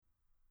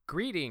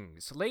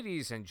Greetings,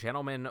 ladies and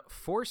gentlemen,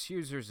 Force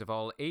users of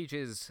all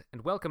ages,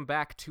 and welcome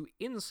back to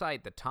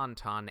Inside the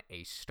Tauntaun,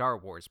 a Star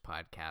Wars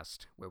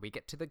podcast, where we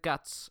get to the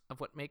guts of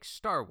what makes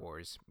Star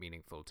Wars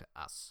meaningful to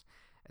us.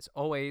 As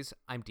always,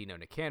 I'm Dino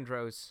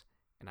Nicandros,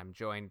 and I'm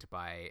joined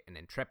by an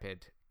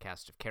intrepid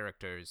cast of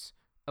characters,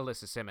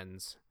 Alyssa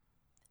Simmons.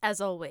 As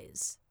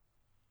always.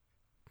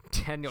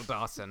 Daniel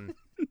Dawson.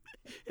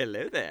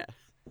 Hello there.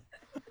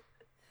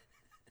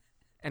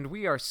 And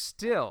we are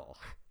still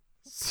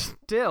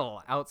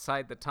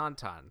outside the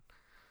Tauntaun.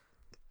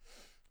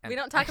 We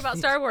don't talk about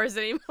Star Wars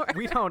anymore.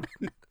 We don't.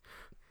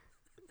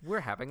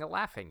 We're having a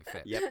laughing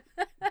fit. Yep.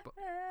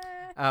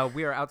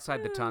 We are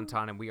outside the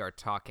Tauntaun, and we are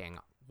talking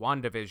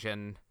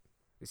WandaVision.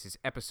 This is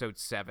episode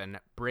 7,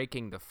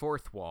 Breaking the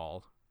Fourth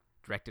Wall,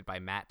 directed by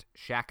Matt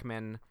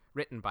Shakman,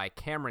 written by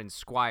Cameron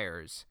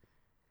Squires.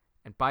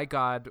 And by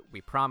God, we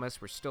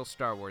promise we're still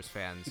Star Wars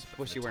fans. But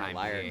Wish for you the weren't a time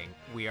liar. being,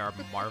 we are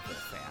Marvel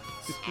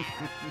fans.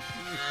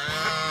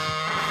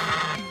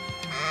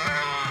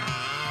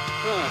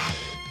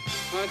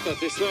 I thought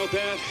they smelled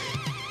bad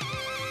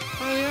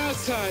on the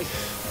outside.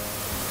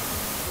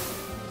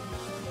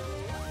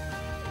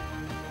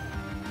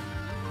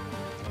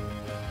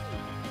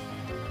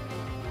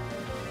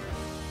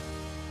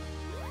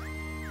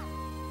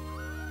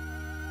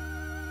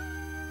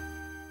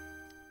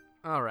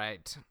 All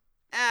right.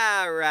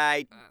 All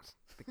right.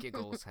 The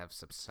giggles have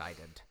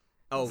subsided.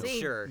 Oh, See.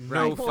 sure.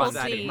 No Right. fun We'll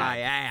to see. be my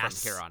had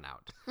ass. from here on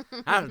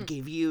out. I'll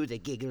give you the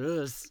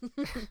giggles.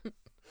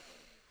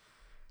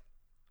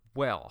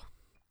 Well,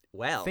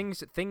 Well,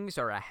 things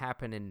are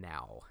a-happening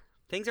now.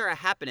 things are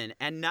happening,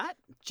 and not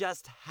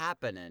just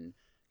happening.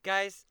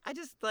 Guys, I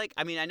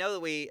know that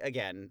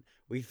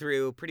we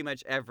threw pretty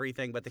much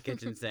everything but the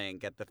kitchen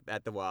sink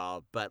at the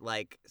wall, but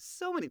like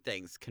so many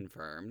things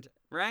confirmed,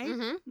 right?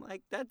 Mhm.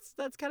 Like that's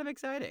kind of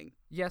exciting.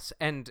 Yes,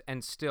 and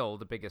still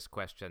the biggest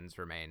questions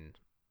remain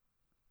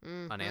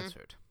Mhm.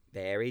 unanswered.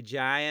 Very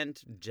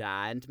giant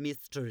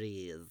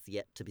mysteries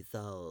yet to be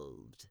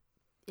solved.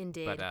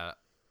 Indeed. But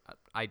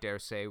I dare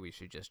say we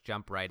should just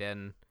jump right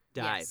in.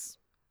 Dive. Yes.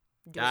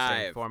 Do it.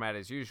 Dive. Same format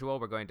as usual.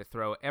 We're going to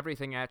throw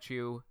everything at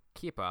you.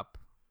 Keep up,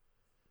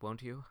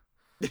 won't you?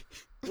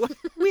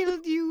 Will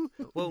you?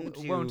 Won't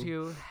you? Won't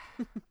you?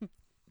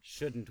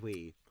 Shouldn't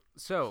we?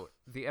 So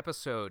the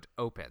episode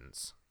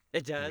opens.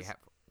 It does.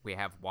 We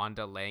have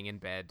Wanda laying in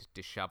bed,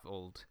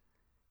 disheveled,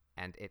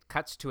 and it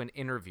cuts to an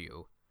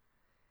interview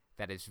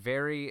that is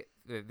very.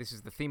 This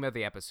is the theme of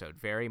the episode.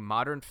 Very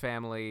Modern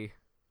Family,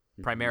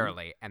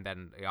 primarily, and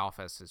then The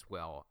Office as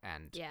well.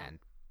 And Yeah. and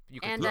you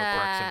can And, throw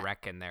Parks and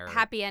Rec in there.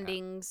 Happy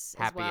endings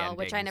as happy well,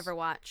 which I endings. never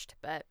watched,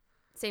 but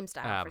same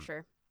style for Um,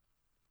 sure.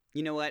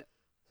 You know what?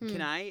 Hmm.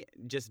 Can I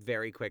just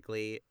very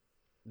quickly,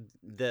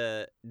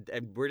 we're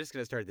just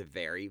going to start at the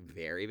very,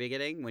 very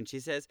beginning when she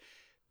says,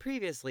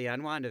 previously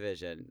on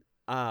WandaVision,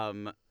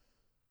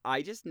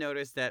 I just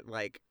noticed that,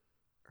 like,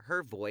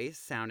 her voice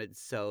sounded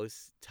so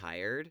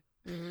tired.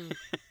 Mhm.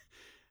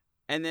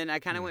 And then I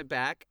kind of Hmm. went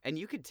back, and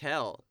you could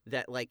tell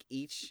that, like,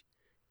 each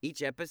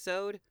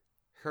episode,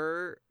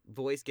 her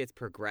voice gets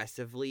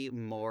progressively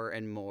more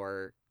and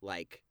more,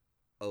 like,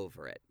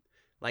 over it.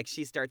 Like,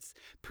 she starts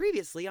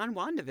previously on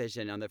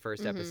WandaVision on the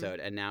first Mhm. episode,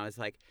 and now it's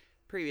like,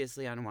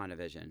 previously on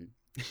WandaVision.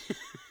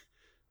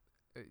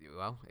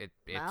 Well, it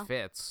Well.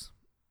 fits.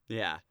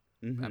 Yeah.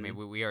 I Mhm.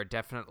 mean, we are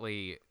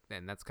definitely,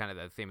 and that's kind of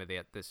the theme of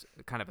this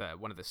kind of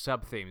one of the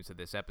sub themes of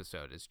this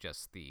episode is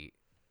just the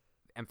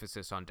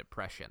emphasis on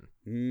depression.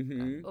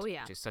 Mhm. And Oh,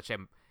 yeah. just such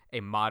a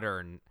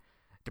modern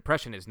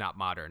depression is not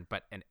modern,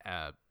 but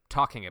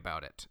talking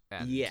about it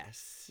and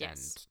Yes.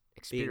 Yes. and Being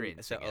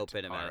experiencing so open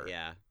it about are, it,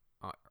 yeah.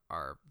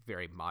 are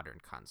very modern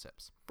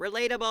concepts.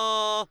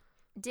 Relatable.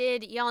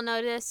 Did y'all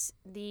notice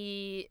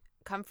the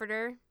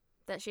comforter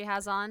that she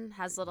has on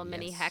has little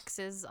mini Yes.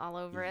 hexes all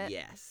over it?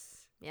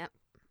 Yes. Yep.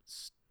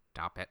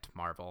 Stop it,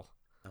 Marvel.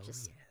 Oh,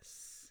 Just-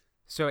 yes.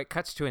 So it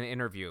cuts to an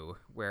interview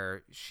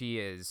where she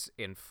is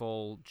in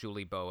full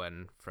Julie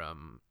Bowen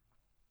from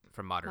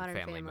Modern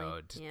Family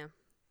mode. Yeah.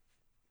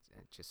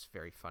 Just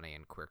very funny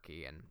and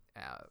quirky, and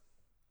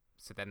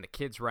so then the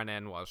kids run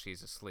in while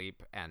she's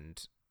asleep,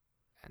 and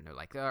they're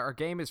like, our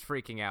game is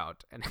freaking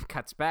out, and it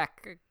cuts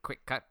back, a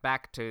quick cut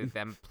back to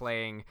them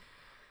playing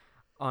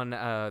on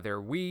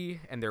their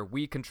Wii, and their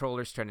Wii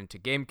controllers turn into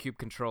GameCube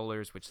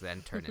controllers, which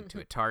then turn into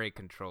Atari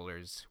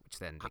controllers, which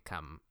then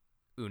become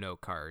Uno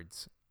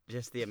cards.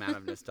 Just the amount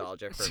of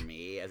nostalgia for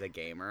me as a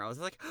gamer. I was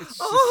like, It's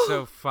oh! just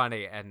so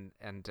funny and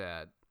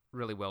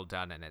really well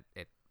done, and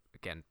it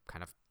again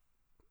kind of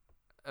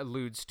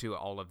alludes to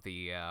all of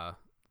the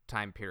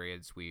time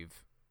periods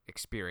we've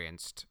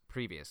experienced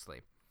previously.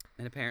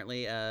 And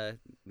apparently,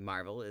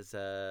 Marvel is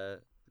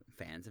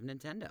fans of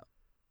Nintendo.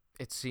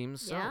 It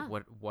seems so. Yeah.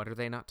 What are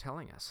they not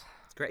telling us?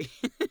 It's great.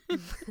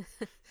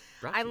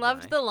 Brought I to you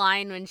loved by- the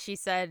line when she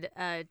said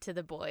to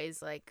the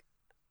boys, like,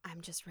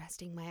 I'm just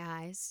resting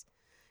my eyes.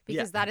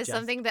 Because Yeah, that is just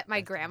something that my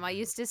resting grandma my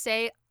used to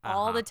say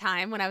all Uh-huh. the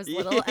time when I was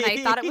little. And I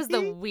thought it was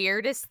the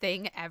weirdest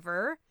thing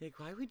ever. Like,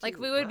 why would you? Like,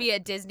 we would be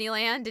at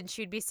Disneyland and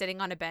she'd be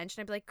sitting on a bench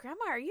and I'd be like,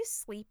 Grandma, are you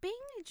sleeping?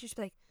 And she'd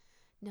be like,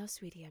 No,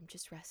 sweetie, I'm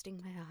just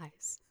resting my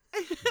eyes.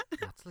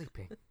 Not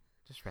sleeping.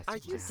 Just resting. Are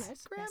you my dead,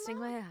 eyes. Resting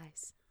my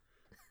eyes.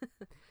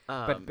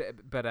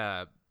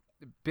 But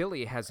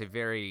Billy has a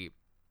very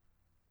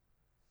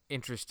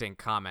interesting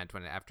comment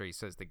after he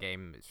says the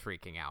game is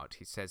freaking out.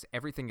 He says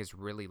everything is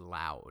really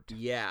loud.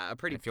 Yeah, a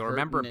pretty. If you'll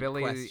remember, pertinent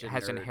Billy question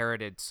has or-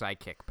 inherited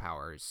psychic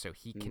powers, so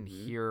he can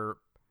hear.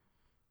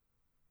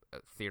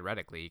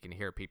 Theoretically, he can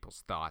hear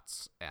people's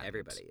thoughts. And,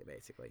 everybody,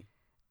 basically.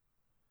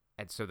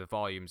 And so the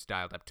volume's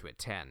dialed up to a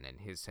 10 in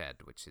his head,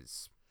 which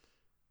is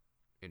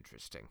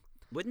interesting.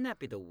 Wouldn't that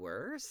be the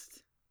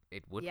worst?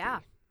 It would Yeah.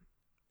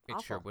 be.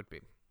 It sure Awful. would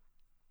be.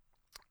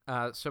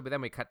 But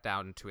then we cut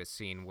down to a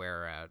scene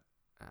where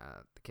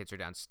the kids are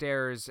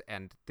downstairs,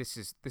 and this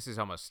is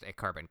almost a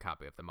carbon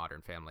copy of the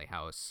Modern Family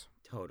house.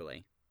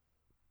 Totally.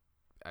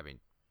 I mean,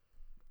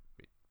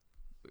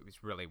 it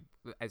was really,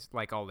 as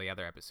like all the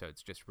other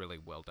episodes, just really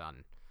well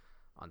done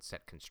on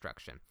set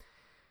construction.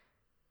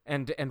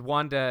 And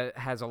Wanda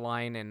has a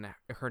line in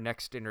her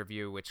next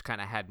interview which kind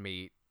of had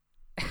me,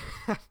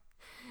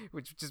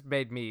 which just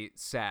made me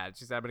sad.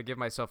 She said, "I'm going to give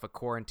myself a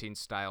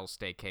quarantine-style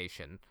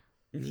staycation."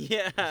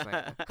 Yeah.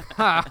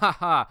 Ha ha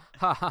ha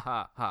ha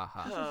ha ha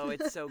ha. Oh,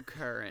 it's so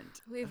current.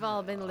 We've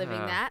all been living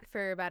that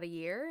for about a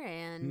year,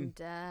 and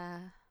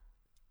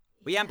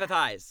We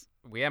empathize.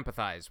 We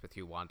empathize with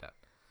you, Wanda.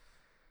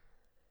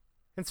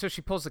 And so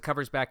she pulls the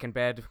covers back in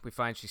bed. We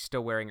find she's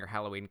still wearing her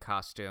Halloween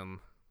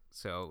costume.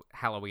 So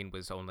Halloween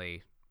was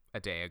only a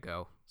day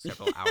ago,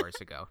 several hours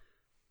ago.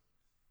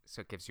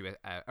 So it gives you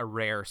a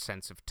rare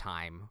sense of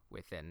time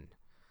within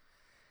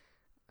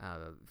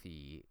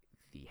the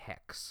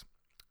hex.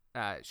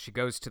 She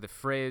goes to the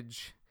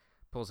fridge,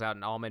 pulls out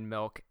an almond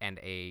milk and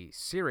a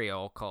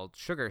cereal called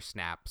Sugar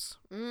Snaps.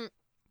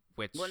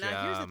 Which Well,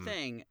 now here's the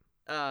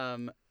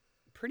thing.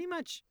 Pretty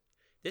much,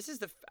 this is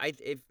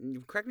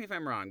correct me if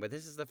I'm wrong, but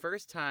this is the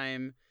first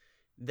time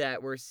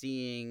that we're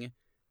seeing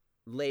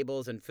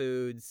labels and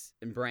foods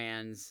and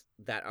brands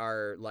that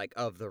are like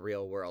of the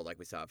real world. Like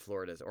we saw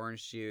Florida's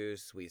orange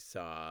juice, we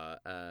saw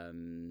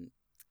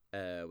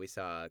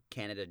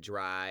Canada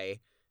Dry.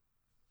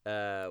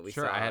 We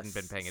Sure, saw I hadn't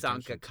been paying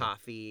attention Sanka to-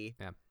 Coffee.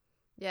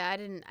 yeah, I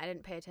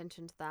didn't pay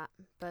attention to that,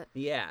 but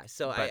Yeah,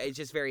 so But it's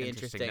just very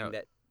interesting interesting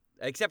note.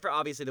 that, except for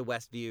obviously the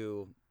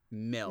Westview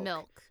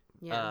milk.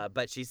 yeah.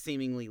 But she's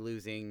seemingly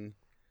losing.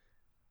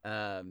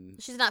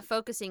 She's not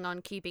focusing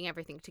on keeping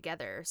everything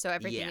together, so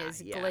everything Yeah,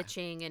 is yeah.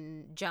 glitching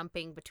and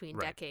jumping between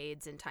Right.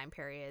 decades and time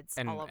periods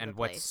and all over and the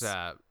place.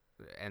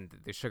 and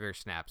the Sugar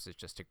Snaps is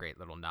just a great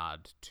little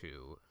nod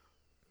to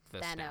the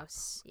snap.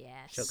 Thanos,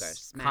 yes. Sugar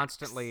Smacks.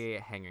 Constantly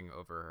hanging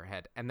over her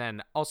head. And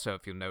then also,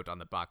 if you'll note on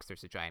the box,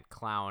 there's a giant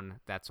clown.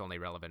 That's only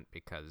relevant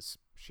because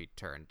she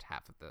turned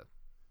half of the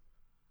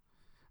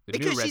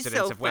Because new she's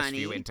residents so of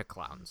Westview funny. into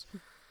clowns.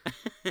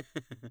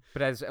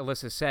 But as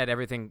Alyssa said,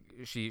 everything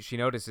she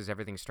notices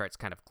everything starts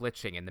kind of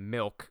glitching, and the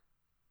milk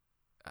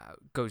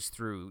goes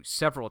through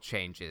several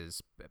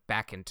changes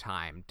back in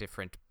time,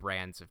 different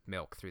brands of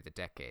milk through the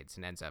decades,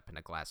 and ends up in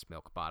a glass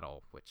milk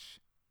bottle, which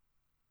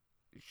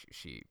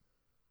she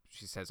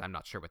says, "I'm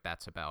not sure what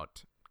that's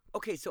about."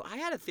 Okay, so I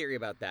had a theory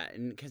about that,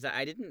 and because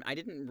I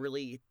didn't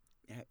really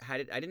I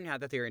didn't have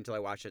the theory until I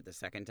watched it the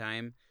second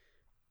time,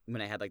 when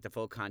I had like the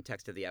full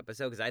context of the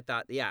episode, because I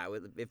thought, yeah,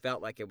 it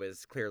felt like it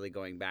was clearly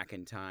going back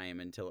in time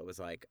until it was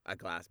like a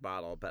glass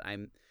bottle. But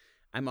I'm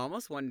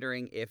almost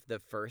wondering if the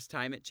first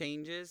time it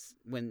changes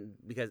when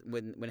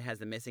it has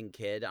the missing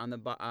kid on the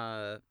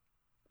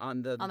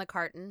On the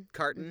carton.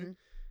 carton,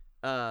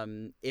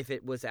 if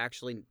it was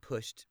actually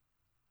pushed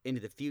into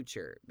the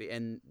future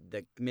and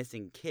the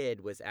missing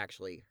kid was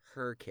actually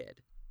her kid.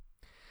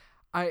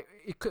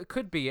 It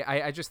could be.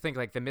 I just think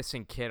like the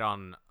missing kid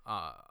on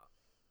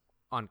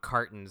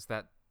cartons,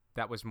 that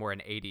was more an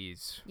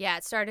 80s. Yeah,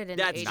 it started in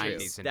That's the true.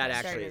 80s. and That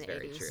started actually in is the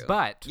very 80s. true.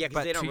 But Yeah, 'cause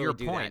but they don't to really your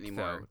do that point,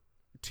 anymore. though,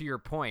 to your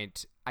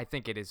point, I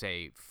think it is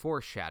a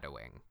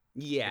foreshadowing.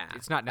 Yeah,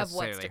 It's not Of what's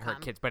necessarily to her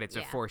come. kids, but it's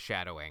a Yeah.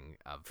 foreshadowing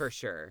of for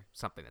sure.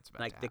 something that's about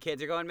to Like the happen.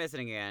 kids are going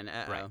missing again.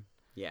 Right.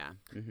 Yeah.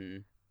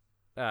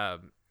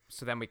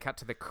 So then we cut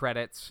to the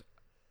credits,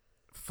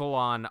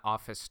 full-on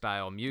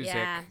office-style music.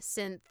 Yeah,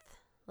 synth,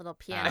 little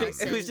piano. Um,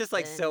 It was just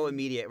like synth so and-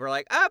 immediate. We're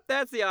like, oh,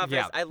 that's the office.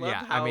 Yeah, I love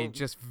yeah. how I mean,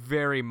 just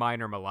very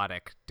minor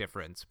melodic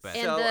difference, but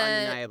And so the-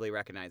 undeniably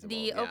recognizable. The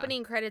yeah.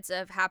 opening credits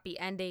of Happy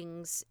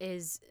Endings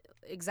is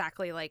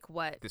exactly like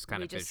what This kind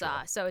we of just visual.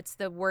 saw. So it's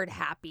the word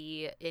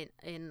happy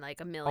in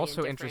like a million. also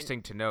different-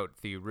 interesting to note,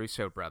 the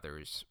Russo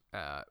brothers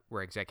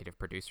were executive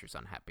producers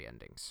on Happy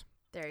Endings,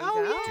 There you Oh,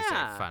 go. yeah. which is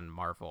a fun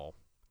Marvel.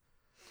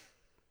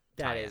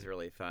 That tie-in. is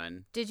really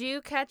fun. Did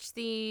you catch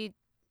the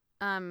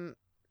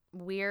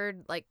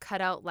weird like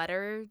cutout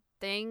letter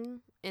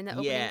thing in the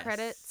opening Yes.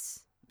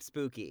 credits?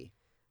 Spooky.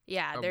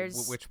 Yeah,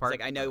 there's which It's part?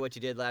 like, I know what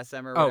you did last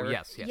summer. Or Oh whatever.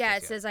 yes, yes. yeah,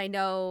 yes, it says I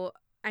know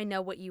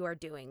what you are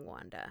doing,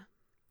 Wanda.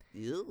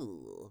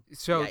 Ew.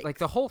 So, like,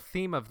 the Yikes. whole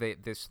theme of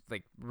this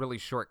like really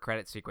short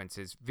credit sequence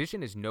is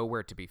Vision is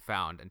nowhere to be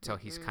found until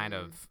he's kind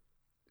of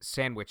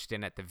sandwiched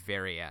in at the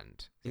very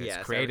end. It's Yeah,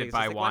 so created everything's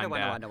by just like,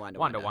 Wanda,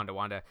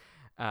 Wanda.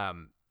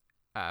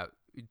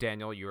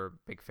 Daniel, you're a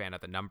big fan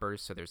of the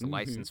numbers, so there's a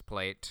license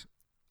plate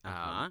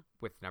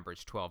with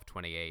numbers 12,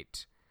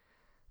 28,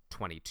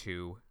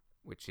 22,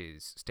 which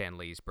is Stan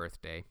Lee's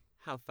birthday.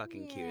 How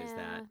fucking cute is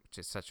that? Which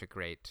is such a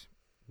great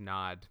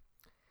nod.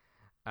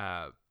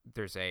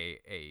 There's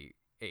a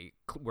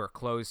we're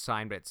closed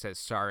sign, but it says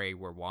 "Sorry,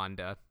 we're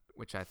Wanda,"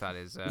 which I thought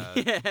is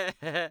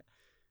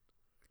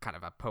kind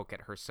of a poke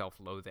at her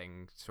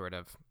self-loathing, sort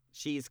of.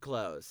 She's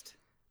closed.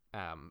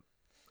 And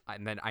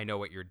then "I know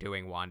what you're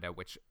doing, Wanda,"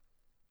 which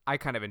I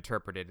kind of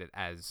interpreted it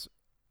as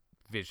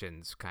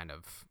Vision's kind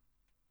of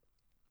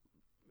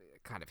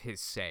his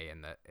say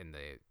in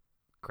the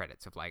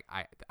credits of like,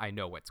 I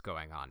know what's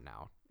going on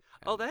now.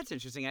 Oh, that's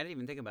interesting. I didn't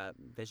even think about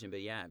Vision,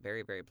 but yeah,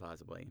 very, very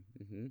plausibly.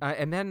 Mm-hmm.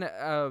 And then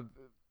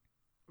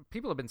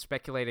people have been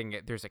speculating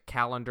there's a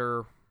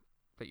calendar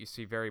that you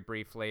see very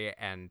briefly,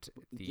 and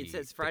it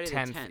says Friday the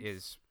 10th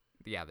is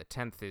the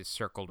 10th is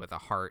circled with a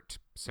heart,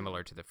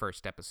 similar to the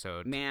first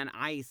episode. Man,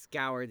 I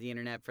scoured the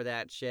internet for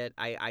that shit.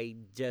 I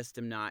just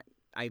am not.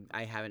 I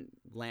haven't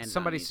landed.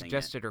 Somebody on anything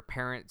suggested yet. her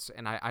parents,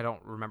 and I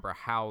don't remember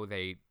how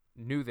they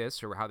knew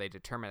this or how they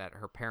determined that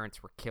her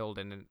parents were killed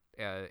in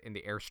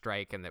the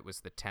airstrike, and that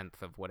was the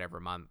 10th of whatever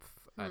month.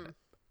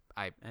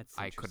 I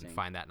couldn't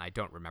find that, and I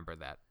don't remember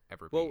that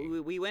ever being.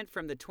 Well, we went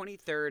from the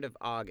 23rd of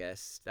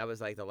August. That was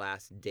like the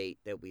last date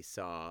that we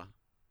saw,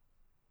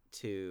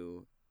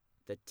 to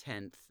the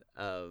 10th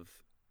of.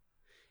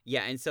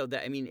 Yeah, and so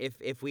I mean,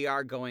 if we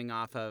are going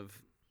off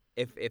of,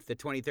 if the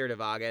 23rd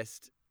of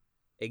August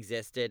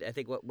existed, I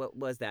think what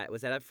was that?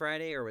 Was that a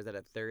Friday or was that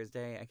a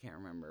Thursday? I can't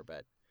remember,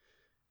 but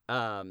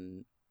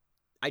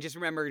I just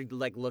remember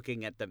like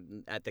looking at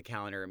the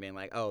calendar and being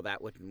like, oh,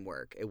 that wouldn't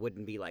work. It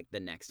wouldn't be like the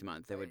next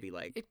month. It would be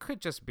like, it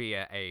could just be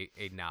a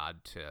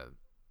nod to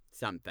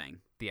something.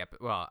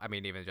 Well, I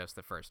mean, even just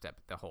the first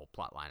the whole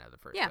plot line of the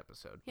first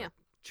episode. Yeah.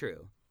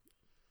 True.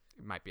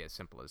 It might be as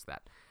simple as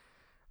that.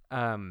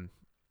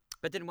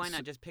 But then why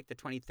not just pick the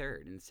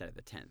 23rd instead of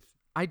the 10th?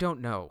 I don't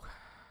know.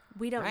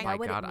 We don't know My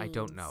what God, it means. I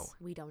don't know.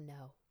 We don't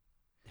know.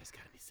 There's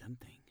got to be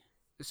something.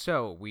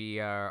 So we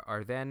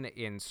are then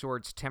in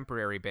Sword's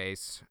temporary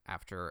base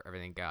after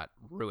everything got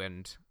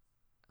ruined.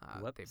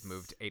 They've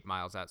moved 8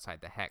 miles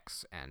outside the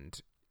Hex, and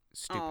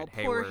stupid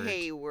Hayward. Poor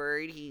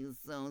Hayward. He's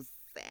so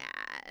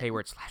sad.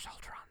 Hayward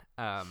 /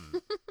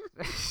 Ultron.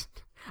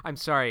 I'm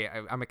sorry.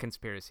 I'm a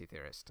conspiracy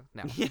theorist.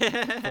 No,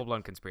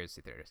 full-blown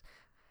conspiracy theorist.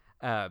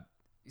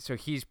 So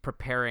he's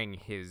preparing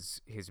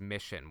his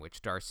mission,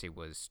 which Darcy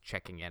was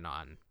checking in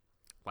on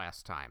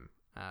last time.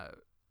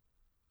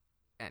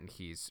 And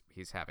he's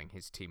having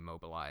his team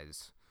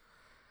mobilize.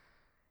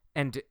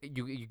 And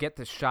you get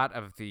the shot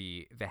of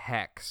the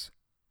Hex,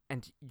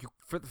 and you,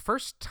 for the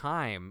first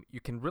time, you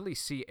can really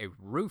see a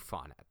roof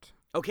on it.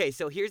 Okay,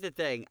 so here's the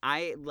thing.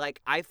 I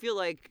feel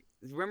like,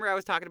 remember I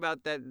was talking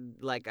about that,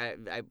 like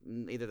I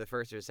either the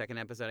first or the second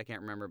episode, I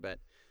can't remember, but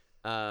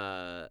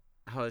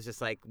I was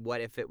just like, what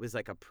if it was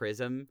like a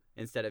prism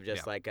instead of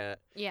just like a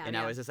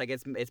I was just like,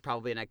 it's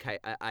probably an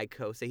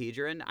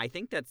icosahedron. I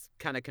think that's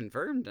kind of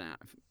confirmed now,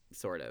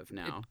 sort of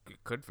now.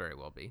 It could very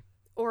well be.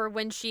 Or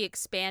when she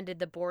expanded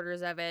the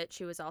borders of it,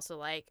 she was also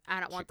like, I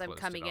don't want them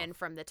coming in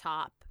from the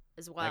top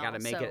as well. I gotta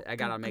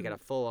make it a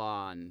full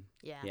on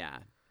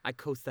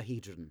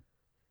icosahedron.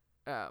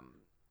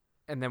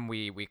 And then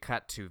we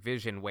cut to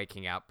Vision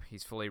waking up.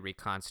 He's fully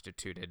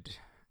reconstituted,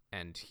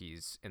 and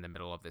he's in the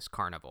middle of this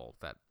carnival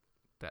that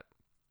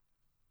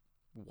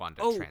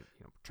Wanda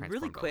transformed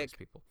really all quick, those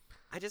people.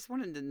 I just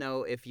wanted to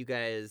know if you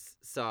guys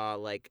saw,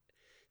 like,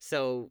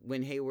 so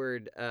when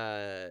Hayward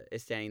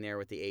is standing there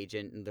with the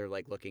agent and they're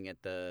like looking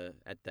at the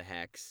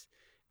Hex,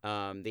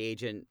 the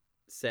agent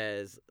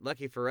says,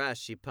 "Lucky for us,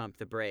 she pumped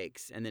the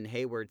brakes," and then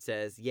Hayward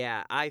says,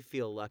 "Yeah, I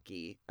feel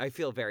lucky. I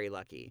feel very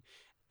lucky,"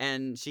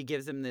 and she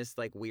gives him this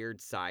like weird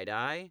side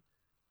eye.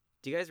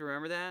 Do you guys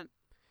remember that?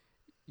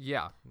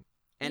 Yeah.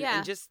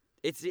 And just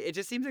it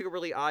just seems like a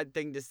really odd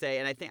thing to say,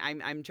 and I think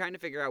I'm trying to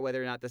figure out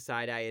whether or not the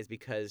side eye is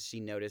because she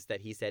noticed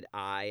that he said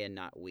I and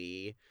not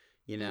we,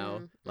 you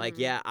know?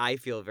 Yeah, I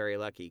feel very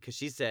lucky, because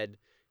she said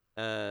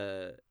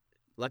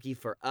lucky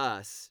for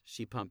us,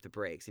 she pumped the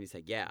brakes, and he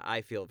said, yeah,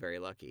 I feel very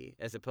lucky,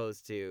 as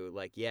opposed to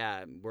like,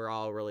 yeah, we're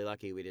all really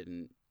lucky we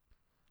didn't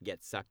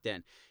get sucked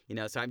in, you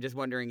know? So I'm just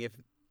wondering if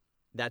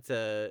that's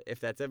a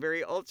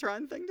very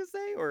Ultron thing to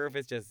say, or if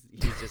he's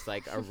just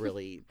like a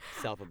really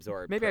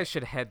self-absorbed. Maybe I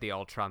should head the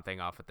Ultron thing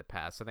off at the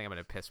pass. I think I'm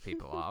going to piss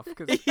people off,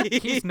 because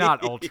he's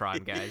not Ultron,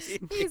 guys.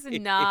 He's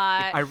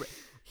not.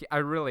 I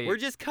really. We're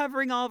just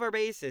covering all of our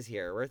bases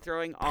here. We're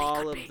throwing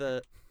all of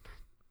the.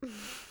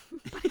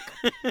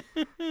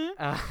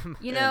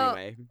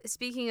 Anyway.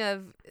 Speaking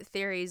of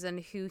theories on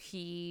who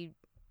he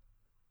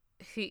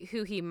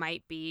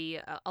might be,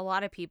 a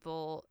lot of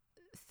people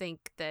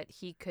think that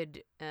he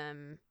could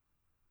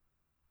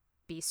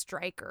be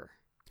Stryker.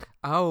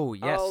 Oh,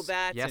 yes. Oh,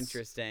 that's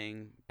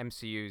interesting.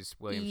 MCU's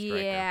William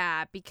Stryker.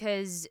 Yeah,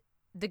 because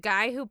the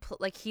guy who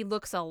he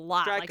looks a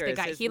lot Stryker like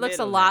the guy. is his He looks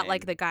a middle lot name.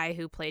 like the guy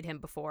who played him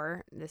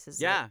before. This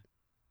is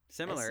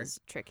similar. This is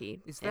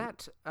tricky. Is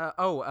And-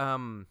 that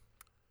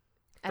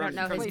I don't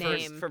know his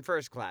name. From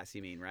First Class,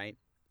 you mean, right?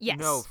 Yes.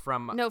 No,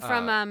 from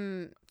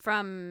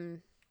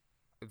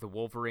the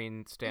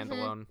Wolverine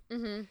standalone.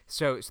 Mm-hmm.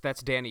 So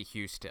that's Danny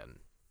Houston.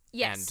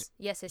 Yes.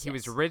 Yes. He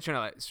was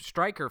originally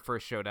Stryker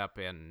first showed up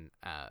in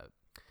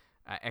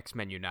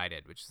X-Men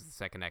United, which is the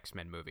second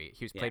X-Men movie.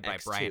 He was played by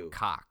X2. Brian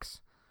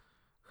Cox,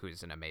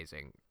 who's an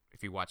amazing.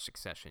 If you watch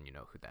Succession, you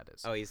know who that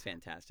is. Oh, he's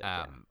fantastic.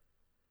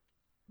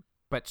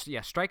 But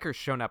yeah, Stryker's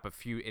shown up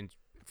in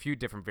a few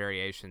different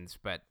variations,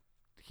 but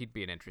he'd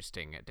be an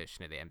interesting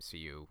addition to the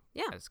MCU.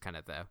 Yeah. As kind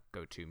of the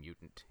go-to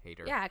mutant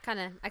hater. Yeah, I kind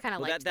of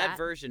well, liked that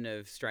version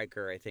of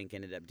Stryker, I think,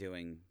 ended up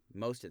doing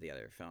most of the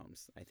other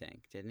films. I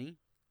think, didn't he?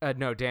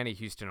 No, Danny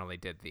Houston only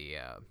did the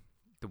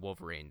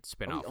Wolverine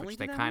spin-off, only which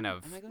they did that kind one?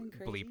 of Am I going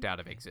crazy? bleeped out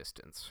of Okay.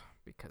 existence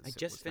because I it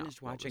just was not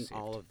finished well watching received.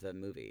 all of the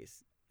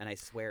movies, and I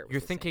swear it was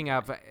You're the thinking same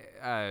of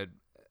guy.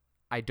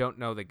 I don't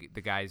know the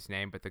guy's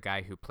name, but the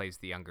guy who plays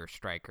the younger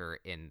Stryker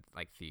in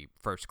like the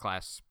First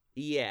Class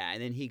Yeah,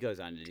 and then he goes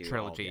on to do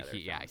trilogy. All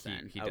the other films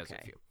then. He does Okay.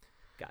 a few.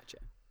 Gotcha.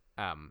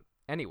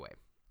 Anyway,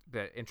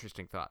 the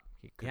interesting thought.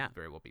 He could Yeah.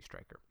 very well be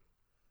Stryker.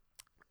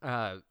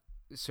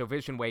 So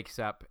Vision wakes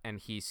up and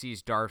he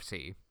sees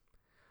Darcy,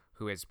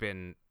 who has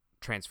been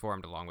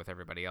transformed along with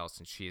everybody else,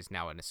 and she is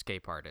now an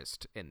escape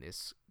artist in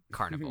this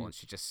carnival, and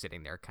she's just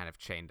sitting there kind of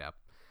chained up.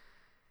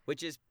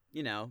 Which is,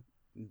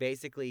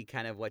 basically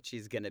kind of what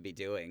she's going to be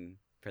doing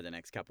for the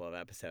next couple of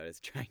episodes,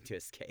 trying to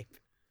escape.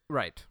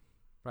 Right.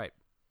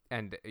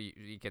 And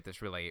you get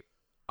this really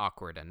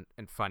awkward and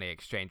funny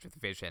exchange with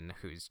Vision,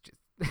 who's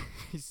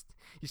just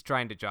he's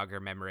trying to jog her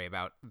memory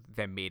about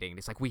them meeting.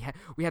 He's like, we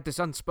had this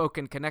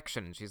unspoken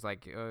connection. And she's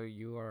like,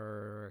 you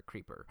are a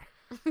creeper.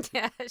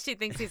 Yeah, she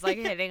thinks he's like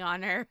hitting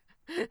on her.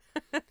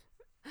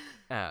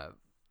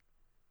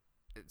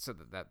 So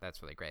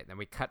that's really great. And then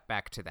we cut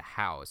back to the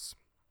house,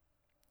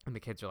 and the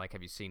kids are like,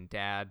 have you seen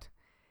Dad?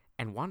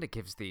 And Wanda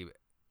gives the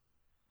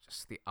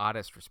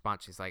oddest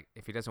response. She's like,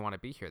 if he doesn't want to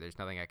be here, there's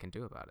nothing I can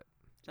do about it.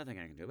 There's nothing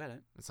I can do about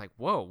it. It's like,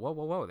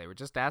 whoa. They were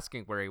just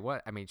asking where he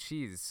was. I mean,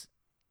 she's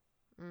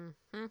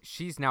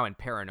now in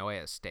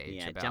paranoia stage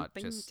Yeah, about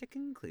jumping just to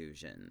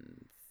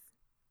conclusions.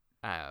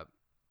 and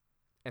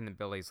then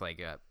Billy's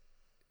like,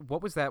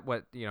 what was that?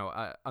 What,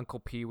 Uncle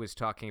P was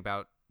talking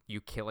about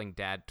you killing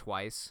Dad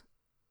twice.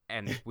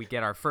 And we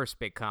get our first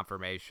big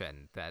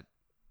confirmation that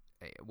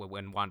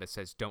when Wanda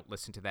says, don't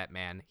listen to that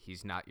man,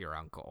 he's not your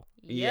uncle.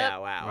 Yeah,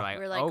 Yep. wow. We're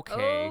We're like,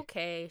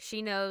 okay,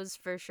 she knows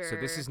for sure. So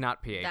this is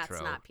not Pietro.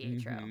 That's not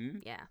Pietro.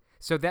 Mhm. Yeah.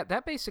 So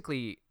that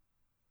basically,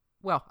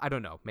 well, I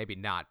don't know, maybe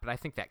not, but I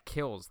think that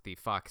kills the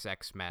Fox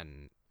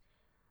X-Men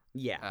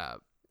Yeah.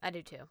 I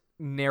do too.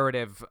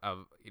 narrative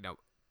of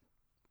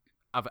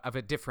of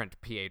a different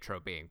Pietro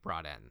being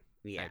brought in.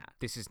 Yeah.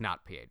 This is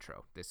not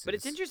Pietro. But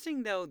it's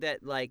interesting, though,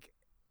 that,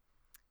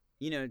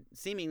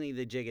 seemingly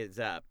the jig is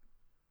up.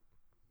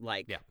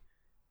 Yeah.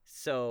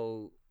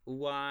 So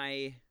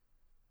why...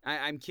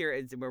 I'm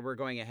curious, we're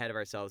going ahead of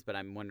ourselves, but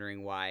I'm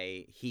wondering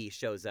why he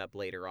shows up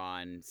later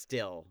on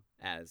still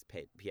as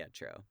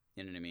Pietro.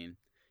 You know what I mean?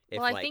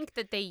 I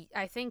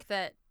think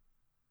that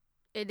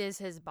it is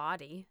his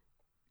body.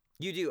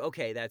 You do?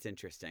 Okay, that's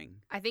interesting.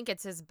 I think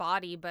it's his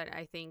body, but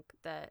I think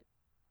that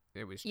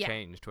it was yeah.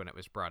 changed when it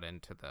was brought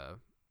into the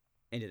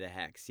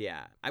Hex,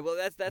 yeah.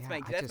 That's my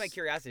just...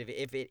 curiosity.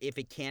 If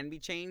it can be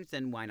changed,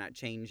 then why not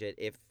change it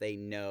if they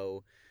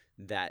know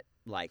that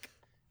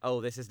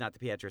this is not the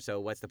Pietro, so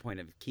what's the point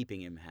of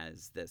keeping him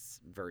as this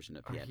version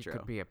of Pietro? He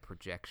could be a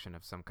projection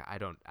of some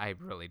kind. I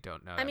really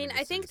don't know. I mean,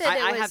 I think this that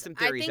is... I have some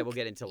theories that we'll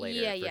get into later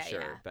for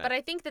sure. Yeah. But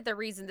I think that the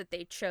reason that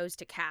they chose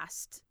to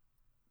cast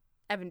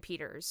Evan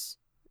Peters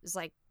is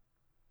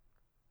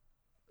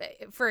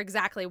for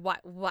exactly what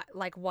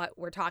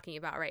we're talking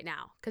about right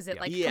now, because it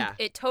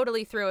it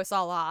totally threw us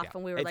all off,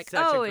 and we were It's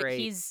such a great...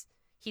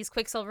 he's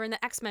Quicksilver in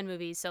the X-Men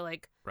movies, so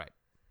right.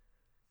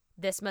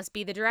 This must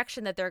be the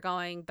direction that they're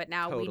going, but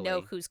now we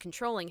know who's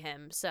controlling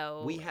him.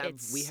 So we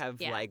have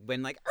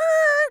been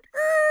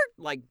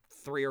like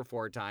 3 or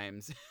 4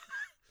 times.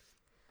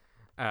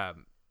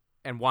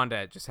 And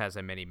Wanda just has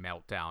a mini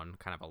meltdown,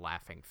 kind of a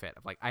laughing fit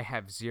of I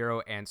have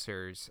 0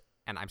 answers,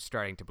 and I'm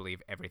starting to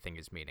believe everything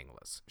is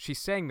meaningless. She's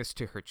saying this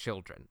to her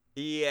children.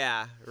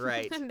 Yeah,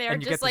 right. They're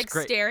just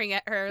staring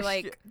at her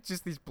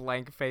just these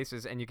blank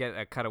faces, and you get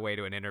a cutaway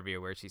to an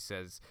interview where she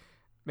says,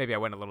 maybe I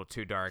went a little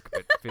too dark,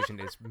 but Vision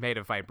is made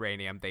of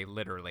vibranium. They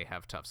literally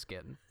have tough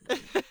skin.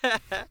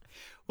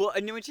 Well,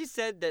 and when she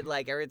said that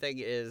everything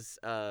is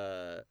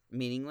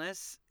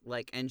meaningless,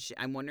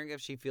 I'm wondering if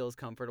she feels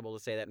comfortable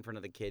to say that in front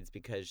of the kids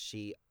because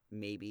she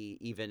maybe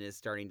even is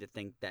starting to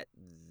think that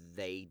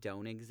they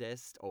don't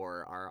exist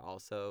or are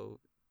also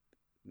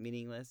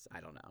meaningless. I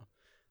don't know.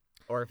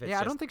 Or if it's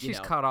I don't think she's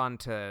caught on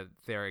to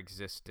their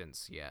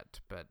existence yet,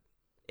 but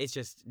it's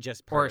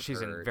just part of she's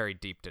her... in very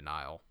deep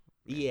denial.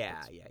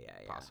 Yeah.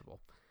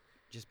 Possible.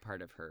 Just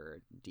part of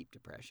her deep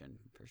depression,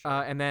 for sure.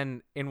 And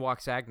then in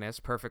walks Agnes,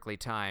 perfectly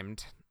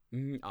timed.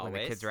 Always. When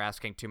the kids are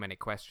asking too many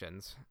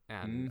questions.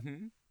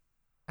 And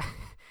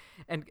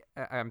and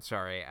I'm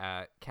sorry,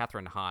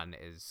 Catherine Hahn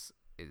is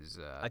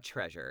a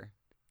treasure.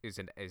 is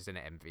an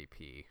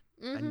MVP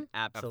Mhm. An of this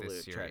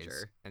absolute series,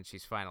 treasure. and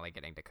she's finally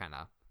getting to kind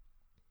of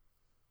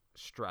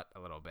strut a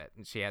little bit.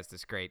 And she has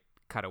this great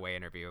cutaway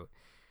interview.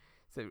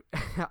 So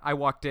I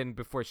walked in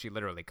before she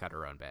literally cut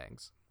her own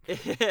bangs,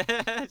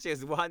 She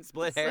has one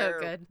split So hair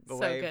good, so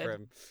away good.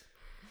 from.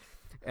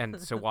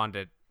 and so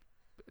Wanda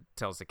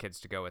tells the kids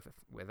to go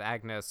with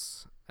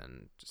Agnes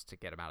and just to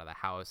get him out of the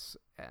house.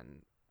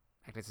 And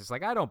Agnes is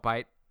like, "I don't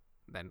bite."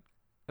 Then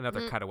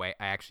another cutaway.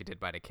 I actually did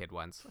bite a kid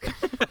once.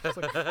 It's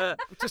like,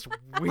 just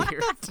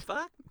weird. What the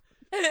fuck?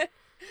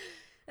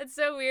 It's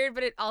so weird,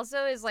 but it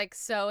also is like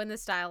so in the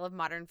style of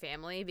Modern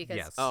Family because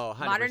Yes. Oh,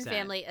 100%. Modern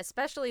Family,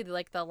 especially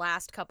like the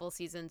last couple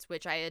seasons,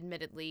 which I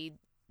admittedly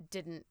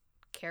didn't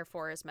care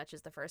for as much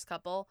as the first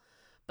couple,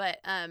 but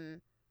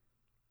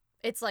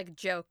it's like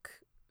joke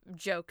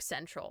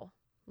central.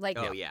 Like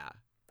Oh yeah.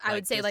 I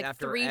would say just like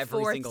after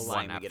every single 3/4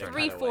 line we get a One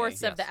cutaway. 3/4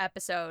 Yes. of the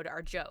episode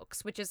are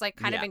jokes, which is like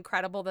kind of Yeah.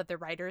 incredible that the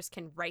writers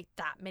can write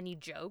that many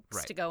jokes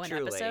Right. to go in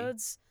Truly.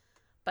 episodes.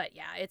 But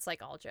yeah, it's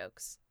like all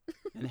jokes.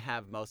 And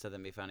have most of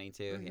them be funny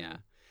too. Mhm.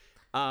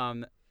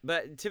 Yeah.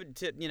 But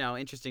to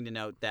interesting to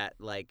note that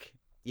like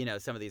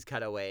some of these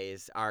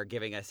cutaways are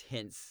giving us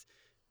hints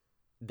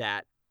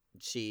that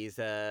she's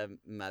a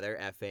mother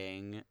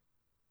effing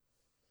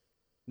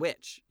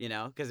witch.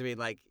 Because I mean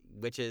like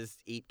witches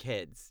eat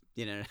kids.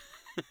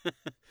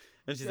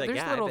 And she's like, There's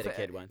yeah, I little bit a thi-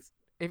 kid once.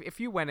 If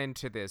you went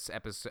into this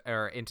episode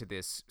or into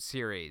this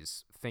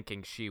series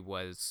thinking she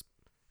was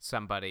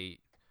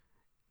somebody,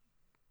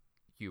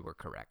 you were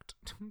correct.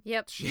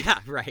 Yep. Yeah,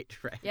 right.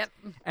 Yep.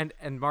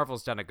 And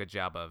Marvel's done a good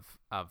job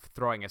of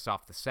throwing us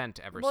off the scent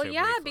ever Well, so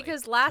yeah, briefly.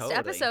 because last Totally.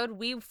 episode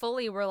we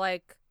fully were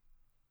like,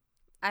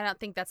 I don't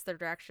think that's the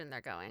direction they're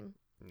going.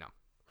 No.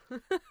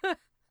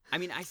 I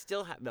mean, I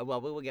still have.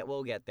 Well,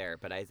 we'll get there,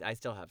 but I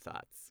still have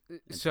thoughts.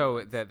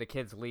 So the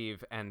kids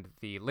leave and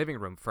the living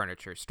room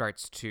furniture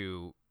starts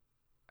to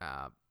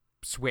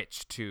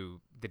switch to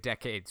the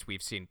decades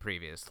we've seen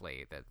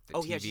previously. The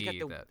Oh TV, yeah,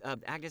 she's got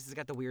Agnes has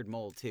got the weird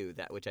mole too,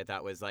 which I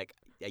thought was like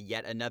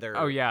yet another.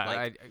 Oh yeah,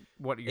 like,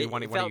 what you it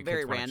want? felt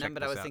very random,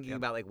 but I was thinking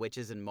about like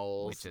witches and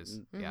moles. Witches.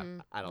 and- Yeah.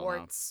 Mhm. I don't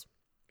Warts.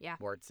 Yeah. know,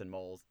 warts and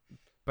moles.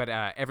 But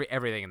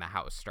everything in the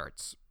house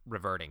starts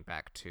reverting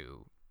back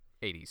to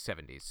 80s,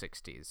 70s,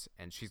 60s,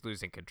 and she's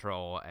losing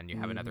control. And you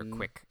have another Mhm.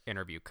 quick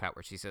interview cut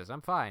where she says,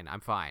 "I'm fine, I'm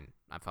fine,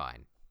 I'm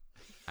fine,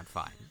 I'm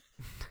fine."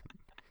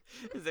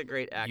 It's a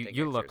great acting.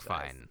 you look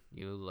exercise. fine.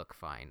 You look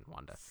fine,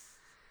 Wanda.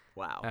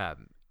 Wow.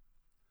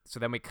 So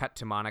then we cut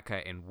to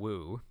Monica and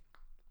Wu.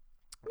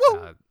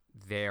 Woo!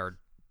 They're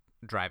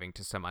driving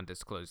to some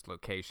undisclosed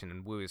location,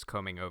 and Wu is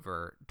combing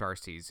over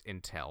Darcy's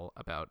intel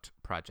about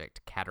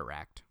Project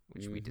Cataract,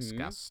 which we Mhm.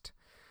 discussed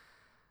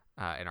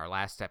in our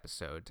last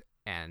episode.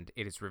 And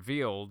it is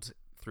revealed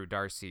through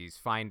Darcy's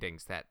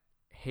findings that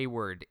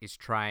Hayward is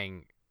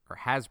trying, or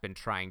has been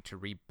trying, to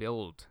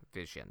rebuild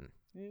Vision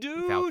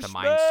without the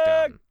Mind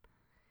Douchebag! Stone.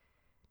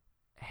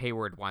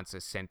 Hayward wants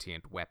a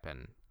sentient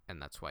weapon,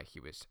 and that's why he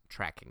was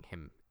tracking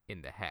him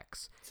in the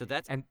Hex. So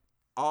that's And-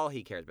 all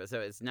he cares about.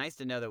 So it's nice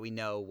to know that we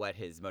know what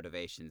his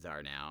motivations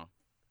are now.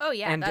 Oh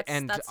yeah, And- that's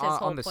and his on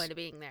whole the point s- of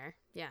being there.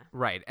 Yeah.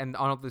 Right, and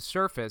on the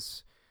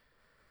surface,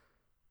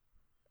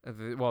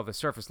 the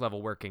surface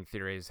level working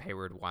theory is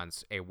Hayward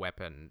wants a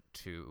weapon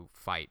to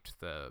fight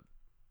the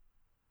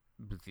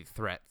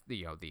threat,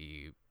 the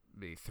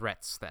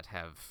threats that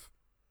have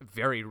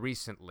very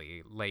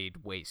recently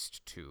laid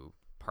waste to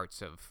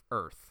parts of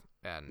Earth,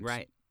 and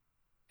Right.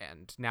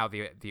 and now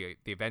the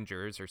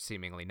Avengers are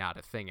seemingly not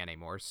a thing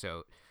anymore,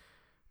 so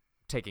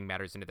taking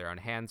matters into their own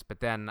hands. But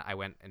then I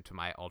went into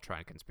my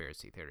Ultron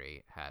conspiracy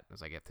theory hat. I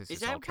was like, if this Is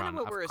is that Ultron, kind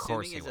of what we're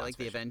course assuming? he Is that like wants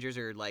the Vision. Avengers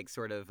are like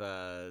sort of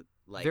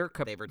like they're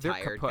they've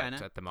retired they're kaput kind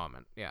of? at the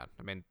moment. Yeah,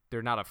 I mean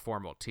they're not a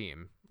formal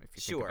team if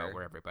you think Sure. about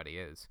where everybody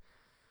is.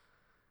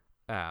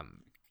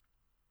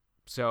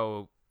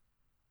 So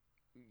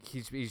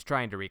he's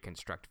trying to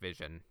reconstruct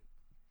Vision.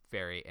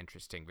 Very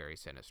interesting, very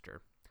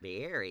sinister.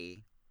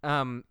 Very.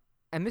 And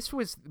this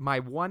was my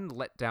one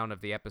letdown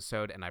of the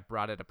episode, and I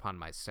brought it upon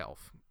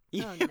myself.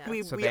 Yeah, no.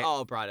 we So we they-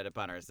 all brought it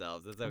upon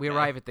ourselves. It's okay. We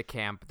arrive at the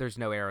camp. There's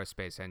no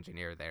aerospace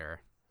engineer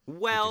there.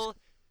 Well,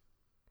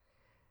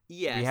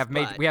 yes,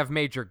 we have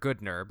Major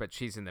Goodner, but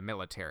she's in the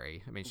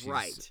military. I mean, she's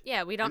right.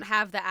 Yeah, we don't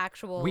have the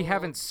actual. We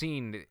haven't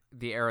seen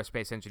the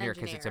aerospace engineer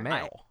because it's a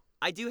Engineer. male.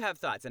 I do have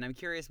thoughts, and I'm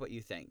curious what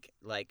you think.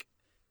 Like,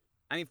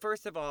 I mean,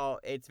 first of all,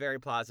 it's very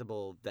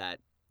plausible that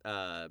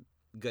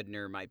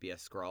Goodner might be a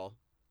Skrull,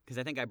 because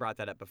I think I brought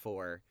that up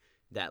before.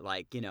 That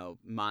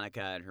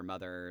Monica and her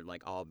mother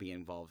all be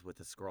involved with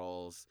the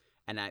Skrulls,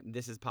 and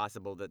this is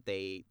possible that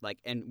they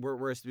and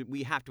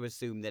we have to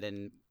assume that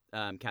in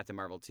Captain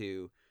Marvel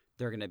 2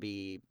 they're gonna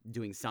be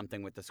doing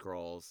something with the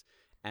Skrulls,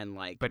 and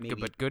But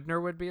maybe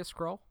Goodner would be a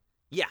Skrull.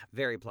 yeah,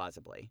 very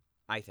plausibly,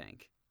 I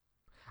think.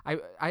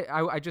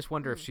 I just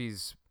wonder if Hmm.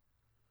 she's,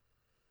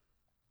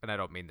 and I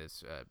don't mean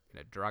this in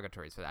a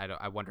derogatory sense.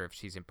 I wonder if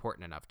she's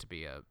important enough to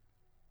be a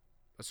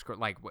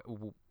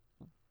Skrull.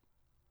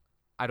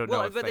 I don't know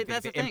Well, if but I think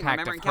that's the the thing. impact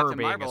Remember in of her Captain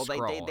being Marvel, a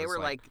Skrull they is were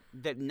like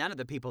that. None of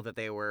the people that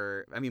they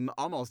were, I mean,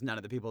 almost none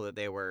of the people that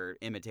they were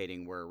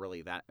imitating were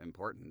really that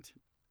important,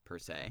 per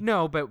se.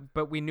 No,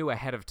 but we knew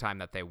ahead of time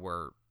that they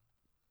were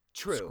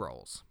True.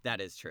 Skrulls.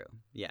 That is true.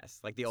 Yes,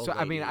 like the old. So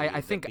I mean, lady,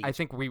 I the think beach-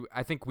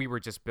 I think we were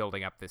just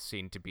building up this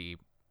scene to be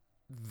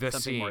the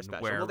Something more scene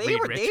special. where Well, they Reed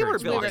were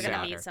Richards building We were walks it gonna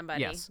up. out. meet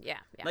somebody. Yes. Yeah.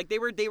 like they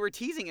were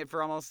teasing it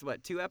for almost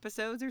 2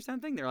 episodes or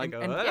something. They're like,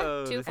 And-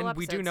 oh, Yeah, 2 this- full And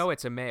we do episodes. know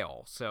it's a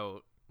male,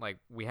 so like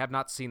we have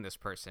not seen this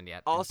person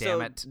yet. and also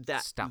damn it,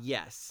 that stop,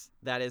 yes,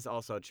 that is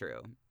also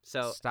true.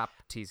 So stop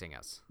teasing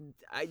us.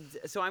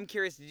 I'm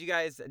curious. Did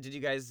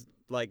you guys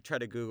like try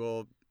to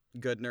Google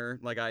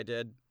Goodner like I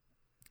did?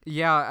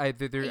 Yeah, I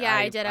did.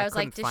 I was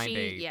like, couldn't does find she?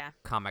 a Yeah.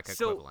 comic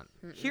So, equivalent.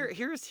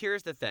 Mm-mm.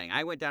 Here's the thing.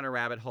 I went down a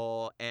rabbit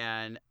hole,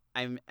 and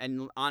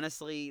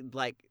honestly,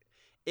 like,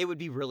 it would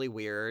be really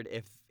weird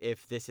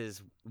if this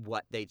is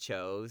what they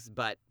chose.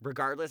 But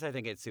regardless, I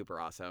think it's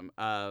super awesome.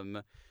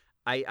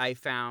 I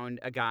found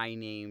a guy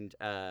named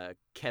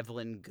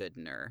Kevlin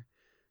Goodner.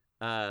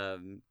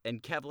 And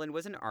Kevlin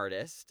was an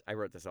artist. I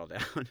wrote this all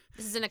down.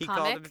 This is in a He called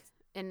comic.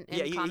 him-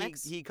 In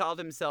comics. he called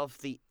himself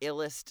the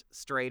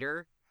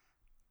illustrator.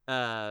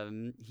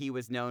 He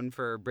was known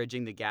for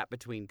bridging the gap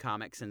between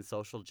comics and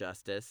social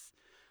justice.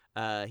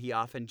 He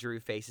often drew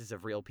faces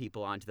of real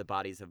people onto the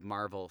bodies of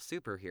Marvel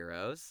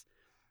superheroes.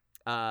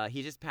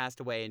 He just passed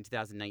away in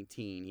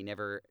 2019. He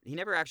never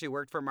actually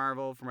worked for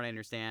Marvel, from what I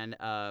understand.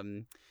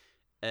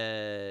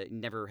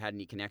 Never had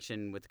any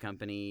connection with the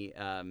company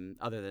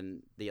other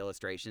than the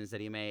illustrations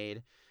that he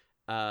made.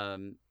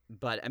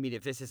 But I mean,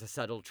 if this is a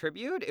subtle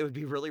tribute, it would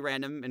be really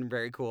random and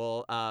very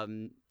cool. I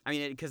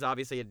mean, because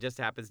obviously it just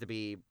happens to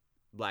be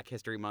Black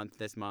History Month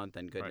this month,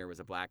 and Goodner Right.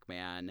 was a black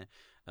man,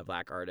 a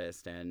black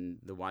artist, and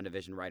the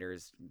WandaVision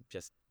writers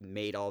just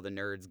made all the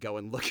nerds go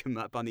and look him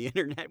up on the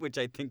internet, which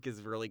I think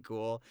is really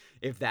cool.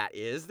 If that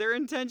is their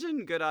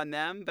intention, good on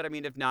them. But I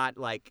mean, if not,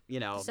 like,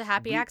 Just a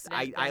happy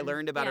accident, I then,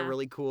 learned about a yeah.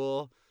 really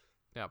cool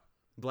Yep.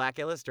 black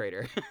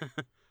illustrator.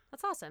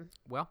 That's awesome.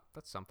 Well,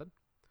 that's something.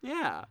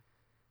 Yeah.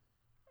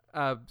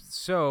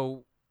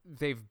 So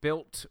they've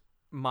built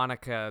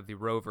Monica the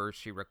rover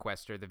she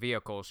requested, the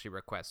vehicle she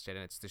requested,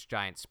 and it's this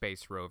giant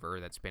space rover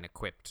that's been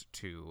equipped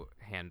to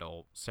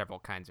handle several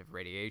kinds of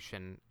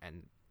radiation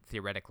and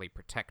theoretically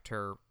protect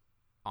her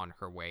on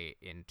her way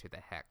into the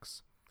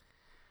Hex.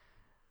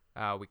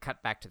 We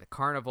cut back to the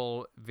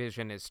carnival.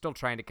 Vision is still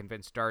trying to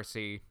convince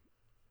Darcy.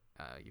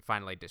 He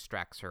finally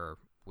distracts her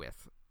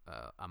with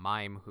a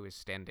mime who is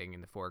standing in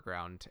the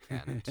foreground,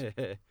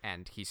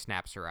 and he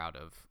snaps her out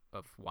of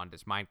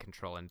Wanda's mind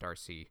control, and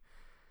Darcy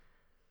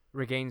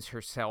regains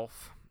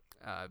herself.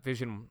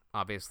 Vision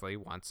obviously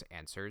wants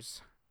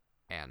answers,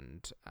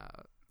 and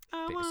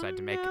they decide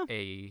to make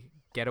a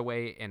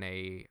getaway in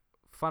a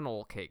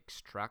funnel cakes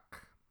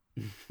truck.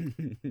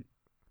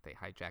 They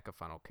hijack a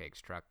funnel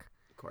cakes truck.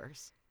 Of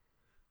course.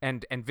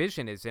 And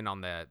Vision is in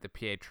on the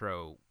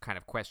Pietro kind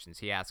of questions.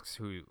 He asks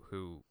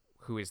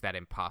who is that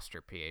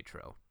imposter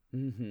Pietro.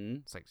 Mm-hmm.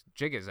 It's like,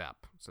 jig is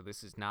up. So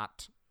this is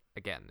not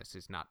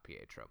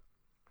Pietro.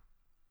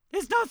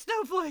 It's not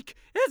Snowflake!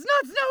 It's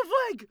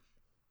not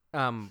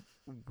Snowflake!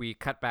 We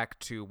cut back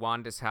to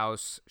Wanda's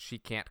house. She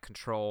can't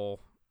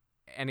control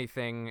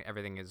anything.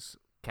 Everything is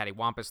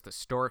cattywampus. The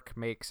stork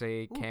makes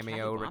a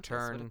cameo cattywampus,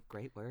 return. What a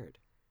great word.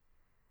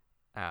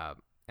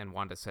 And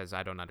Wanda says,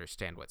 I don't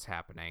understand what's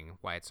happening,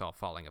 why it's all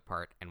falling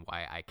apart, and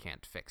why I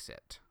can't fix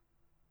it.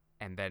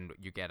 And then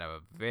you get a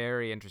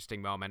very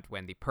interesting moment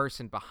when the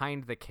person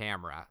behind the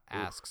camera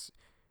asks,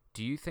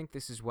 do you think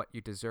this is what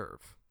you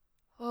deserve?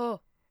 Oh.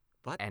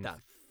 What And- the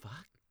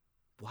fuck?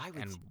 Why would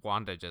And you...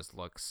 Wanda just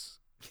looks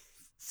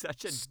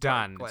Such a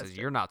stunned dark and says,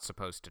 question. you're not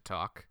supposed to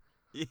talk.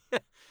 Yeah.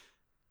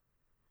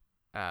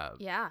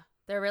 Yeah,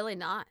 they're really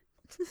not.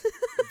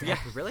 Yeah,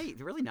 really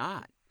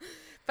not.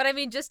 But I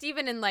mean, just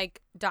even in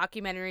like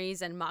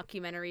documentaries and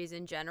mockumentaries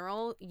in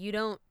general, you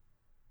don't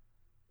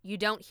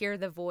hear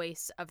the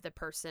voice of the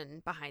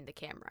person behind the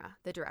camera,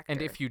 the director.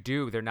 And if you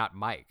do, they're not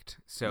mic'd.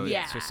 So,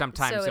 Yeah, so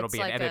sometimes so it'll it's be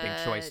an like editing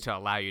a- choice to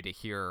allow you to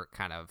hear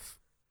kind of...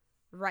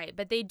 Right,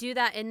 but they do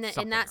that in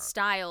Something that or-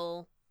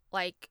 style.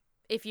 Like,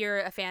 if you're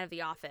a fan of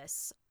The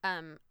Office,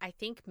 I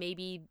think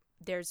maybe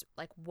there's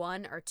like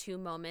 1 or 2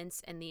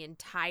 moments in the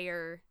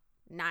entire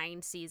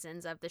 9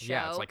 seasons of the show.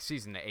 Yeah, it's like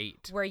season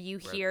 8. where you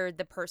hear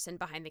the person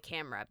behind the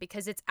camera,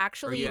 because it's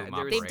actually boom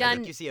there was- they've operator. I done.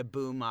 think you see a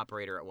boom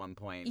operator at one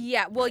point.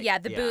 Yeah, well, right? yeah,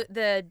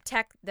 the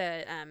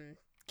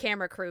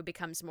camera crew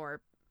becomes more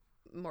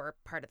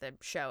part of the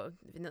show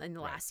in the Right.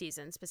 last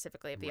season,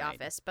 specifically of The Right.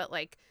 Office. But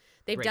like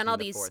they've Breaking done all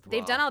the these fourth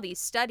they've done wall. all these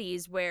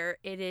studies where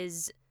it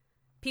is,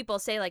 people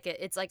say like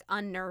it's like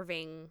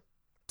unnerving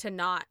to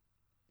not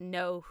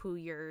know who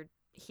you're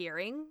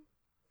hearing,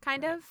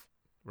 kind Right. of,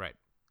 Right.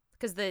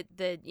 because the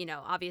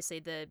obviously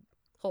the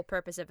whole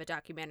purpose of a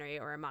documentary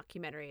or a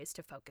mockumentary is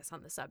to focus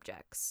on the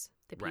subjects,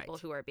 the people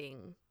Right. who are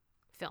being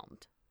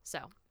filmed.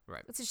 So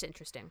Right. it's just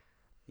interesting.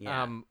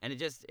 Yeah, Um, and it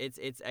just it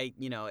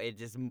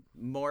just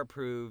more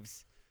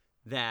proves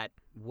that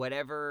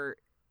whoever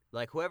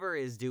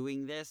is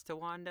doing this to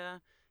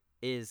Wanda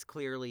is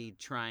clearly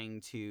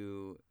trying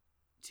to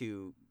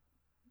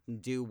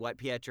do what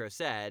Pietro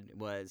said,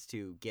 was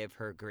to give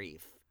her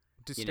grief.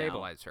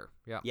 Destabilize her.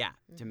 Yeah. Yeah,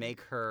 to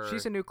make her...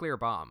 She's a nuclear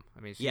bomb.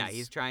 I mean, Yeah,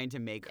 he's trying to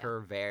make her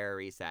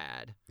very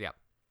sad. Yeah.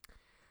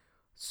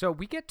 So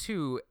we get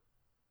to...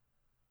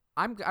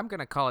 I'm going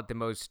to call it the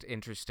most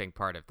interesting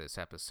part of this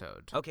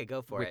episode. Okay,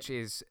 go for which it.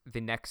 is the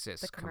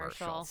Nexus The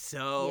commercial.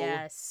 So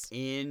Yes.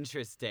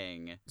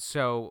 interesting.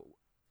 So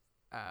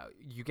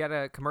you get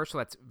a commercial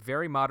that's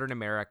very modern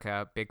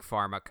America, big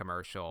pharma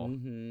commercial.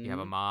 Mhm. You have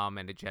a mom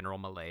and a general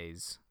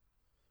malaise,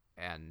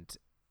 and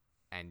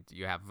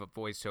you have a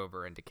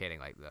voiceover indicating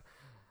like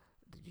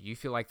you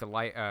feel like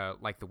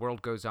the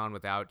world goes on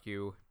without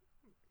you.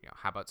 You know,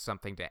 how about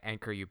something to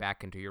anchor you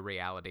back into your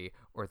reality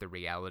or the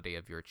reality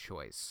of your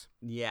choice?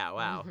 Yeah,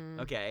 wow. Mhm.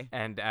 Okay.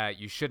 And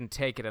you shouldn't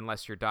take it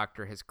unless your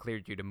doctor has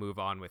cleared you to move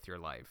on with your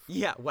life.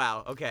 Yeah,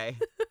 wow, okay.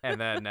 And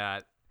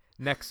then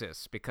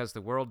Nexus, because the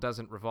world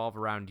doesn't revolve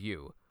around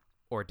you,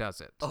 or does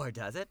it? Or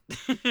does it?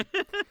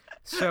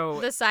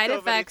 So The side So many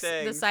effects. The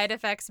things. side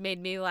effects made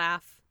me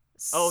laugh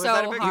Oh, the so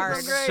side effects are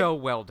hard. so great. so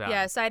well done.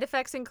 Yeah, side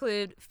effects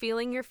include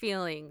feeling your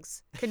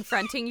feelings,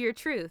 confronting your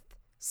truth,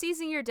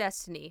 seizing your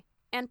destiny,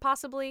 and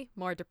possibly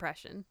more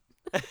depression.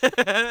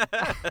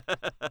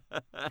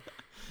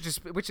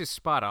 Which is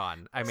spot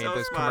on. I mean, So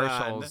those spot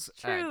on. commercials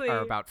Truly. are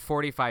about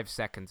 45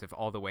 seconds of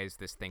all the ways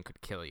this thing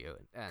could kill you.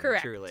 And,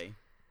 Correct. Truly.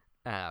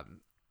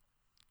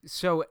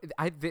 So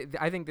I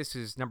think this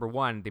is, number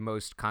one, the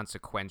most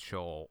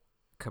consequential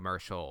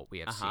commercial we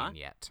have seen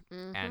yet.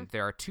 Mhm. And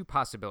there are two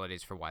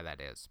possibilities for why that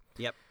is.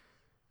 Yep.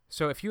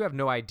 So if you have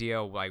no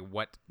idea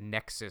what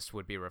Nexus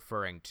would be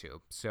referring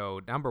to, so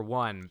number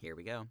one, Here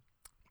we go.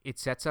 it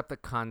sets up the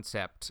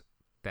concept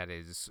that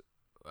is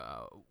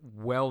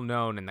well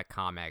known in the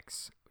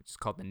comics, which is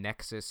called the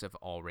Nexus of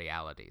All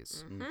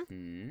Realities.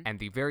 Mm-hmm. And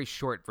the very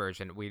short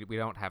version, we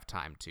don't have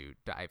time to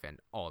dive in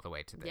all the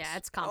way to this. Yeah,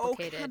 it's Oh,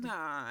 complicated. come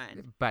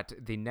on. But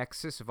the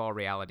Nexus of All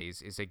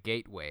Realities is a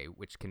gateway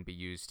which can be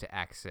used to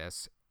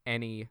access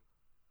any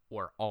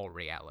or all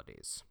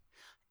realities.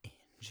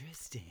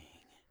 Interesting.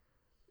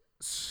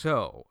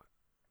 So,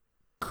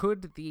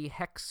 could the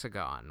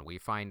hexagon we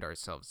find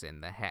ourselves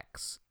in, the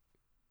hex,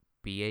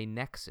 be a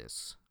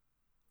nexus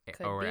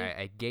Could or be.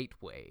 a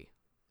gateway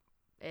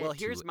Well, It-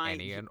 here's to my...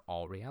 any and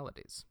all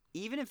realities?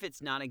 Even if it's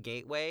not a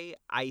gateway,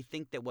 I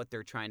think that what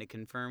they're trying to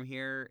confirm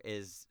here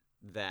is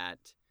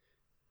that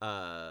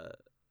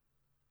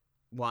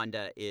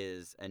Wanda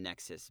is a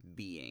Nexus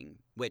being,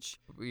 which...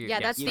 Yeah,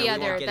 that's you the know, we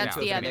other- won't get that's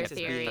into the it, but other Nexus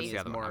being theory. That's the is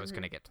other one. I more- was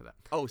going to get to that.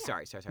 Oh,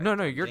 sorry. No, I'm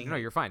you're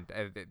getting- fine.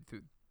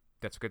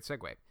 That's a good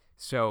segue.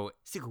 So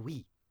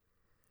Sugoi.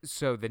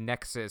 the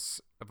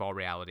Nexus of All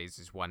Realities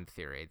is one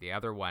theory. The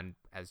other one,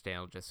 as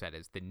Daniel just said,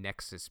 is the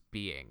Nexus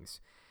beings.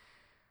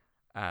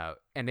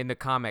 And in the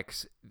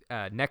comics,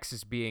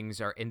 Nexus beings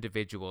are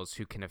individuals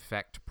who can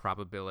affect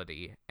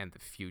probability and the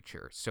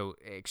future. So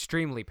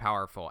extremely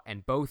powerful.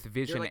 And both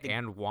Vision like the-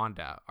 and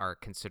Wanda are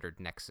considered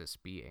Nexus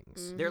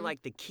beings. They're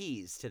like the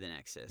keys to the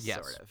Nexus,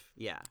 Yes. sort of.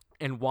 Yeah.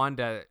 And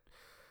Wanda,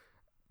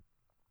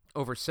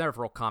 over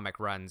several comic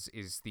runs,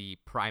 is the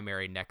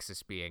primary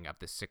Nexus being of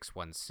the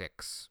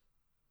 616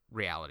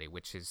 reality,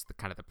 which is the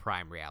kind of the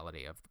prime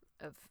reality of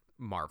of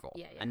Marvel.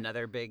 yeah.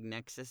 Another big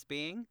Nexus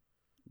being?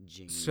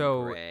 Jean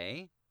So-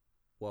 Grey.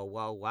 Whoa,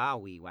 whoa,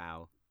 wowie,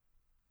 wow.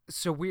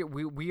 So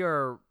we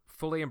are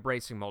fully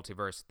embracing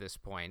multiverse at this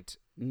point.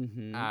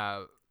 Mm-hmm.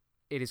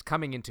 It is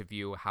coming into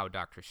view how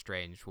Doctor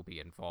Strange will be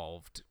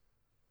involved.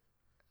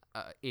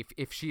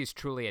 If she is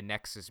truly a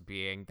Nexus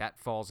being, that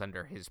falls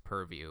under his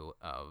purview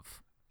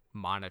of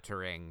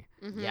monitoring.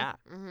 Yeah.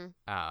 Mm-hmm.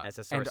 As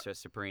a Sorceress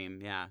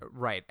Supreme, yeah.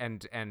 Right,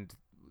 and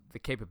the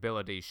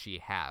capabilities she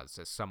has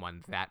as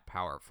someone that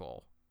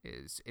powerful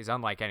is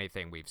unlike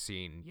anything we've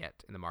seen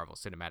yet in the Marvel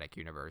Cinematic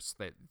Universe.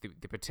 The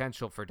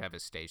potential for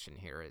devastation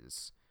here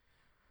is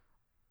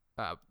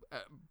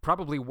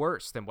probably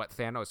worse than what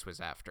Thanos was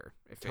after.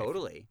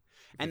 Totally.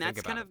 if And you think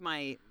that's kind about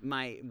of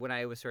my what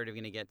I was sort of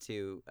going to get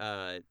to.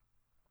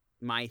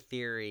 My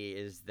theory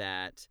is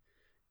that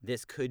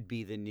this could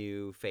be the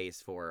new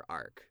Phase 4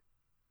 arc.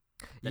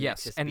 The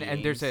yes, Nexus and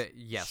there's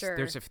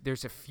beings.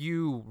 there's a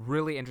few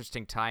really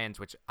interesting tie-ins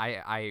which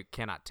I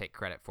cannot take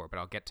credit for, but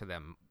I'll get to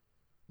them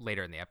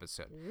later in the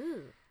episode,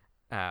 Ooh.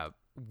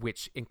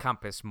 which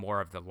encompass more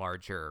of the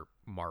larger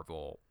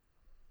Marvel.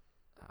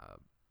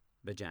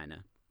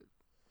 Vagina.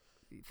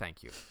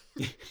 Thank you.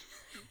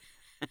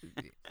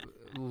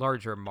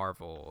 Larger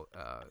Marvel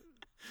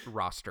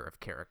roster of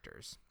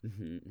characters.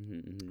 Mm-hmm, mm-hmm,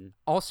 mm-hmm.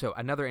 Also,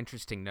 another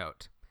interesting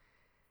note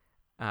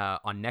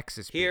on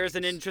Nexus. Here's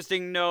an beings.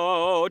 interesting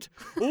note.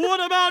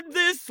 What about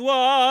this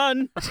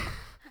one?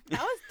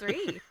 That was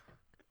 3.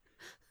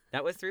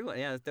 That was 3.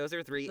 Yeah, those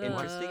are 3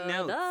 interesting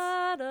notes.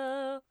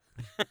 Da-da-da.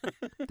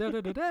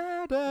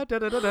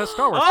 Da-da-da-da-da-da-da-da,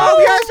 Star Wars. Oh,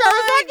 we podcast.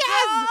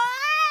 are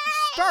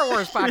Star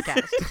Wars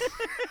podcast.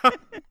 Star Wars podcast.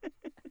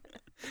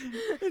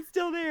 It's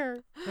still there.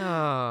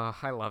 Oh,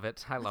 I love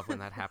it. I love when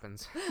that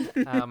happens.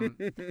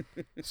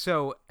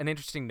 So, an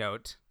interesting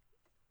note.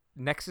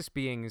 Nexus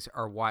beings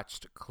are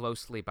watched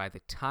closely by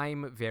the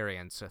Time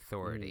Variance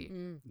Authority,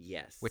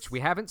 Yes. which we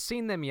haven't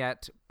seen them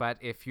yet, but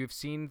if you've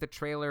seen the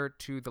trailer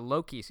to the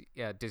Loki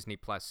Disney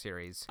Plus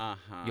series,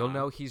 you'll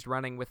know he's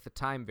running with the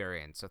Time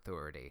Variance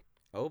Authority.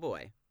 Oh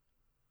boy.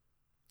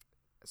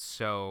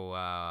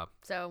 So,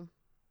 So,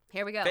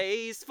 here we go.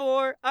 Phase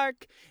 4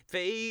 arc.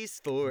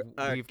 Phase 4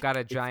 arc. we've got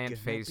a It's giant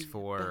gonna Phase be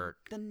 4 about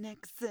the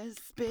Nexus,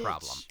 bitch.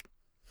 problem.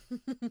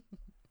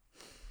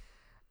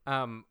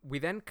 We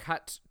then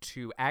cut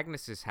to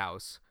Agnes's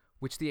house,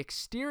 which the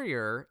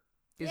exterior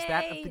is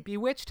that of Yay. the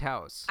Bewitched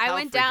house. I How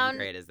went freaking down.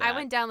 great is I that?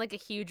 went down like a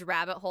huge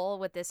rabbit hole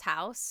with this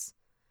house.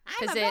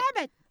 I'm 'Cause a it-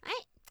 rabbit.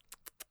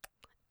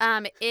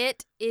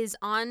 It is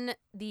on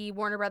the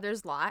Warner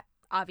Brothers lot,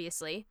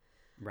 obviously.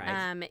 Right.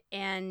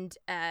 And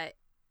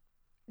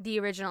the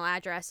original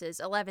address is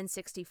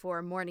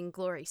 1164 Morning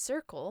Glory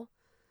Circle,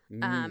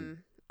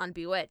 on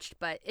Bewitched,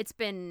 but it's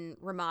been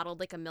remodeled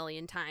like a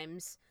million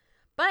times.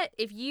 But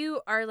if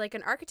you are like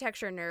an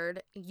architecture nerd,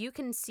 you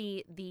can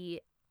see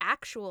the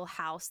actual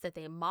house that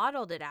they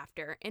modeled it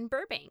after in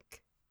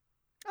Burbank.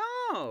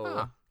 Oh.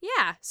 Huh.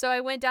 Yeah, so I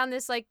went down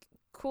this like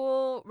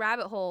cool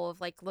rabbit hole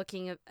of like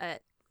looking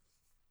at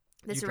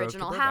this You drove to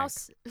original Burbank.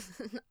 house.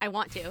 I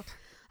want to.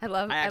 I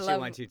love. I actually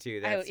love, want to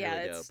too. That's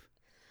really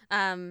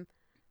dope.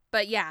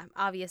 But yeah,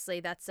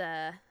 obviously that's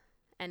an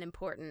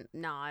important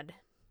nod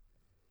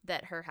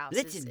that her house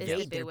Let's is invade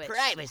the their Bewitched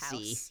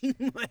privacy.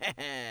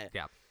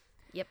 house.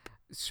 Yep.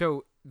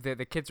 So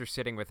the kids are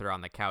sitting with her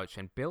on the couch,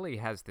 and Billy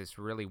has this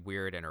really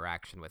weird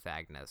interaction with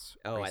Agnes.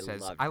 Oh, where he I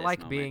says, loved I this like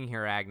moment. being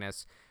here,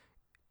 Agnes.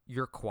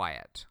 You're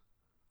quiet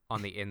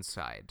on the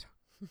inside.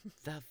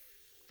 The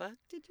fuck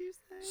did you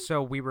say?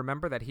 So we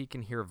remember that he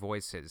can hear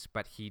voices,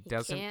 but he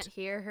doesn't. Can't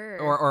hear her.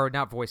 Or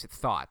not voices,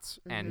 thoughts,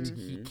 and Mm-hmm.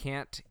 he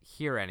can't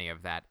hear any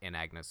of that in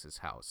Agnes's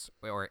house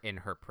or in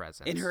her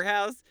presence. In her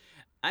house?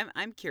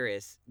 I'm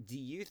curious. Do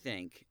you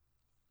think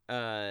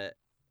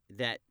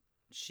that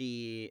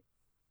she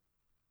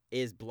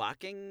is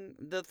blocking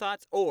the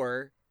thoughts,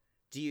 or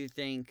do you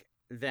think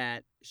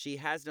that she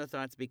has no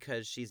thoughts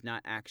because she's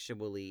not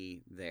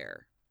actually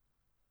there?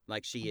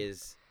 Like she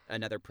is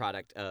another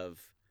product of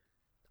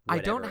I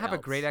don't whatever have a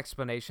else? great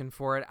explanation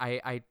for it.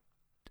 I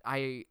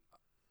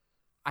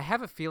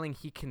have a feeling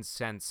he can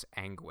sense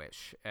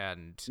anguish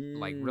and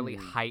like really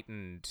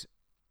heightened.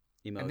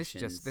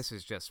 emotions. And this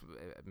is just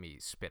me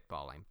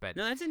spitballing, but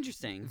No, that's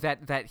interesting.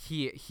 that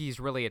he's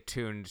really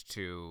attuned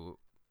to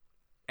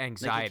Like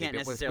anxiety. you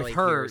can't but necessarily with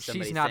her, hear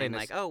somebody she's not saying in a,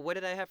 like, "Oh, what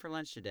did I have for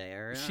lunch today?"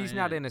 Or she's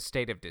not in a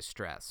state of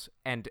distress,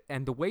 and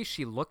the way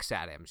she looks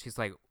at him, she's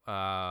like,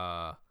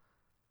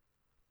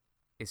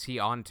 is he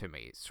on to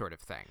me, sort of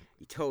thing.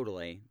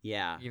 Totally.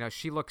 Yeah. You know,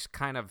 she looks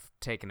kind of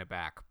taken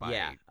aback by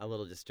Yeah, a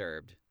little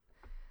disturbed.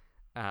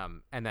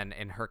 and then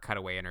in her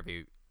cutaway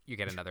interview, you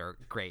get another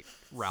great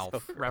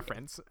Ralph great.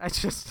 reference.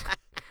 It's just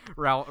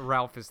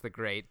Ralph is the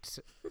great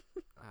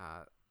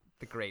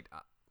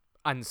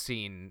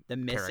unseen The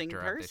missing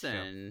character of this show.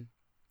 person.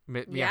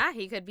 yeah,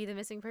 he could be the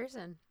missing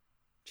person.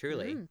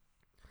 Truly. Mm.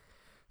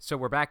 So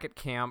we're back at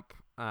camp.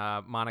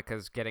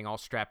 Monica's getting all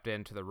strapped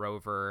into the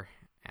rover,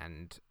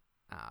 and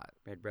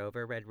Red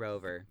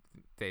Rover.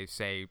 they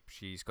say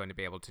she's going to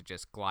be able to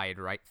just glide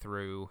right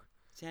through.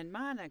 Send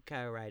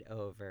Monica right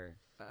over.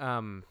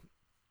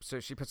 So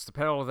she puts the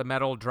pedal to the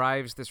metal,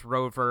 drives this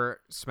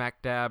rover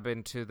smack dab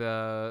into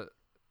the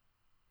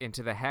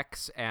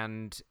hex,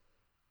 and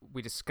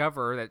we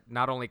discover that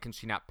not only can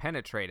she not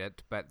penetrate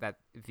it, but that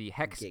the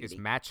hex is Giggity.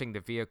 matching the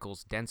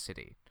vehicle's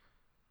density.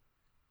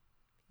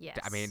 Yes.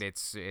 I mean,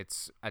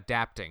 it's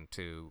adapting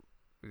to.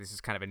 This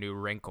is kind of a new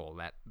wrinkle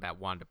that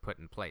Wanda put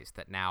in place,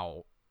 that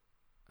now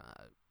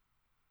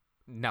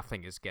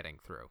nothing is getting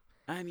through.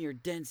 I'm your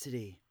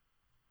density.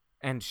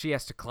 And she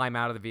has to climb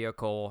out of the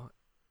vehicle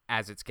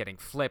as it's getting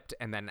flipped,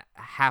 and then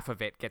half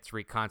of it gets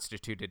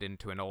reconstituted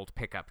into an old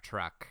pickup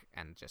truck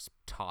and just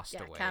tossed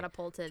away.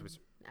 catapulted was-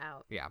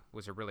 out. Yeah,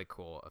 was a really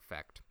cool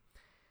effect.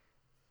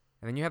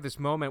 And then you have this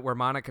moment where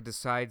Monica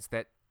decides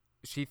that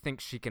she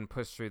thinks she can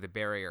push through the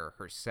barrier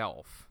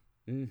herself.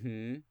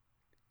 Mm-hmm.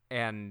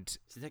 And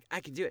She's like, I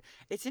can do it.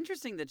 It's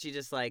interesting that she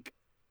just like,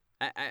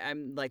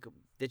 I'm like,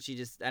 that she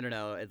just, I don't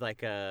know, it's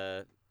like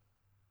it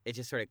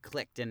just sort of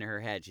clicked into her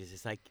head. She's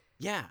just like,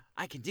 yeah,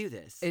 I can do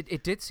this.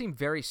 it did seem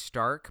very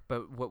stark,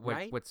 but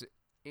Right? what's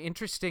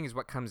interesting is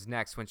what comes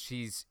next when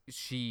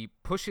she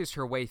pushes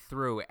her way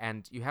through,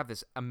 and you have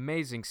this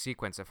amazing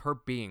sequence of her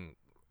being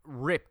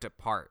ripped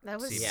apart. That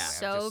was seemingly. Yeah.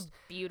 so Just-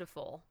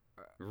 beautiful.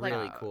 really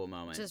like, cool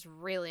moment. Just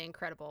really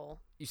incredible.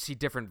 you see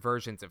different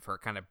versions of her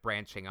kind of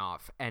branching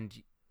off,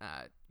 and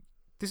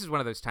this is one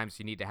of those times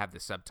you need to have the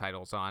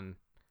subtitles on.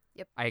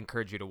 Yep. I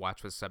encourage you to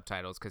watch with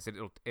subtitles because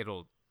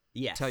it'll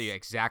yes. tell you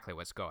exactly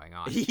what's going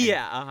on. And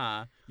Yeah,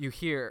 uh-huh. you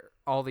hear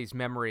all these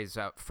memories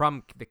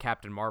from the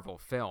Captain Marvel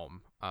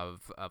film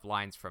of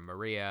lines from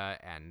Maria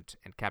and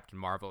Captain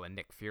Marvel and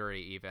Nick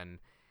Fury even,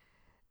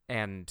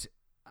 and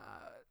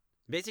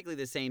Basically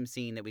the same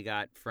scene that we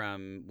got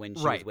from when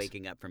she Right. was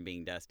waking up from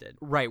being dusted.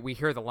 right, we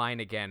hear the line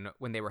again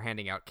when they were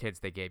handing out kids.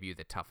 They gave you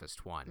the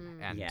toughest one,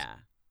 and Yeah.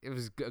 it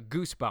was a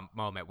goosebump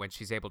moment when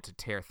she's able to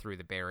tear through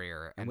the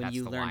barrier, and when that's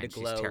you the learn line to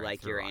she's glow tearing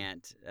like through your on.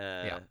 aunt.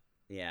 Yeah.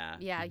 Yeah.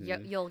 Yeah,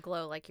 mhm. you'll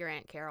glow like your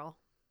Aunt Carol.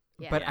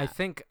 Yeah. But Yeah.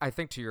 I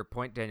think to your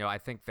point, Daniel, I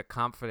think the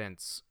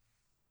confidence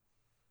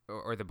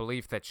or the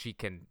belief that she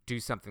can do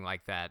something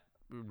like that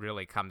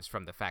really comes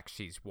from the fact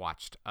she's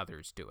watched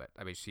others do it.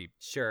 I mean,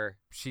 Sure.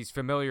 she's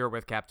familiar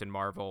with Captain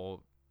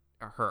Marvel.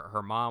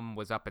 Her mom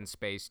was up in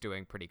space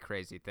doing pretty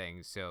crazy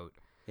things, so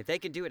If they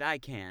can do it, I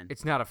can.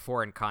 it's not a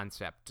foreign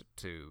concept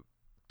to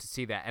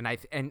see that. And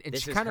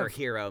This she is kind her of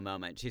hero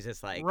moment. She's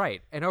just like,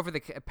 right. And over the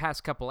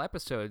past couple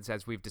episodes,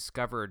 as we've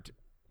discovered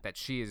that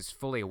she is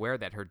fully aware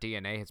that her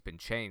DNA has been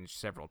changed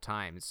several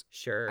times,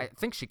 sure. I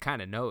think she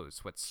kind of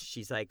knows what's.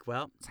 She's like,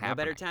 well, It's no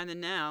better happening. time than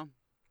now.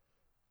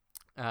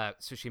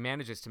 So she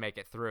manages to make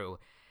it through,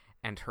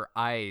 and her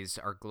eyes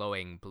are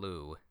glowing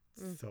blue.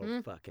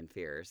 So fucking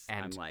fierce.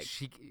 And I'm like,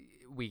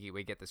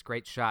 we get this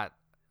great shot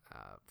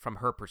from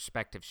her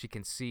perspective. She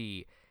can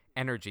see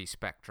energy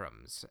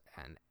spectrums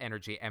and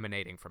energy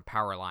emanating from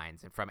power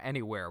lines and from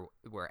anywhere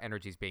where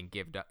energy is being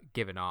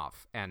given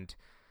off. And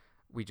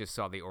we just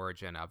saw the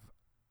origin of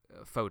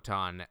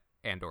photon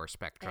and/or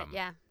spectrum.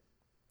 Yeah.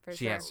 For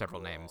She sure. has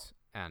several names,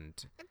 and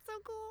it's so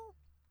cool.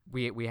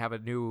 we have a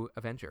new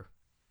Avenger.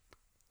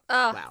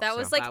 Oh, Wow. that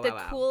was So- like wow, the wow,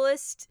 wow.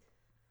 coolest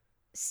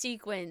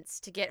sequence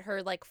to get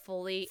her like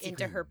fully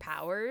into her Sequence.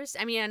 powers.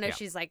 I mean, I know Yeah.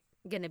 she's like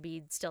gonna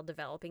be still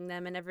developing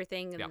them and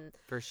everything, Yeah. and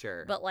For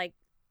sure. but like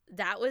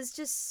that was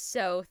just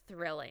so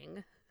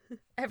thrilling.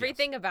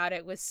 Everything about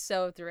it was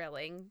so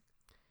thrilling.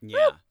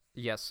 yeah.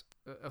 Yes,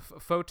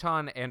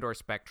 photon and/or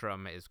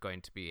spectrum is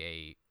going to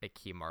be a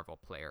key Marvel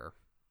player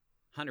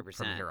 100%.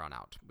 from here on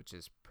out, which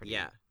is pretty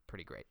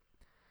great.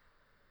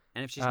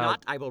 And if she's Uh,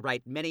 not, I will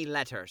write many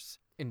letters.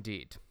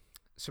 Indeed.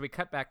 So we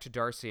cut back to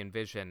Darcy and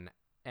Vision,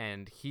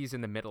 and he's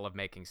in the middle of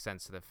making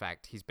sense of the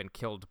fact he's been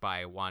killed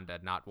by Wanda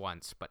not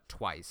once but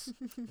twice.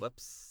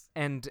 Whoops.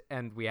 and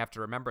we have to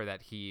remember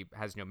that he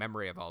has no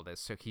memory of all this,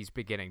 so he's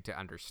beginning to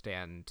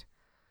understand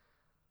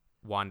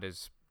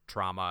Wanda's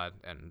trauma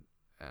and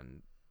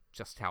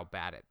just how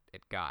bad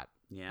it got.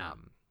 Yeah.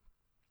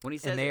 When he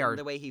says they it, are-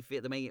 the way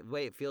the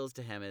way it feels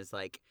to him is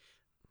like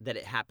that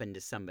it happened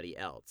to somebody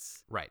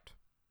else. Right.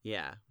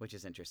 Yeah, which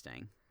is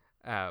interesting.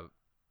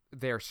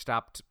 They're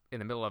stopped in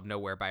the middle of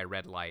nowhere by a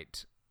red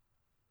light,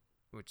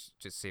 which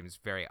just seems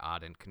very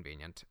odd and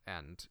convenient.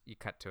 And you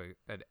cut to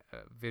a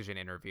Vision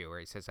interview where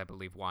he says, I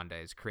believe Wanda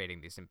is creating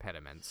these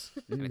impediments.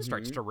 And it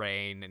starts to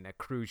rain, and a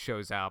crew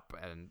shows up,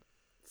 and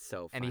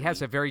So funny. and he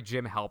has a very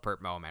Jim Halpert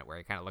moment where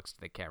he kind of looks to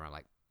the camera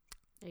like,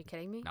 Are you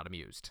kidding me? not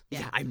amused.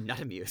 Yeah, I'm not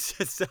amused.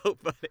 It's so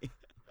funny.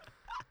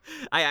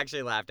 I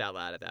actually laughed out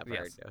loud at that part.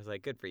 Yes. I was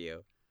like, good for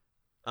you.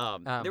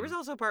 There was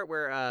also a part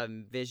where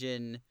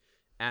Vision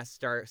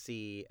asked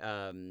Darcy,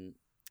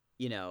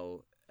 you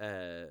know,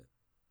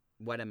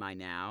 what am I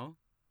now?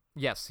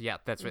 Yes, yeah,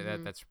 that's right.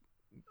 Mhm. That's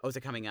Oh, is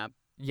it coming up?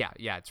 yeah,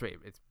 it's right.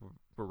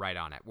 We're right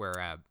on it.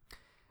 Where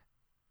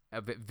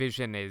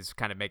Vision is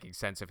kind of making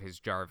sense of his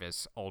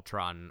Jarvis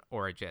Ultron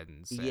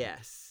origins. And,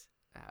 Yes.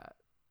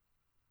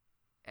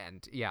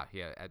 and yeah,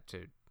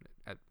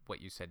 at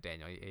what you said,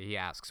 Daniel, he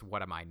asks,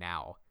 "What am I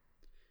now?"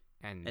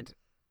 And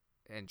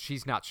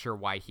she's not sure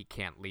why he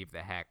can't leave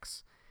the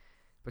hex,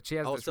 but she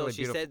has this Also, really she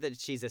beautiful. said that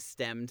she's a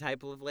STEM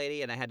type of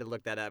lady, and I had to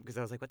look that up because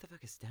I was like, what the fuck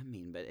does STEM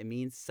mean? But it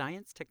means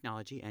science,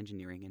 technology,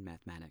 engineering, and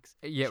mathematics.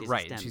 Yeah, She's a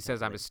right. STEM She type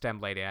says, of "I'm a lady."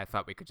 STEM lady." I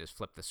thought we could just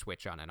flip the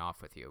switch on and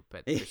off with you,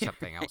 but there's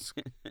something else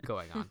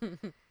going on.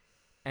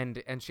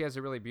 And she has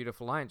a really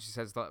beautiful line. She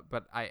says,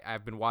 "But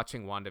I've been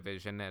watching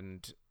WandaVision,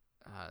 and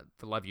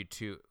the love you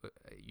two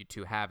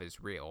have is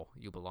real.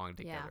 You belong Yeah.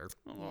 together."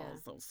 Oh, Yeah.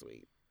 so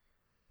sweet.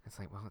 It's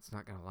like, well, it's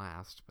not gonna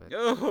last, but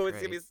Oh, it's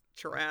great. gonna be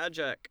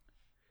tragic.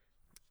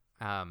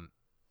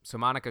 So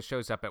Monica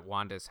shows up at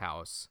Wanda's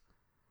house.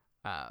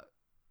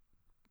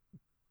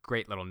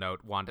 Great little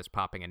note: Wanda's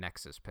popping a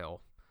Nexus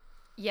pill,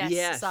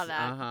 Yes, saw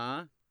that.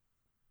 Uh-huh.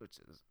 which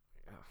is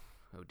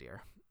oh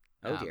dear.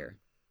 Oh dear.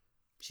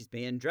 She's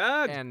being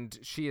drugged. And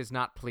she is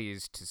not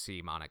pleased to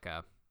see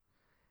Monica.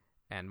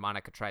 And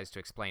Monica tries to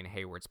explain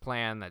Hayward's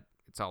plan, that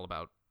it's all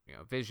about,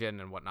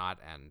 Vision and whatnot,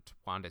 and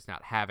Wanda's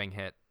not having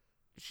it.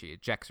 She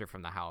ejects her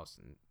from the house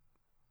and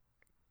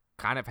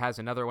kind of has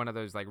another one of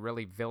those, like,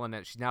 really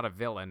villainous... She's not a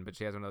villain, but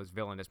she has one of those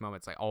villainous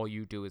moments, like, all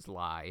you do is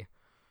lie.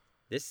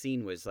 This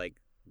scene was like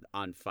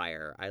on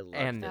fire. I love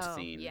And- this Oh,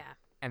 scene. yeah.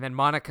 And then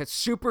Monica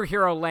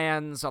superhero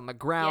lands on the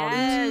ground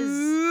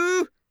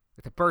Yes.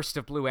 with a burst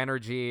of blue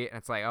energy, and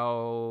it's like,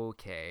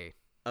 okay,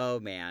 Oh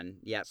man.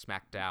 Yep.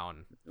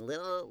 smackdown.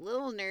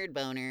 Little nerd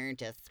boner,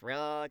 just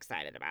real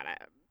excited about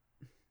it.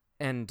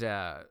 And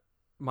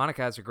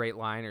Monica has a great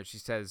line where she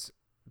says,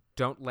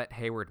 "Don't let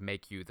Hayward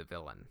make you the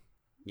villain,"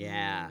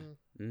 Yeah. Mm.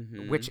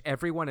 Mm-hmm. which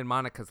everyone in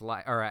Monica's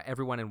life, or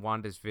everyone in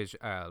Wanda's vision,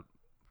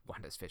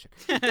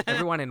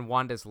 everyone in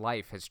Wanda's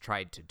life has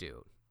tried to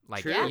do.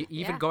 Like True.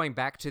 even Yeah. going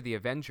back to the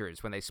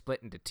Avengers when they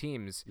split into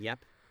teams,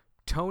 Yep.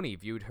 Tony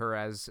viewed her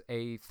as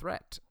a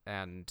threat,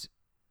 and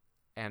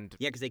Yeah,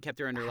 because they kept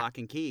her under lock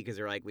and key because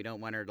they're like, we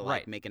don't want her to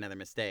like Right. make another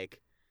mistake.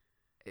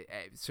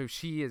 so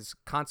she is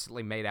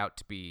constantly made out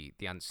to be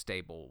the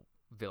unstable,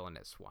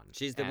 villainous one.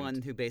 She's the And-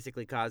 one who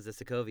basically caused the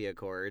Sokovia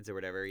Accords or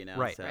whatever, you know.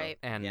 Right. So, Right.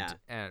 and yeah.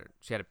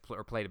 she had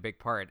or played a big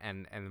part,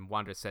 and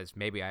Wanda says,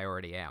 "Maybe I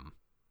already am."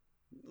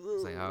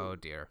 It's like, oh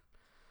dear.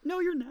 No,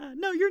 you're not.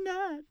 No, you're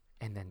not.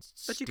 And then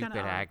But you stupid kinda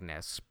are.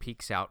 Agnes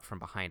peeks out from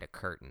behind a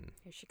curtain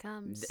Here she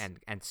comes.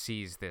 and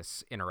sees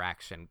this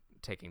interaction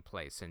taking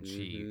place, and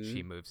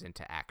she moves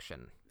into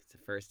action. It's the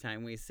first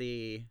time we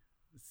see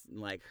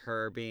like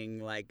her being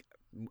like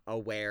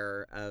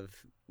aware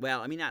of.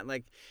 Well, I mean, not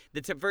like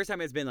the first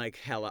time it's been like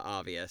hella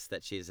obvious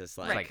that she's just It's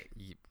like.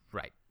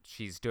 right.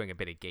 She's doing a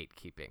bit of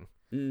gatekeeping.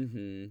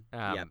 Mm-hmm.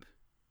 Yep.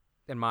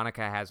 And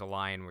Monica has a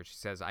line where she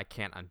says, "I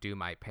can't undo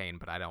my pain,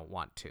 but I don't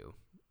want to."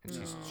 And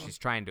she's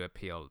trying to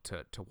appeal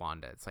to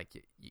Wanda. It's like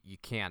you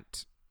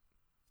can't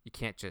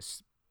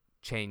just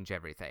change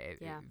everything.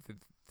 Yeah.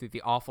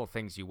 The awful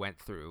things you went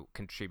through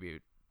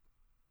contribute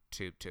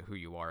to who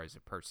you are as a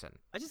person.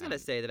 I just gotta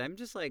say that I'm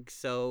just like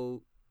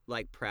so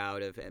like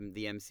proud of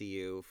the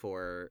MCU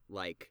for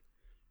like,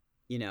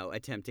 you know,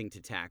 attempting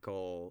to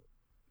tackle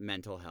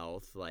mental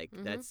health. Like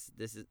Mhm.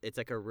 it's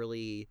like a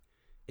really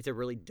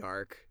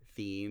dark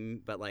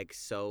theme, but like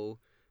so,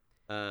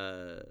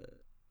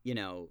 you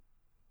know,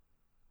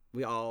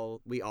 we all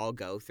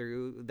go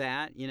through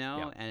that, you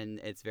know, Yeah. and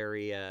it's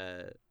very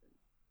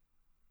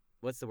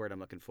what's the word I'm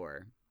looking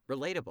for?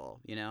 Relatable,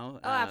 you know.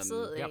 Oh,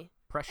 absolutely. Yep.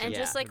 Pressure. And Yeah.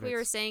 just like we were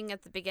It's- saying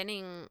at the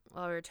beginning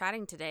while we were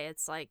chatting today,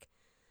 it's like,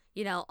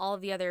 you know, all of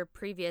the other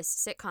previous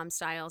sitcom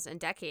styles and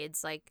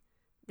decades, like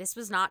this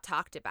was not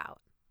talked about.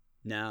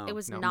 No, It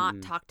was no. not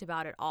Mm-mm. talked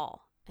about at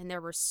all. And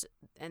there were so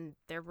At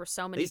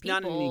many least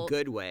people. not in any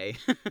good way.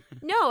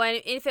 No,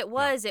 and if it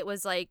was, it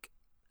was like,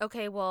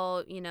 okay,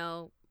 well, you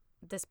know,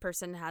 this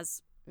person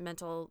has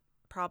mental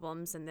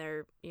problems and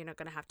they're, you know,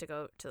 going to have to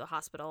go to the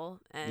hospital.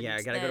 And Yeah,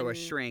 I gotta go to a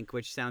then shrink,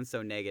 which sounds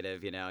so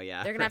negative, you know.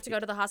 Yeah, They're going to have to go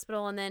to the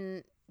hospital and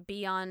then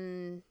be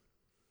on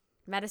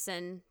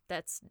medicine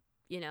that's,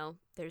 you know,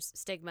 there's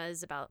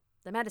stigmas about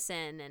the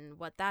medicine and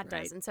what that does.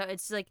 Right. And so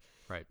it's like,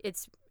 Right.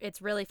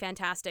 it's really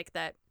fantastic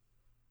that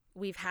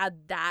we've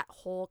had that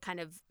whole kind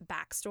of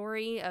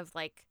backstory of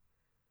like,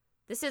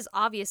 this is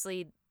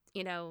obviously,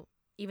 you know,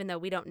 even though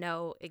we don't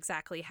know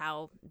exactly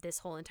how this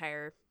whole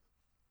entire,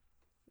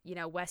 you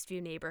know,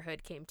 Westview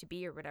neighborhood came to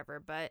be or whatever,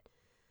 but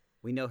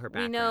We know her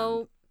background. we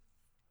know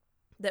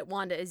that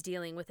Wanda is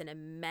dealing with an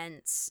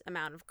immense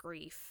amount of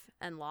grief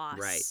and loss.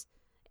 Right.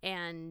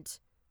 And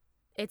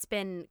it's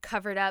been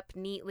covered up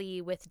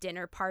neatly with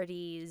dinner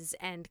parties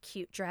and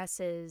cute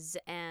dresses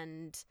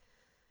and,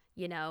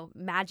 you know,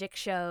 magic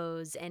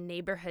shows and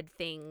neighborhood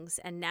things.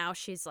 And now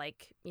she's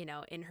like, you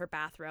know, in her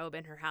bathrobe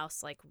in her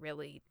house, like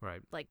really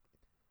Right. like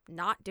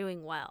not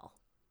doing well.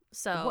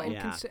 So Well, and,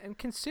 Yeah. and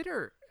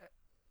consider,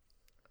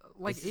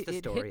 like, This is the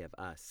it story hit,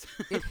 of us.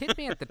 it hit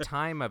me at the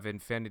time of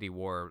Infinity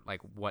War,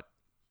 like what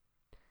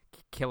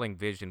killing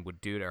Vision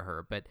would do to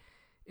her. But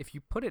if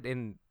you put it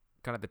in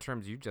kind of the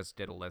terms you just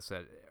did,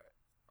 Alyssa,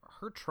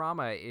 her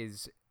trauma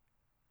is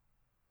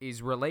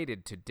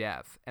related to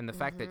death, and the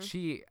fact that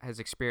she has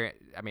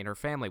experienced. I mean, her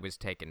family was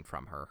taken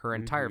from her. Her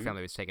entire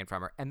family was taken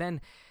from her, and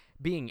then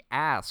being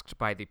asked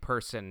by the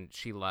person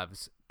she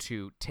loves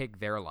to take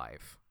their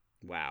life.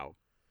 Wow.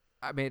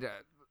 I mean,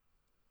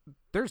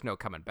 there's no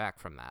coming back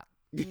from that.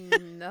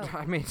 no,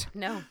 I mean,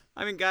 no.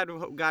 I mean, God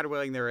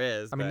willing, there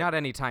is. I mean, but not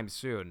anytime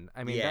soon.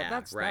 I mean, Yeah,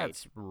 that's right.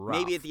 that's rough.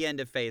 maybe at the end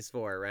of Phase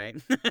 4, right?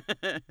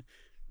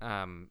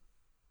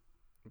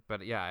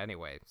 But yeah.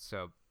 Anyway,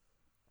 so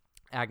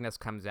Agnes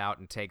comes out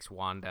and takes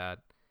Wanda,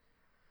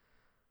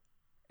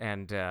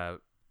 and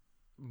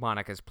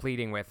Monica's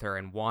pleading with her,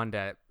 and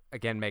Wanda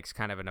again makes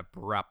kind of an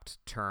abrupt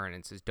turn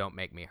and says, "Don't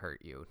make me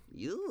hurt you."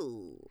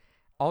 You.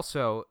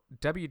 Also,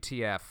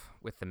 WTF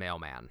with the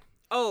mailman.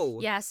 Oh.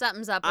 Yeah,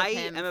 something's up with I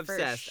him. am for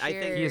obsessed. I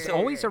think He is sure.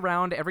 always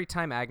around every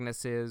time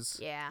Agnes is.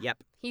 Yeah.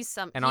 Yep. He's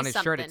And he's on his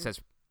shirt it something.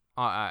 says,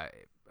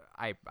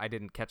 I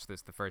didn't catch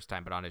this the first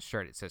time, but on his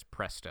shirt it says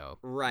Presto.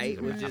 Right,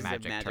 Mhm. which A is a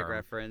magic magic term.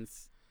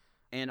 reference.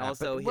 And But-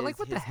 also, but, his, like,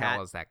 what the his hell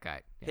hat, is that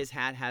guy? Yeah. his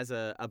hat has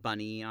a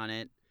bunny on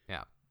it,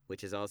 Yeah,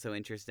 which is also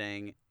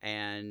interesting.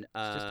 And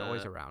it's just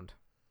always around.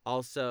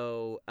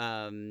 also,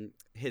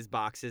 his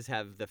boxes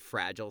have the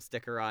fragile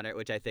sticker on it,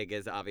 which I think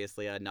is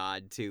obviously a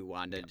nod to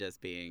Wanda just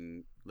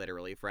being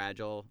literally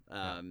fragile.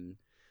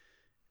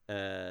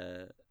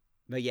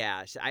 But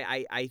yeah,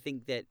 I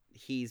think that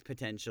he's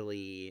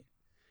potentially.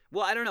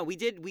 Well, I don't know. We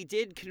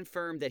did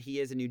confirm that he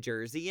is a New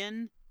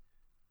Jerseyan.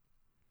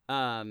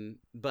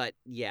 But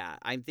yeah,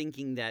 I'm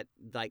thinking that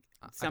like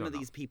I some don't of know.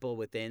 these people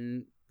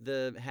within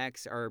the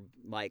Hex are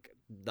like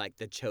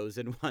the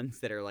chosen ones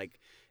that are like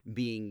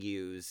being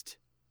used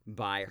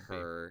by Could be.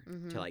 her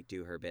Mhm. to like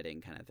do her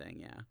bidding kind of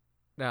thing.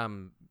 Yeah.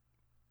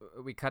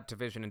 We cut to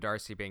Vision and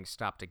Darcy being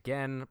stopped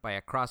again by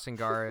a crossing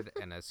guard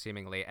and a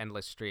seemingly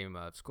endless stream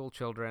of school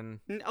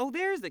children. Oh,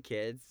 there's the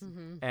kids.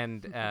 Mhm.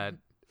 And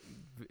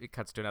it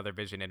cuts to another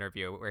Vision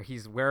interview where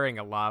he's wearing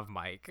a lav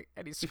mic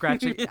and he's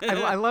scratching.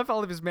 I love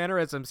all of his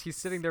mannerisms. He's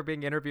sitting there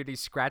being interviewed. He's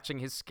scratching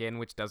his skin,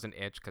 which doesn't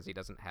itch because he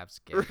doesn't have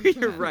skin.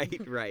 And-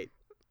 right.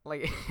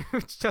 Like,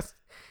 it's just,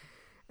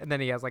 and then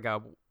he has like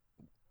a,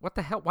 what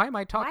the hell? Why am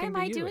I talking am to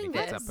I you? doing And he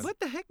gets this? up and What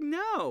the heck?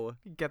 No.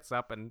 he gets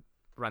up and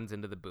runs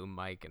into the boom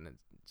mic, and it's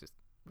just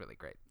really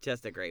great.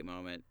 Just a great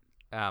moment.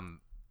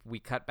 We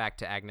cut back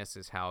to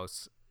Agnes's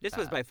house. This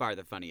was by far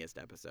the funniest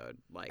episode,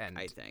 and-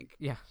 I think.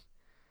 Yeah.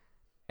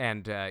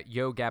 And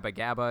Yo Gabba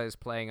Gabba is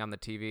playing on the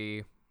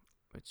TV,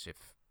 which if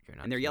you're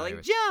not And they're familiar yelling,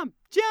 with jump,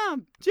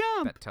 jump,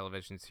 jump. that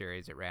television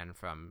series, it ran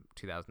from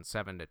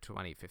 2007 to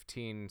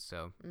 2015,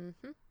 so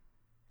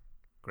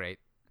great.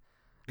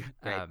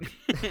 Great.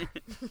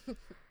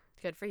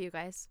 Good for you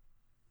guys.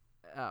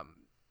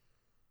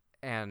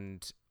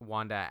 And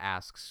Wanda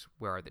asks,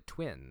 where are the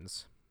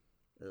twins?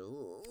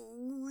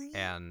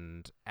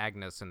 And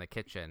Agnes in the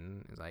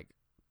kitchen is like,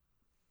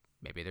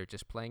 maybe they're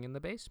just playing in the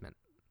basement.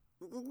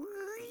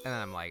 And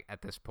I'm like,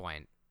 at this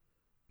point,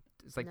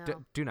 it's like,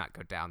 No. do not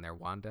go down there,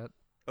 Wanda.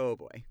 Oh,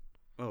 boy.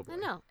 Oh, boy. I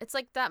know. It's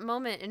like that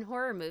moment in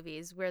horror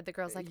movies where the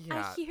girl's like,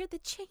 Yeah. I hear the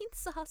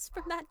chainsaws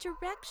from that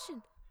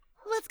direction.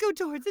 Let's go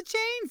towards the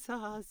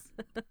chainsaws.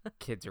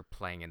 Kids are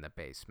playing in the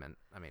basement.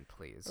 I mean,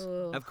 please.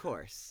 Ugh. Of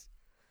course.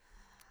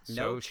 So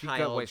No she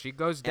child she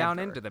goes down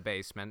ever. into the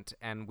basement,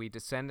 and we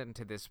descend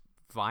into this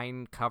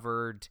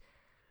vine-covered,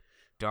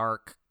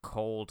 dark,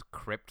 cold,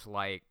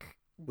 crypt-like.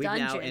 We've now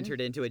Dungeon.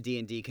 entered into a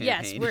D&D campaign.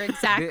 Yes, we're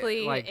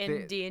exactly like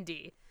in the-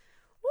 D&D.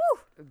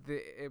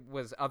 It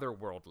was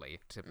otherworldly,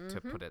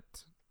 to put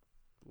it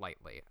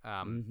lightly.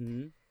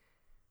 Mm-hmm.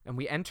 And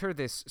we enter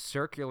this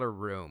circular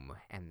room,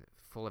 and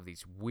full of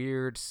these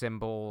weird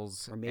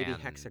symbols. Or maybe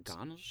and,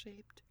 hexagonal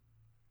shaped?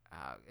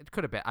 It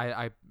could have been.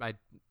 I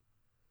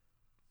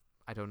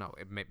don't know.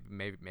 It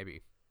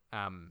maybe.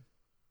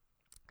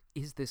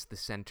 Is this the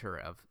center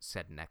of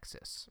said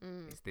nexus?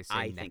 Is this a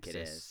I nexus? think it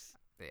is.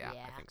 Yeah,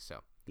 Yeah. I think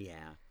so.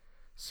 Yeah.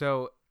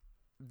 So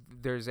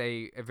there's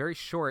a very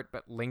short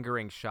but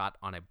lingering shot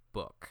on a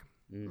book.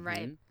 Mhm.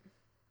 Right.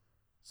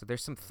 So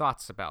there's some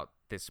thoughts about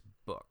this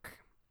book.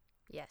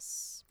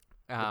 Yes.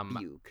 The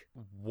Buke.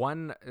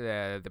 One,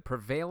 the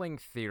prevailing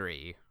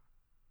theory.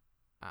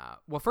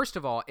 Well, first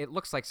of all, it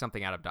looks like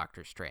something out of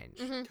Doctor Strange.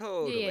 Mhm.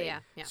 Totally.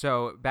 Yeah.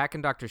 So back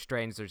in Doctor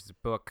Strange, there's this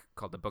book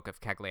called the Book of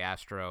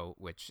Cagliostro,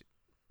 which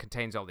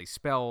contains all these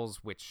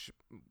spells, which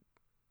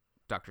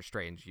Doctor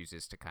Strange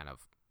uses to kind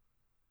of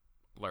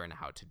learn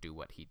how to do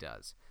what he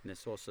does. The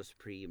Sorcerer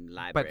Supreme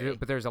Library.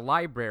 But there's a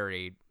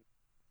library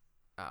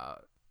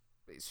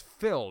is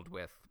filled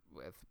with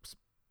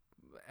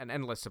an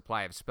endless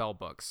supply of spell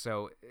books.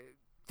 So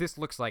this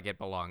looks like it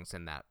belongs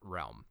in that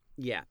realm.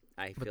 Yeah,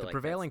 I feel But the like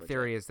prevailing that's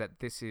theory legit. is that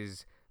this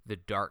is the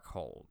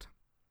Darkhold,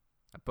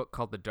 a book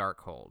called the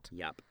Darkhold,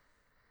 Yep.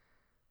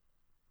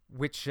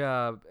 which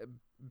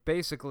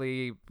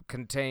basically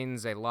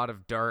contains a lot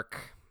of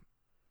dark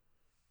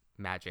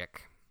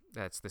magic.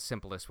 That's the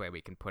simplest way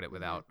we can put it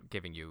without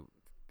giving you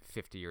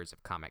 50 years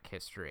of comic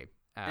history.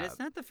 And it's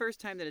not the first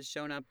time that it's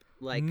shown up,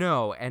 like...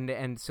 No,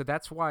 and so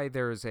that's why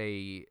there's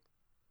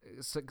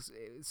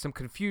some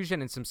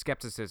confusion and some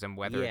skepticism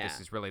whether Yeah. this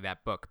is really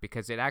that book,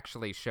 because it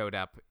actually showed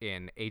up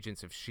in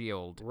Agents of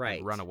S.H.I.E.L.D. Right.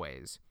 and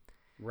Runaways.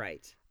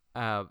 Right.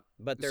 Uh,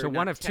 But they're So not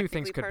one of two technically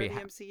things could part be of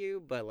the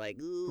MCU, but like...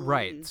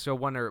 Right. So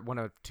one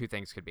of two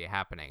things could be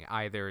happening.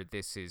 Either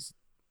this is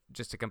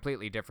just a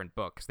completely different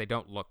book because they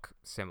don't look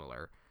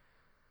similar,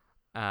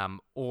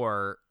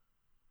 or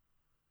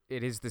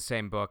it is the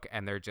same book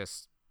and they're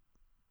just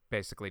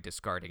basically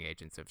discarding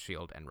Agents of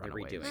S.H.I.E.L.D. and They're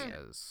Runaways redoing it.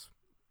 as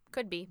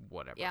Could be.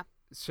 whatever. Yeah.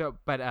 So,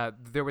 but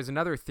there was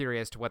another theory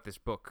as to what this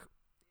book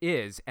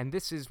is, and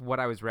this is what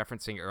I was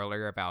referencing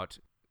earlier about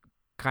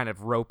kind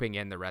of roping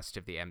in the rest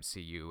of the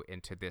MCU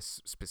into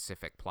this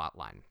specific plot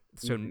line.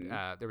 So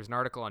there was an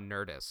article on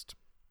Nerdist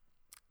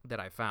that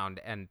I found,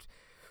 and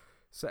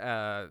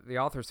so, the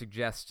author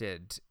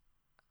suggested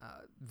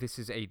this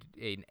is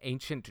an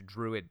ancient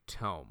druid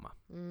tome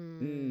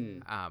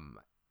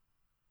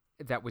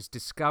that was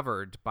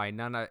discovered by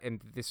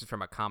and this is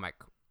from a comic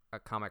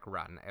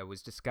run. It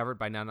was discovered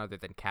by none other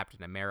than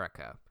Captain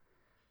America,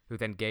 who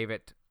then gave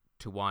it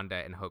to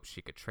Wanda in hopes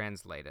she could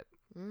translate it.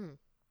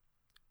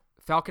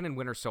 Falcon and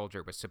Winter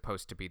Soldier was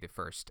supposed to be the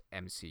first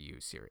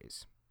MCU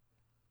series.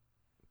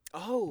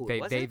 Oh, They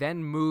was it?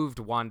 then moved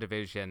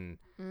WandaVision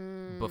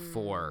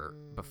before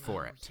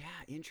it. Yeah,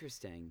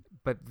 interesting.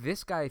 But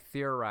this guy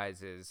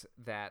theorizes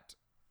that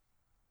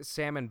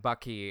Sam and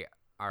Bucky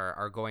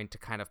are going to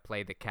kind of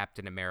play the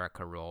Captain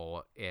America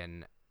role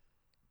in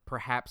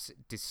perhaps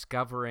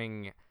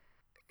discovering,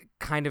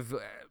 kind of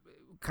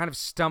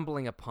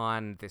stumbling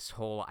upon this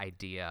whole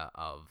idea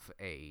of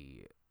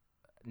a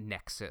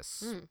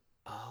Nexus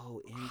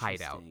Oh, interesting.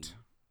 hideout,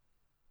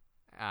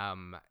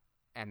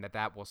 and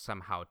that will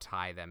somehow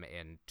tie them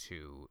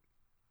into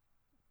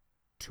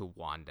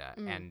Wanda,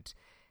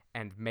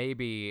 and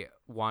maybe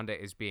Wanda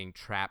is being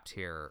trapped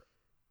here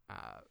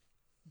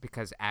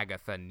because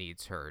Agatha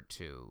needs her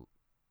to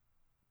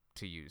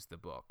use the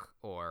book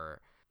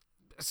or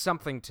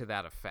something to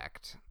that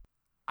effect.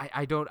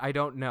 I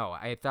don't know.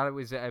 I thought it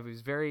was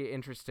very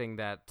interesting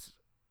that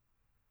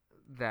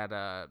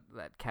that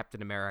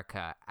Captain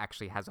America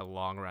actually has a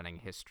long-running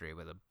history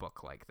with a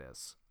book like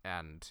this,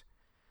 and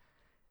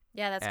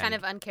Yeah, that's kind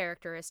of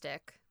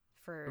uncharacteristic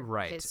for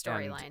right, his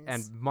storylines.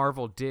 and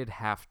Marvel did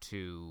have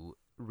to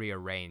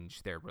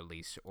rearrange their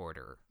release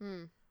order.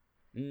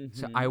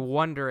 So I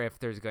wonder if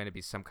there's going to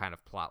be some kind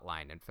of plot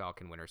line in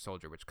Falcon Winter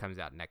Soldier, which comes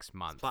out next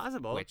month. It's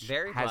plausible. Which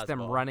Very has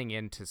plausible. them running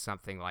into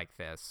something like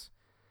this.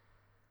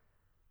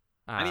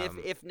 I mean,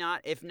 if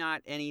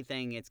not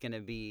anything, it's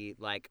gonna be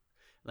like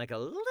a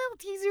little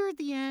teaser at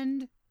the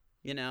end,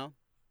 you know,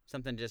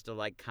 something just to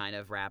like kind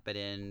of wrap it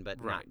in,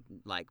 but not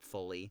like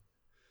fully.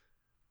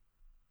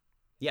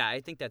 Yeah,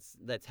 I think that's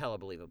hella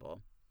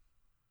believable.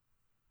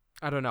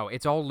 I don't know.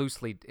 It's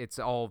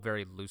all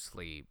very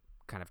loosely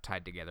kind of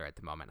tied together at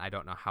the moment. I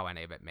don't know how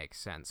any of it makes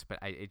sense, but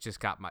it just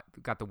got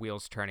the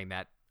wheels turning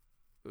that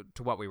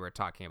to what we were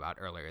talking about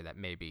earlier, that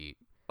maybe.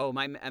 Oh,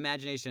 my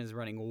imagination is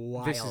running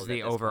wild. This is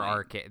the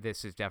overarching.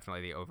 This is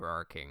definitely the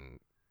overarching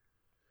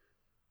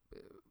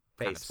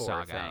Phase kind of 4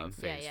 saga thing. of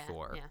Phase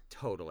 4. Yeah.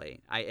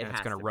 Totally. And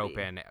it's going to rope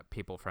in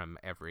people from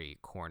every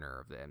corner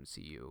of the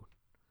MCU.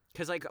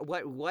 Because like,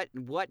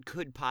 what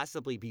could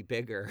possibly be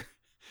bigger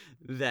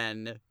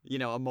than, you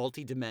know, a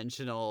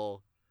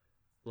multi-dimensional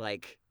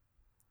like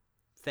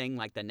thing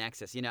like the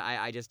Nexus? You know,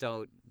 I just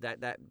don't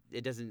that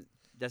it doesn't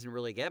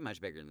really get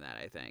much bigger than that,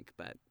 I think.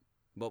 But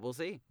we'll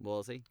see.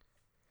 We'll see.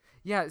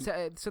 Yeah,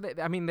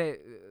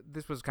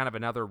 this was kind of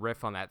another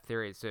riff on that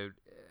theory. So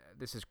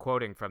this is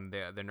quoting from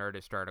the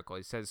Nerdist article.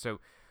 He says, so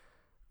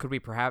could we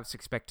perhaps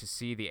expect to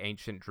see the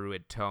ancient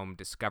druid tome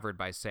discovered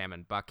by Sam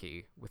and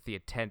Bucky with the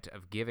intent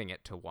of giving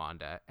it to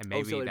Wanda? And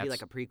maybe so it'd be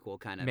like a prequel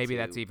kind of. Maybe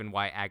that's even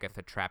why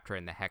Agatha trapped her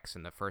in the hex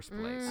in the first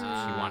place. She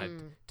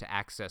wanted to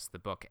access the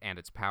book and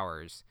its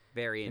powers.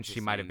 Very interesting.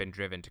 And she might have been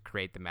driven to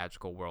create the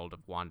magical world of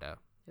Wanda.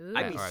 Ooh.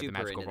 I'd be or super the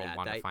magical into world that.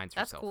 Wanda finds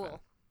That's herself cool. in.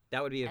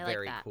 That would be I a like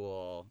very that.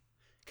 cool.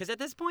 Because at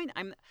this point,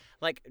 I'm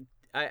like,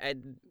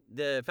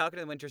 the Falcon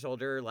and the Winter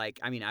Soldier.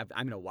 Like, I mean, I'm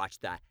gonna watch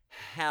the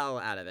hell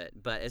out of it.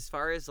 But as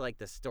far as like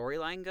the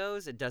storyline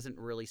goes, it doesn't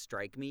really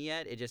strike me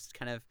yet. It just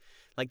kind of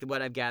like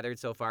what I've gathered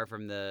so far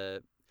from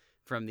the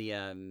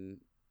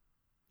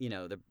you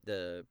know,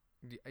 the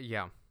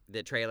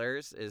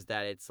trailers is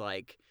that it's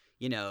like,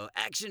 you know,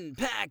 action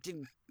packed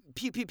and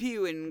pew pew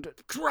pew and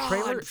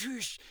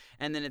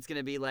and then it's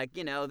gonna be like,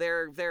 you know,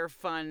 their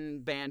fun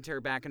banter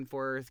back and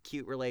forth,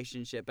 cute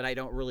relationship, but I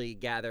don't really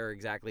gather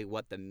exactly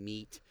what the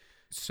meat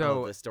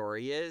of the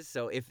story is.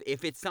 So if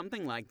it's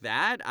something like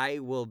that, I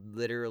will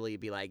literally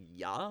be like,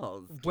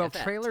 y'all. Well,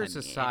 trailers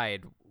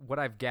aside, what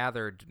I've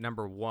gathered,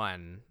 number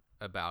one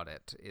about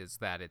it is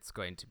that it's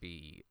going to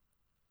be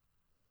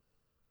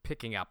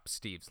picking up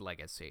Steve's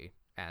legacy,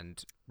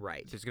 and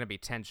there's going to be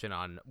tension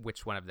on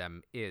which one of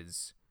them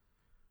is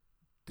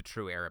the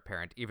true heir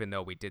apparent, even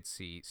though we did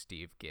see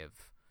Steve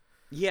give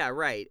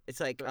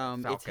it's like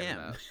Falcon, it's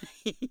him.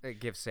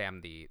 Give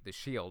Sam the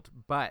shield.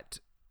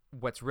 But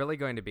what's really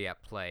going to be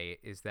at play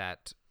is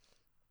that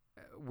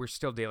we're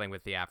still dealing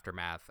with the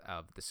aftermath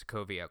of the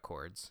Sokovia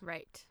Accords.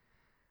 Right.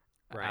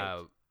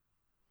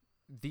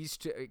 These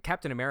two,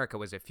 Captain America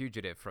was a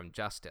fugitive from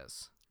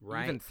justice,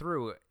 even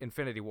through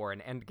Infinity War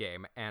and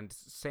Endgame, and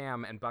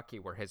Sam and Bucky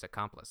were his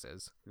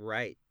accomplices.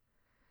 Right.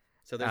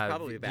 So there's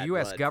probably bad the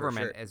U.S. blood,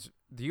 government for sure.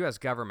 the U.S.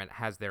 government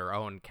has their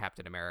own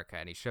Captain America,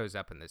 and he shows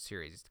up in the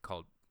series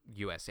called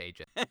U.S.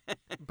 Agent.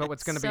 But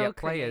what's going to be at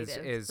play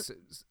is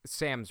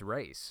Sam's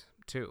race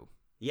too.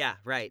 Yeah,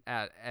 right.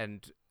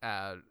 And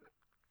I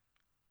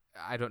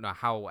don't know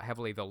how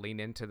heavily they'll lean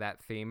into that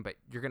theme, but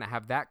you're going to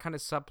have that kind of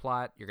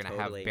subplot. You're going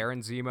to have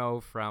Baron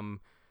Zemo from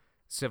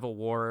Civil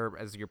War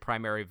as your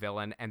primary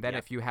villain, and then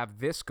if you have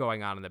this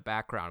going on in the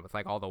background with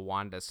like all the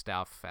Wanda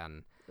stuff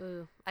and.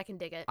 Ooh, I can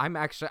dig it. I'm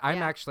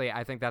actually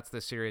I think that's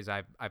the series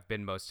I've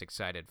been most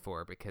excited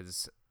for,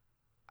 because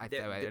I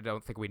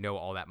don't think we know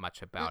all that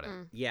much about it.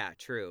 Yeah,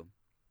 true.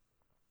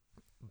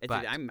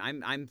 But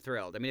I'm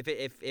thrilled. I mean,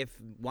 if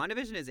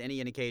WandaVision is any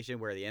indication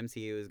where the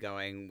MCU is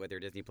going with their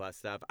Disney Plus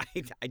stuff,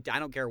 I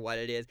don't care what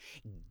it is,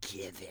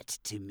 give it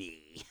to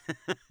me.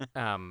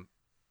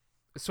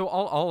 So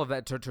all of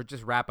that to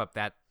just wrap up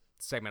that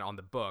segment on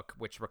the book,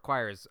 which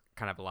requires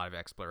kind of a lot of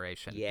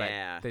exploration.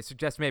 Yeah. But they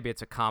suggest maybe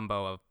it's a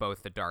combo of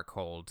both the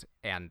Darkhold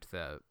and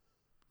the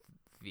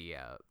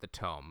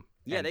tome.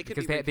 Yeah, and they could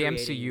because be the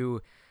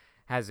MCU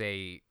has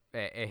a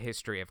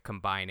history of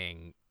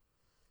combining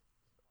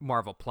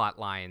Marvel plot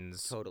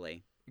lines,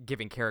 totally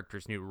giving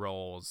characters new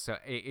roles. So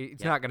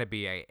it's not going to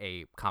be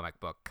a comic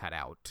book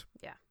cutout.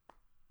 Yeah.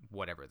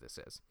 Whatever this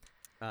is.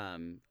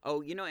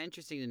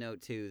 Interesting to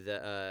note too,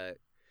 the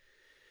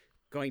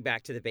going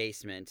back to the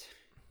basement.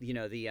 You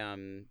know, the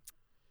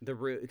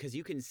room, because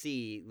you can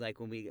see, like,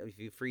 if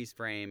you freeze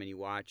frame and you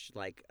watch,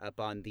 like, up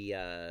on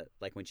the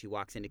like when she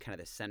walks into kind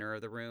of the center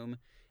of the room,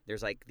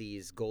 there's like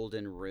these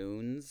golden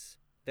runes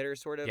that are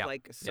sort of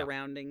like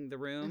surrounding the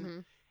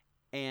room,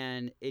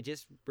 and it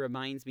just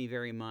reminds me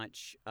very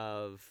much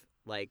of,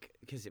 like,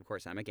 because of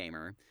course I'm a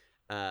gamer,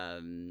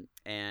 and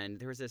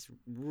there was this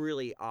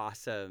really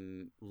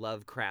awesome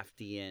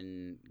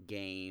Lovecraftian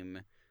game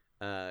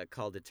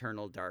called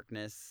Eternal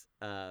Darkness.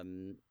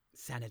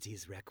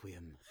 Sanity's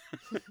Requiem.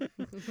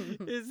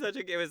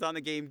 It was on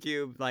the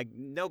GameCube. Like,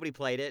 nobody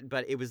played it,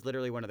 but it was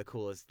literally one of the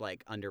coolest,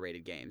 like,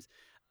 underrated games.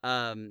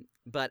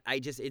 But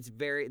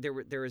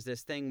there was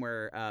this thing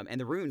where, and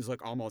the runes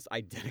look almost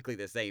identically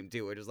the same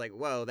too. It was like,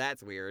 whoa,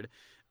 that's weird.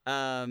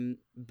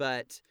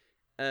 But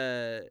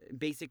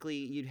basically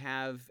you'd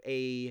have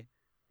a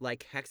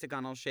like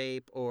hexagonal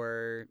shape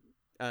or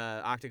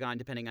octagon,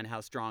 depending on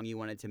how strong you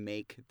wanted to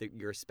make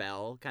your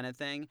spell kind of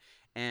thing.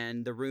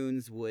 And the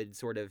runes would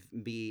sort of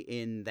be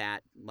in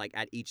that, like,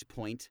 at each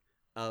point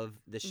of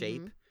the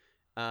shape.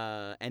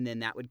 And then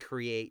that would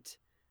create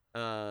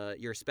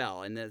your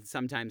spell. And then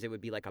sometimes it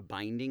would be like a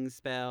binding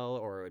spell,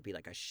 or it would be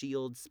like a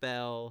shield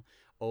spell,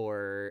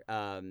 or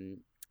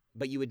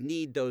but you would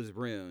need those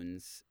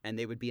runes, and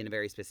they would be in a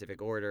very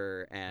specific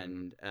order.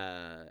 And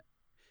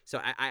so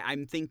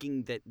I'm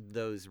thinking that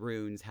those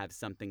runes have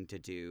something to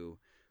do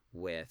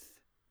with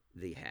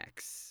the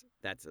hex.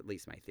 That's at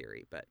least my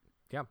theory, but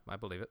Yeah, I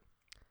believe it.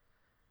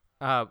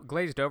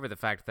 Glazed over the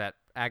fact that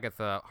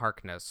Agatha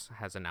Harkness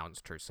has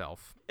announced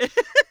herself.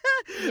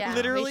 Yeah,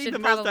 literally the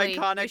most iconic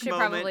moment. We should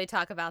probably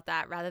talk about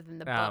that rather than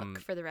the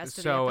book for the rest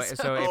of the episode.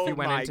 So if you Oh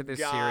went my into this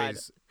God.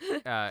 series,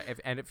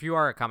 if you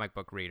are a comic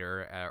book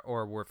reader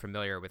or were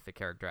familiar with the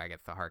character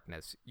Agatha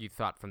Harkness, you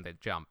thought from the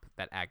jump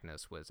that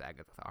Agnes was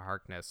Agatha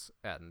Harkness,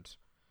 and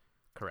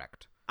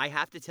correct. I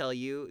have to tell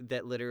you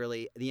that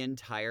literally the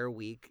entire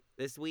week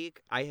this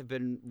week, I have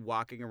been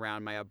walking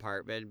around my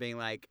apartment being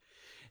like,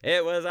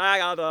 it was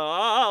Agatha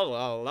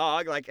all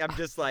along. Like, I'm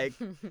just like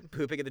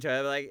pooping in the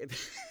toilet. Like,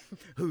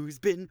 who's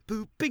been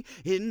pooping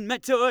in my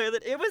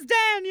toilet? It was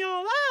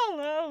Daniel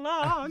all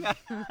along.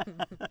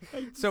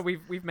 So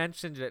we've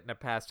mentioned it in a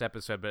past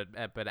episode,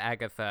 but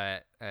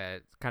Agatha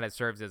kind of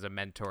serves as a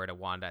mentor to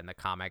Wanda in the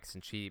comics,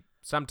 and she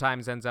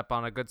sometimes ends up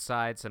on a good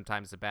side,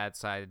 sometimes the bad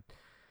side.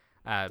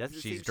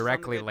 She's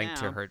directly linked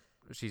to her.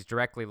 She's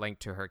directly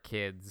linked to her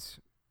kids.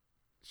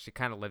 She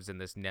kind of lives in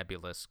this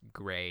nebulous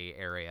gray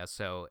area.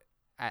 So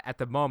at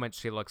the moment,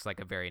 she looks like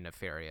a very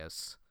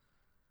nefarious,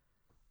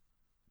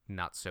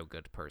 not so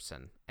good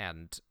person.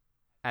 And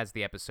as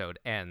the episode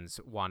ends,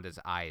 Wanda's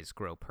eyes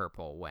grow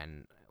purple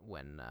when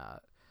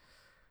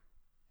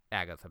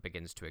Agatha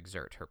begins to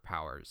exert her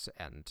powers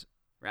and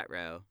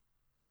Retro.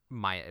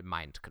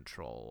 mind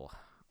control,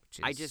 which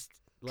is I just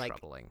like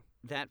troubling.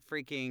 that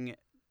freaking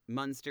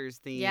Munsters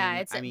theme. Yeah,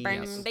 it's I mean,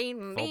 yes.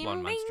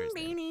 Full-blown Munsters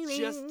theme.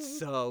 just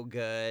so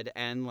good.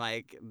 And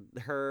like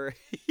her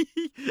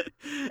and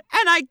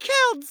I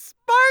killed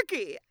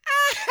Sparky.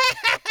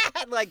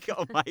 Like,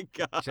 oh my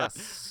God. Just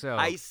so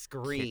I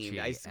screamed.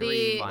 kitschy I and screamed.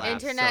 The fun.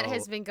 internet So-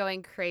 has been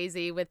going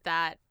crazy with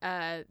that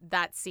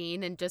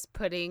scene and just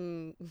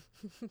putting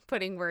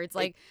words.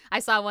 Like, I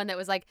saw one that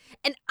was like,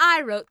 and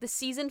I wrote the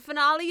season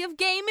finale of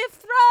Game of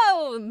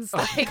Thrones.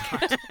 Like,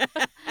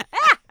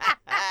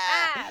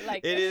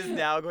 like It is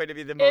now going to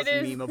be the most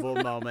is.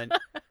 memeable moment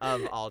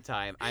of all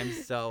time. I'm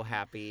so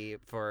happy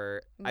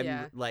for. I'm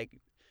Yeah. like,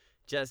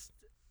 just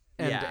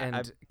And yeah.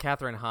 and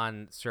Catherine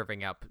Hahn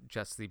serving up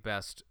just the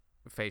best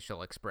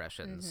facial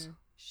expressions, Mhm.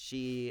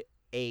 She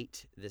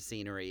ate the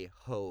scenery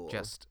whole.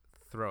 just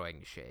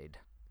throwing shade.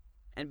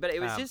 But it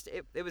was Um, just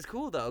it was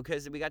cool though,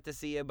 because we got to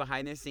see a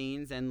behind the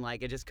scenes, and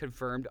like it just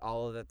confirmed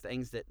all of the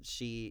things that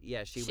she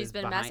She's was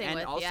been behind, messing and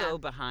with, also yeah.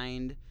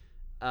 behind.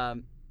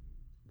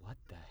 What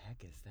the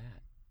heck is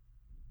that?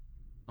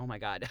 Oh my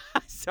God!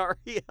 Sorry,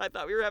 I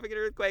thought we were having an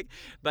earthquake,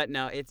 but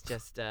no, it's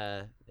just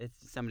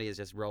it's somebody is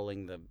just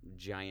rolling the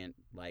giant,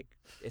 like,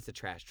 it's a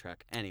trash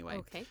truck. Anyway,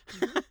 Okay.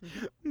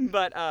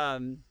 but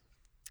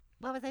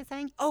what was I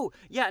saying? Oh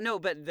yeah, no,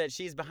 but that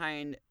she's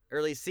behind, or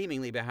at least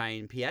seemingly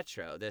behind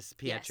Pietro. This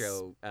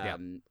Pietro,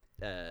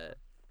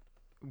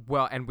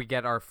 Well, and we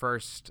get our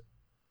first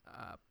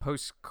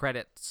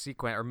post-credit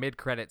sequence or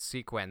mid-credit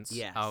sequence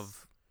Yes.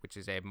 of, which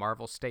is a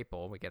Marvel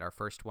staple. We get our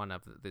first one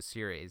of the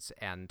series,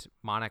 and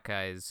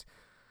Monica is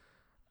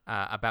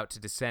about to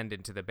descend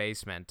into the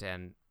basement,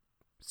 and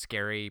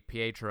scary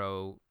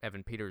Pietro,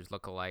 Evan Peters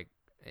lookalike,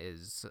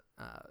 is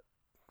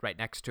right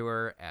next to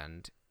her,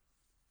 and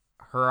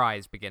her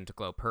eyes begin to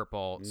glow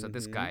purple. So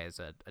this Mhm. guy is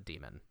a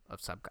demon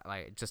of some kind.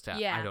 Like, just I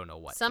Yeah, don't know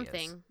what he is.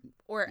 something,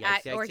 or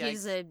Yikes, or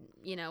yikes,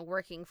 he's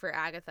working for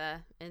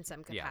Agatha in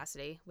some Yeah.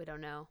 capacity. We don't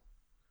know.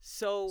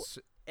 So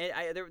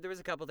and there was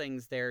a couple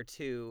things there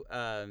too.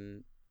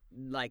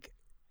 Like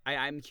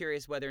I'm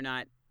curious whether or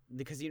not,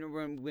 because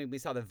when we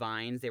saw the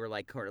vines, they were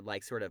like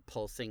sort of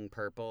pulsing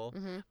purple.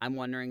 Hmm. I'm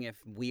wondering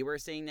if we were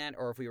seeing that,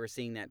 or if we were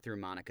seeing that through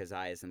Monica's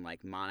eyes, and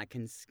like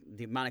Monica's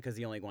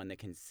the only one that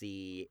can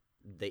see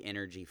the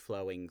energy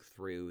flowing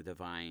through the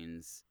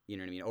vines. You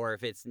know what I mean? Or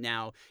if it's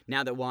now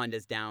that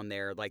Wanda's down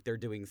there, like they're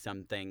doing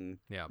something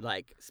Yeah.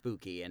 like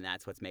spooky, and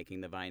that's what's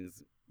making the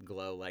vines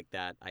glow like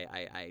that.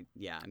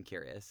 I'm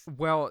curious.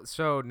 Well,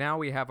 so now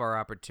we have our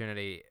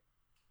opportunity.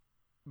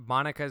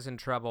 Monica's in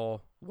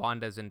trouble.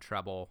 Wanda's in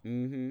trouble.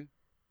 Mm-hmm.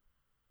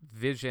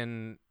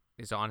 Vision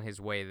is on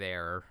his way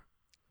there.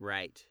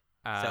 Right.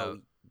 Uh,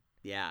 So,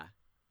 yeah.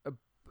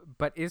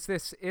 but is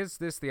this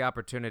the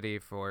opportunity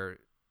for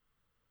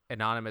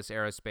anonymous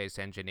aerospace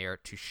engineer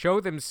to show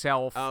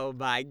themselves. Oh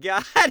my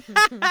god.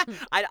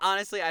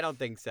 I don't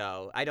think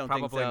so. I don't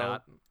Probably think so.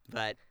 not.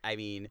 But I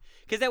mean,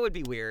 because that would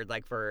be weird.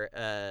 Like for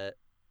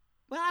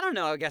well, I don't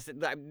know. I guess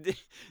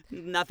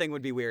nothing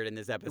would be weird in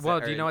this episode. Well,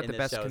 do you know what in the this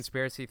best show's-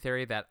 conspiracy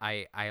theory that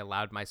I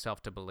allowed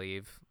myself to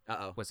believe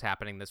Uh-oh. was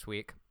happening this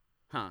week?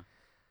 Huh.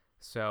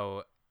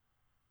 So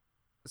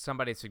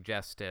somebody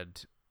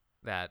suggested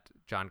that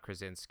John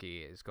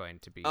Krasinski is going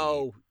to be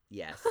Oh,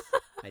 yes.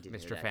 I did hear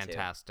Mr. that, too.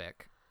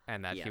 Fantastic,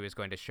 and that Yeah. he was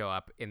going to show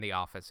up in the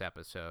Office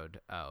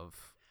episode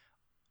of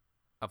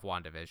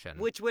WandaVision,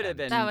 Which would have and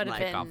been That would have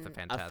kick off been the a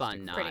Fantastic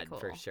fun Four. Pretty nod cool.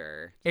 for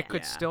sure. It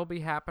could Yeah. still be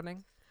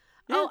happening.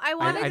 Oh, I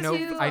wanted I know.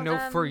 to. I know.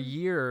 For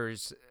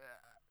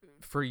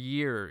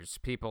years,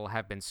 people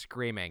have been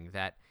screaming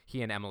that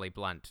he and Emily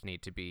Blunt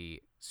need to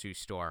be Sue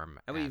Storm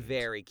That would be and,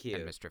 very cute.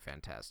 and Mr.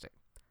 Fantastic.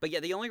 But yeah,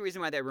 the only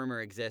reason why that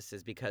rumor exists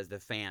is because the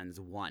fans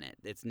want it.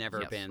 It's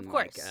never Yes. been Of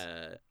like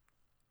course.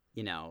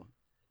 you know,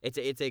 it's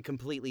a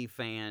completely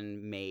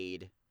fan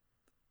made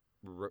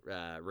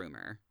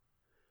rumor.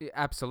 Yeah,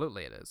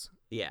 absolutely, it is.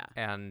 Yeah.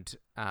 And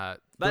But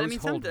those I mean,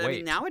 hold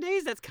weight.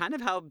 nowadays that's kind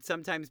of how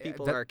sometimes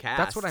people are cast.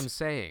 That's what I'm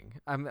saying.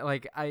 I'm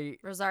like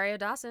Rosario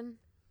Dawson.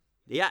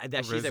 Yeah,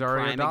 that she's a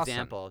Rosario prime Dawson.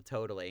 example.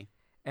 Totally.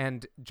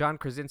 and John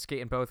Krasinski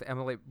and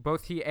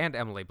both he and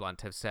Emily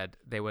Blunt have said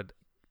they would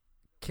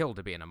kill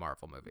to be in a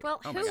Marvel movie. Well,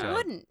 Oh my who God.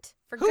 wouldn't?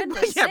 For Who?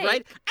 goodness Yeah, sake.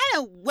 right. I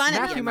don't want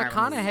to be Matthew in a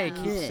Marvel McConaughey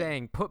movie. keeps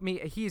saying,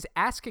 he's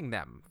asking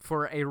them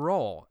for a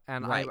role,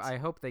 and Right. I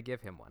hope they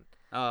give him one.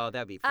 Oh,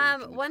 that'd be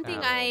freaking One thing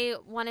cool. I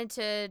wanted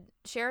to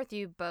share with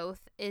you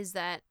both is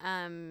that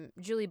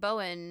Julie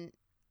Bowen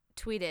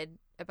tweeted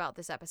about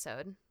this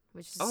episode,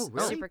 which is Oh,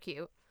 really? super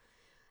cute.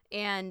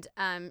 And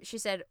she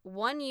said,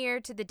 1 year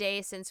to the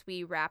day since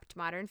we wrapped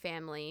Modern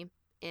Family,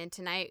 and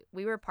tonight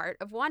we were part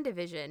of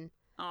WandaVision.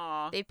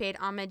 Aw. They paid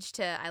homage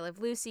to I Love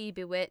Lucy,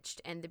 Bewitched,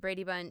 and The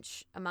Brady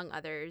Bunch, among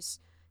others.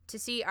 To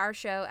see our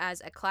show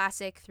as a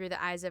classic through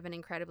the eyes of an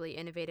incredibly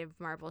innovative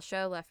Marvel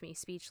show left me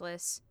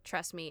speechless.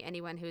 Trust me,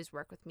 anyone who's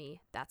worked with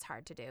me, that's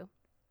hard to do.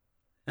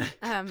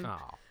 Oh,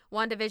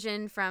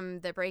 WandaVision, from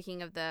the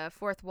breaking of the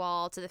fourth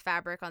wall to the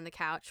fabric on the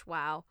couch.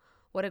 Wow,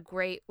 what a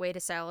great way to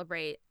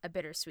celebrate a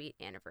bittersweet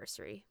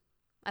anniversary.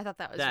 I thought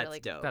that was That's really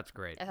dope. that's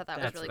great. I thought that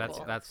was That's really that's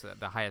cool. that's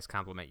the highest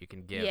compliment you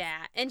can give.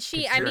 Yeah, and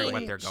she, considering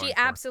what they're going she for.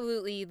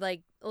 absolutely,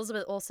 like,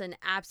 Elizabeth Olsen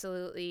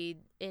absolutely,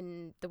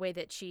 in the way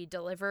that she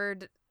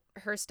delivered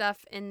her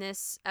stuff in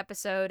this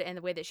episode and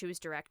the way that she was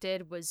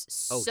directed, was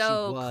Oh, she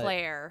so was.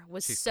 Claire,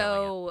 was She's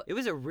so, It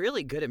was a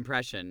really good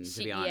impression, to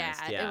she, be honest.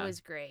 Yeah, it was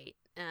great.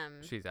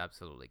 She's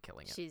absolutely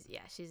killing it.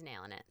 She's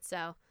nailing it.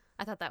 So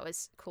I thought that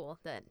was cool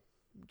that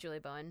Julie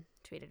Bowen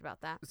tweeted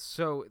about that.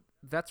 So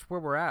that's where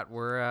we're at.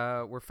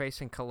 We're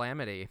facing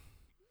calamity.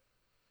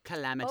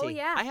 Calamity. Oh,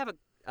 yeah. I have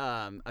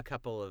a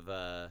couple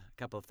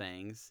of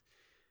things.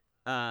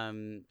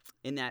 In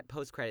that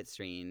post-credit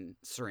screen,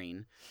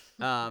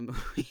 we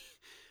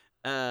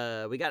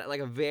got like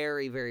a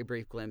very, very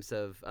brief glimpse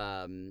of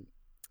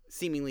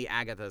seemingly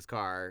Agatha's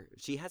car.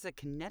 She has a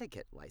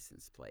Connecticut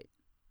license plate.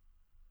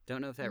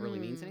 Don't know if that really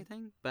means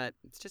anything, but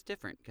it's just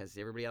different because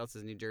everybody else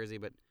is New Jersey,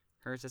 but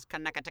hers is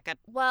Connecticut.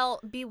 Well,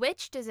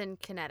 Bewitched is in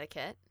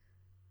Connecticut,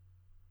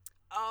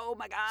 Oh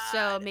my god!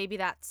 so maybe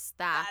that's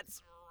that.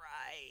 That's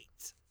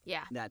right.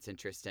 Yeah. That's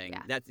interesting.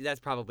 Yeah. That's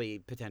probably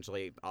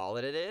potentially all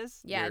that it is.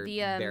 Yeah,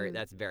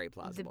 That's very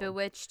plausible. The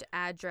Bewitched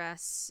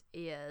address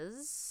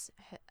is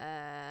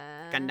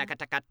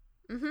Connecticut.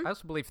 mhm. I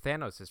also believe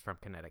Thanos is from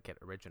Connecticut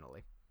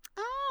originally.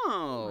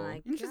 Oh,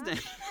 my interesting.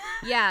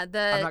 Yeah,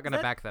 I'm not going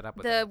to back that up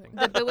with anything.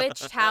 the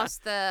Bewitched house,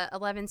 the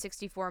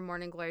 1164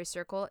 Morning Glory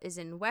Circle, is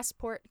in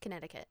Westport,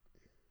 Connecticut.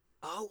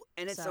 Oh,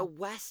 and it's So, a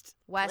West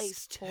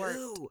place Westport.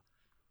 too.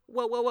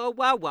 Whoa, whoa, whoa,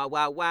 wow, wow,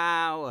 wow,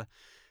 wow.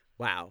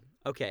 Wow.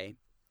 Okay.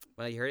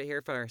 Well, you heard it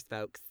here first,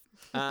 folks.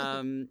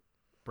 Breaking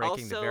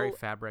the very also-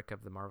 fabric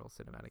of the Marvel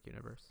Cinematic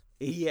Universe.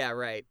 Yeah,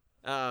 right.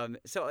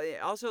 So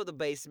also the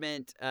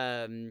basement,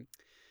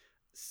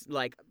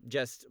 like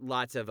just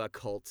lots of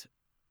occult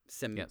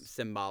Yes.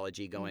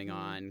 symbology going Mhm.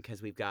 on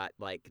because we've got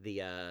like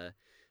the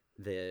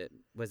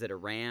was it a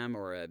ram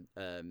or a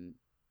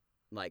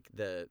like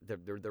the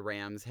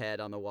ram's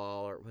head on the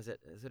wall, or was it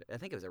I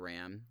think it was a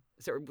ram,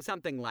 so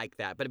something like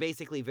that, but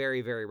basically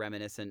very, very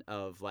reminiscent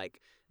of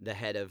like the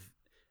head of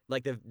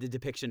like the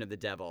depiction of the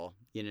devil,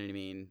 you know what I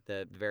mean,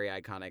 the very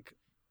iconic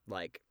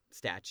like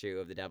statue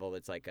of the devil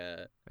that's like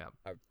a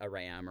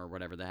ram or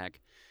whatever the heck,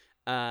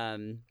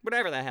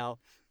 whatever the hell.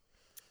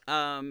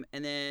 And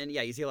then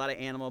yeah, you see a lot of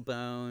animal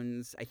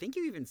bones. I think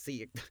you even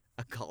see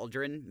a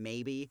cauldron,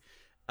 maybe.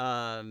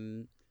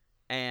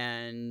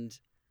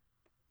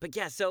 But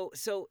yeah, so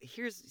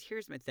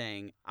here's my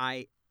thing.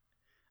 I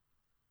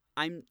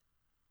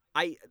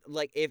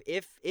like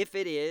if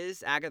it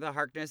is Agatha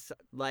Harkness,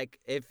 like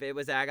if it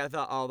was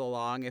Agatha all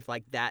along, if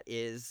like that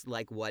is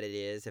like what it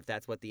is, if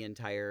that's what the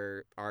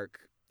entire arc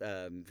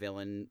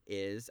villain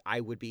is,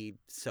 I would be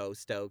so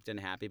stoked and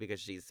happy because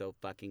she's so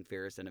fucking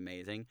fierce and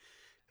amazing.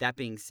 That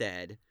being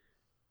said,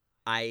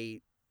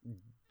 I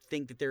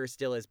think that there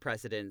still is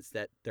precedence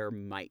that there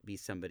might be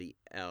somebody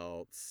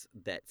else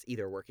that's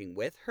either working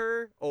with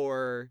her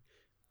or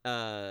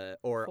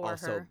For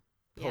also her.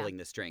 pulling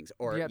the strings,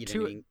 or Yeah, you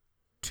know what I mean?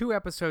 2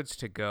 episodes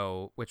to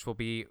go, which will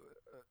be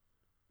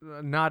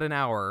not an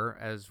hour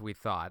as we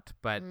thought,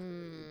 but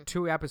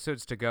 2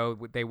 episodes to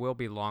go. They will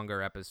be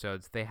longer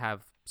episodes. They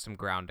have some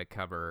ground to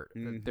cover.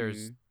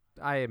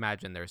 I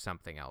imagine there's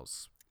something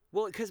else.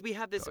 Well, because we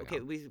have this. Going Okay,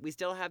 on. we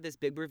still have this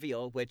big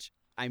reveal, which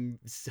I'm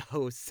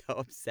so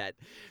upset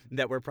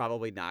that we're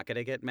probably not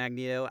gonna get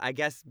Magneto. I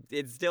guess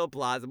it's still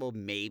plausible,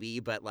 maybe,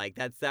 but like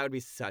that would be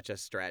such a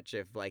stretch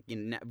if like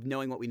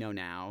knowing what we know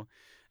now.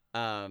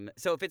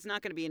 So if it's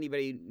not gonna be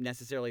anybody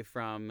necessarily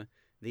from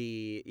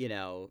the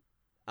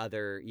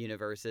other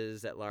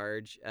universes at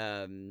large,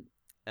 at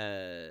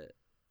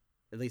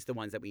least the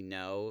ones that we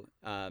know,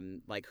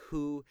 like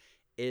who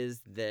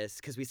is this?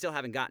 Because we still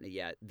haven't gotten it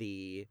yet.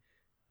 The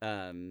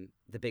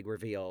big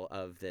reveal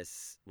of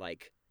this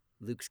like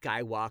Luke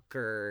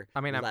Skywalker.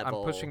 I mean, I'm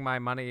level pushing my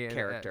money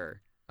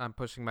character. I'm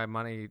pushing my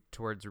money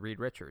towards Reed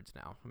Richards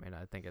now. I mean,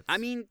 I think it's. I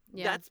mean,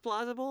 Yeah. that's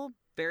plausible,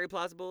 very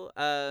plausible.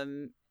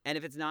 And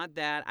if it's not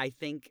that, I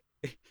think,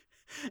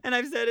 and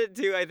I've said it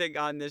too, I think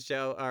on this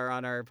show or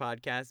on our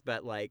podcast,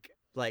 but like,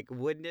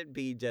 wouldn't it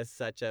be just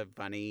such a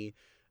funny,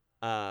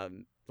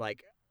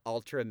 like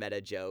ultra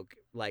meta joke?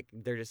 Like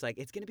they're just like,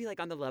 it's gonna be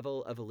like on the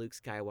level of a Luke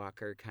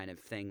Skywalker kind of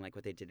thing, like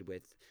what they did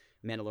with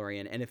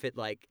Mandalorian, and if it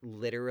like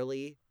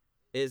literally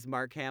is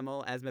Mark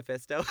Hamill as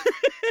Mephisto.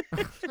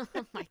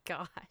 Oh my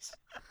gosh.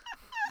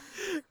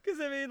 Because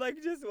I mean,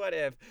 like, just what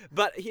if?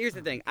 But here's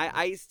the thing: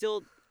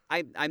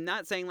 I'm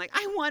not saying like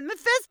I want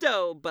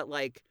Mephisto, but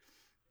like,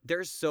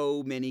 there's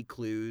so many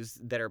clues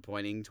that are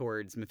pointing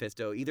towards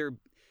Mephisto. Either,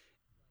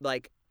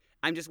 like,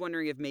 I'm just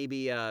wondering if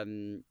maybe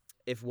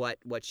if what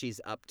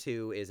she's up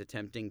to is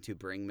attempting to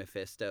bring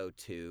Mephisto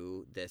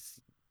to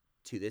this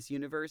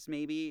universe.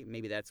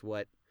 Maybe that's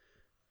what.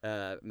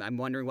 I'm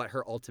wondering what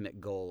her ultimate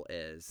goal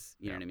is.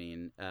 You know what I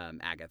mean?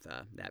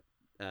 Agatha, that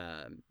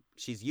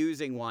she's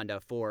using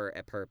Wanda for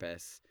a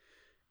purpose,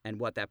 and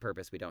what that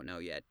purpose we don't know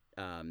yet.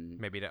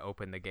 Maybe to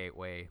open the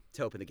gateway.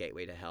 To open the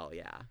gateway to hell.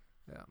 Yeah.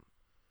 Yeah.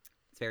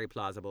 It's very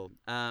plausible.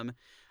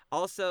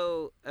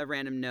 Also, a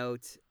random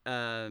note.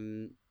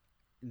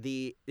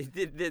 This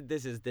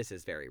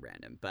is very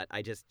random, but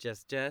I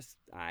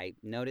I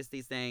noticed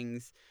these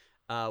things.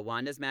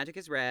 Wanda's magic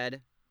is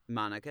red,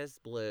 Monica's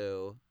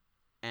blue,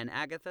 and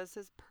Agatha's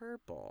is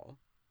purple.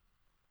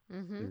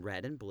 Mm-hmm.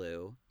 Red and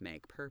blue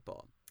make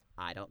purple.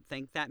 I don't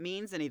think that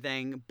means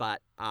anything,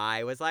 but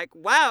I was like,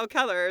 wow,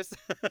 colors.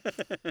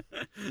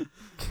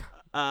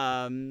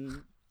 But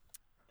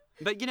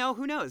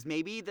who knows?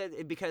 Maybe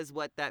that because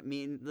what that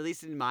means, at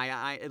least in my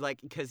eye, like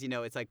because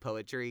it's like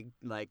poetry,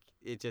 like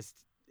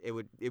it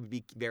would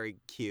be very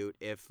cute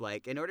if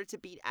like in order to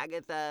beat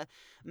Agatha,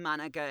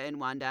 Monica and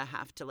Wanda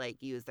have to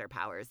like use their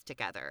powers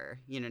together.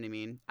 You know what I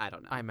mean? I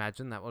don't know. I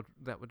imagine that would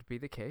be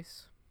the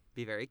case.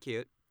 Be very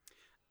cute.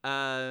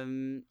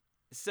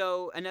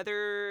 So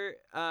another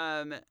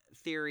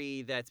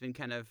theory that's been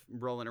kind of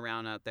rolling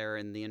around out there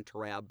in the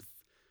interwebs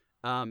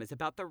is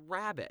about the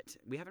rabbit.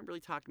 We haven't really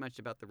talked much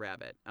about the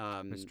rabbit.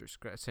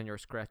 Senor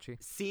Scratchy.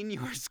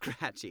 Senor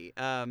Scratchy.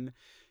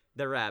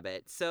 The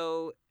rabbit.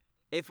 So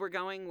if we're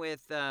going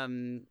with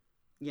now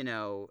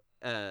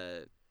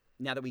that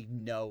we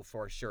know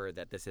for sure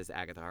that this is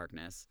Agatha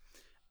Harkness,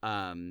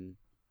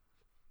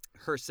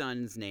 her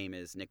son's name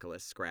is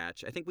Nicholas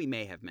Scratch. I think we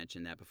may have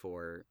mentioned that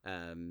before.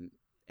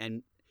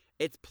 And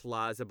it's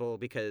plausible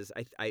because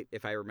I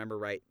if I remember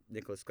right,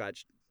 Nicholas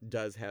Scratch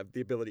does have the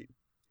ability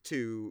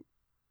to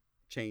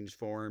change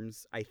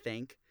forms, I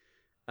think.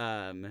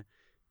 So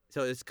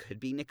this could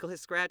be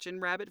Nicholas Scratch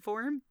in rabbit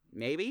form,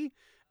 maybe.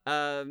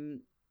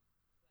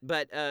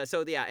 But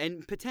so yeah,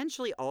 and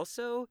potentially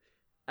also,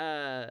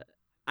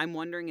 I'm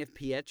wondering if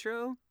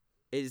Pietro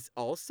is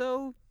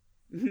also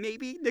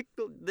maybe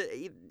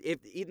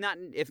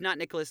if not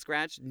Nicholas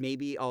Scratch,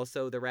 maybe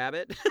also the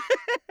rabbit.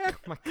 Oh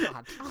my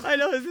God. I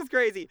know this is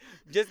crazy.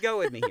 Just go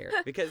with me here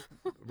because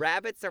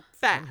rabbits are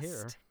I'm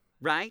here. fast,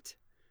 right?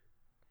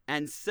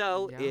 And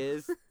so Yeah.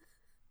 is.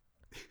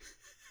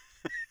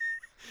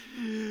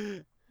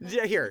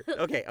 Yeah, here.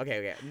 Okay.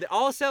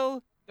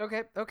 Also,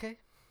 Okay.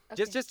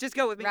 just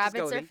go with me. Rabbits just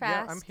go with are me.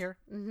 fast. Yeah, I'm here.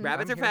 Mhm.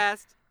 Rabbits I'm are here.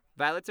 fast.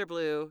 Violets are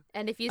blue.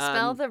 And if you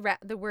spell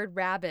the word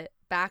rabbit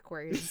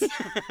backwards,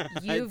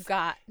 you've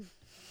got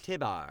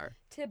Tibar.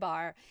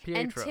 Tibar.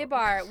 Pietro. And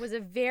Tibar was a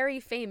very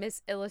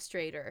famous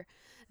illustrator.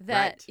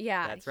 That Right.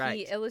 yeah, That's right.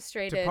 he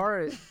illustrated.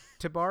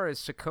 Tibar is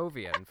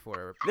Sokovian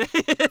for.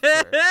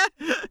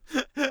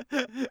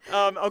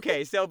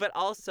 Okay, so but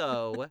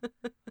also,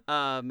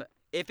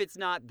 if it's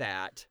not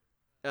that,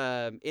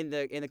 in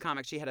the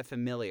comics she had a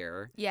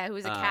familiar. Yeah, who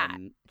was a cat.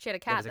 She had a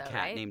cat. There was a though,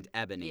 cat right? named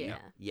Ebony. Yeah.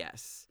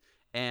 Yes,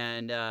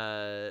 and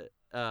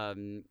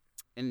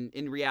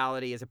in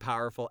reality is a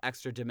powerful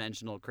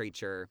extra-dimensional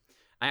creature.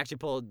 I actually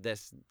pulled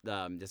this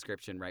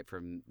description right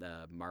from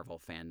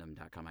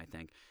MarvelFandom.com, I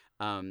think.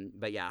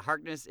 But yeah,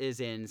 Harkness is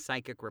in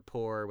psychic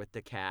rapport with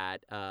the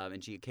cat,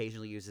 and she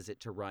occasionally uses it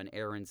to run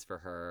errands for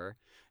her.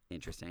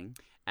 Interesting.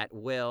 At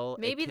will.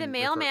 Maybe the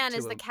mailman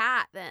is the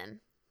cat then.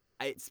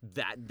 It's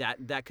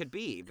that could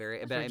be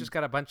very. So we just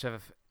got a bunch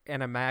of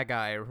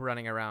animagi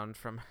running around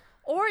from.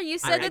 Or you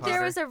said that there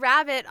Potter. was a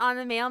rabbit on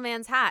the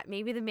mailman's hat.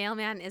 Maybe the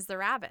mailman is the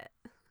rabbit.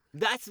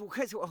 That's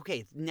because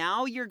okay.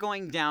 Now you're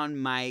going down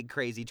my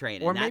crazy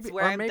train, Or and that's maybe,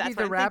 where or I'm, maybe that's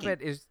the what I'm rabbit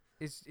thinking.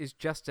 is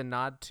just a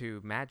nod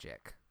to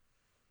magic.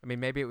 I mean,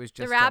 maybe it was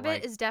just The rabbit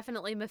like, is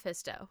definitely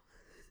Mephisto.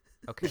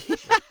 okay.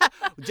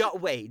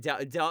 Don't wait.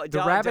 Don't.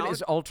 The rabbit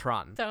is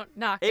Ultron. Don't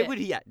knock It it. would,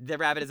 yeah. The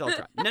rabbit is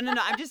Ultron. No.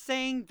 I'm just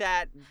saying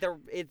that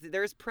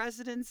there's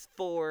precedence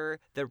for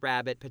the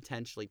rabbit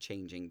potentially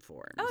changing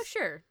forms. Oh,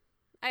 sure.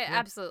 I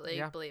absolutely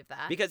yeah. believe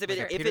that. Because if Like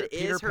it a if it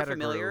Peter is her Pettigrew.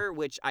 familiar,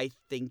 which I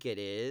think it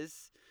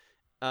is,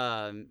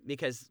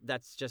 because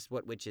that's just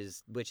what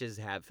witches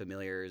have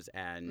familiars,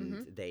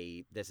 and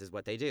this is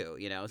what they do,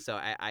 you know. So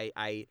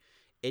I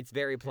it's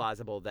very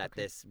plausible that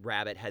this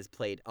rabbit has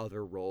played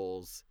other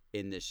roles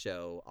in this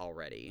show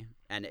already,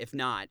 and if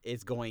not,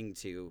 is going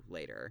to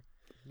later.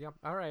 Yep.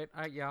 All right.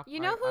 Yeah. You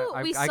know who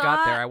I we I got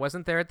saw- there. I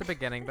wasn't there at the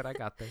beginning, but I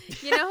got there.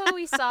 You know who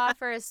we saw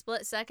for a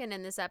split second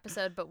in this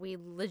episode, but we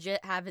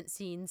legit haven't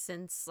seen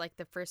since like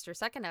the first or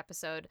second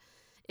episode,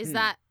 is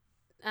that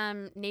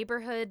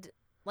neighborhood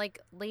like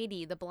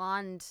lady, the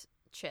blonde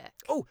chick.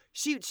 Oh,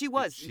 she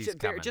was She's just,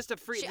 coming. just a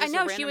free. I just a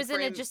know she random was in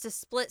frame. just a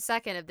split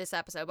second of this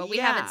episode, but we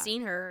Yeah. haven't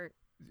seen her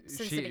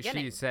since the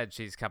beginning. She said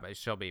she's coming.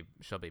 She'll be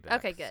back.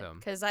 Okay, good. So.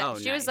 Because Oh,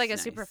 she was nice, like a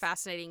super nice.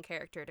 fascinating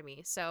character to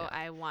me, so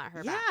I want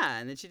her Yeah, back.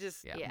 and then she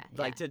just Yeah.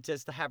 like to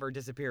just have her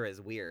disappear is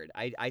weird.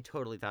 I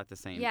totally thought the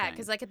same. Yeah, thing.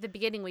 because like at the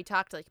beginning we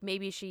talked like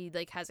maybe she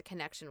like has a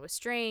connection with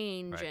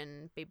Strange Right.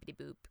 and Bippity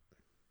Boop.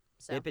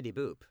 So Bippity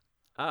boop.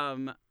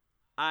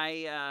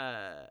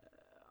 I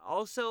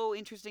also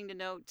interesting to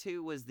note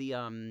too was the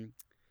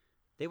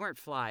they weren't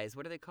flies.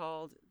 What are they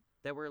called?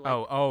 That were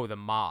like Oh, the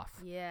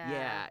moth.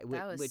 yeah,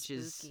 that was which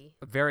is- spooky.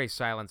 Very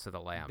Silence of the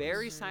Lambs.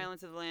 very Mhm.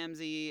 Silence of the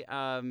Lambsy.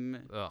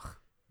 Ugh.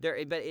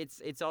 There, but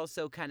it's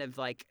also kind of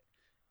like,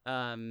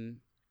 you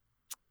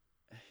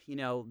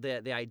know,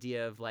 the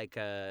idea of like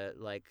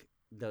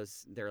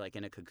those they're like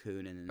in a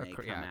cocoon and then they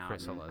come out.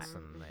 chrysalis,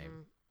 and- and they.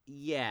 Mhm.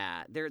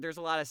 Yeah, there's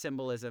a lot of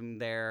symbolism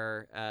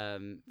there,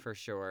 for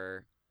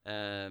sure.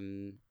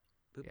 Boop,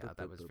 Yeah, boop, that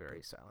boop, was boop, very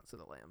boop. Silence of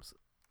the Lambs.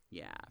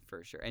 Yeah,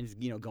 for sure. And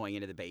you know, going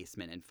into the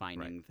basement and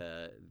finding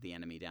the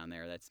enemy down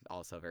there, that's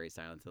also very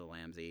Silence of the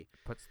Lambsy.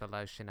 Puts the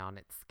lotion on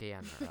its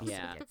skin, or else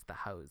Yeah. it gets the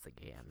hose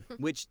again.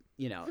 Which,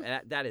 you know,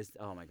 that is,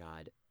 oh my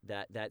god,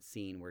 that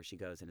scene where she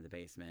goes into the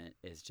basement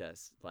is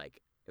just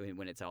like, I mean,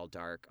 when it's all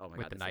dark. Oh my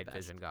With god, the that's night the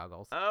best. vision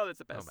goggles. Oh, that's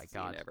the best my scene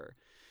God. ever.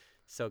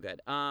 So good.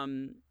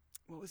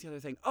 What was the other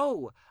thing?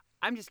 Oh,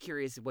 I'm just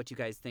curious what you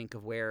guys think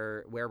of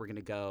where we're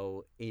gonna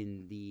go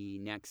in the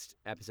next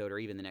episode or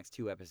even the next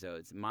two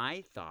episodes.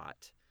 My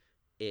thought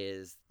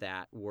is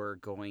that we're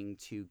going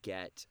to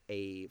get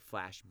a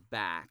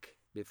flashback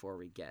before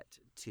we get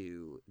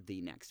to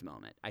the next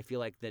moment. I feel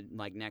like the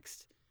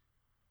next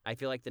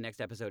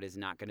episode is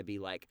not going to be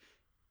like,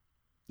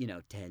 you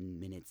know, 10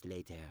 minutes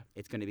later.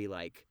 It's going to be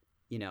like,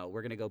 you know,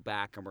 we're going to go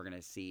back and we're going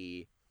to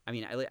see. I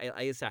mean, at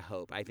least I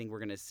hope. I think we're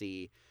going to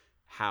see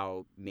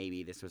how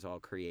maybe this was all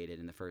created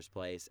in the first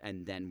place,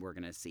 and then we're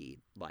going to see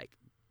like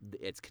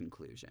its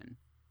conclusion.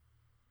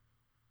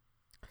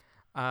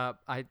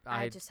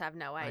 I just have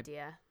no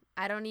idea.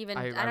 I don't even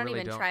I I don't really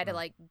even don't try to know.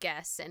 like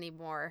guess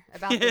anymore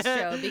about this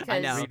show because I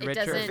know. Reed it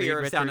Richards. doesn't. Fear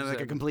of Reed sounding Richards like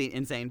a and- complete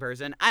insane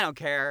person. I don't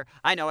care.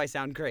 I know I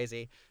sound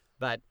crazy,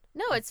 but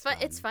No, it's fun.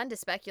 It's fun. fun to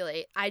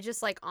speculate. I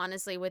just like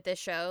honestly with this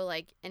show,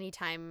 like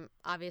anytime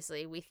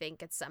obviously we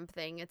think it's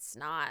something, it's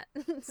not.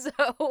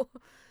 So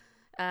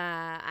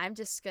I'm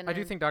just gonna. I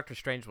do think Doctor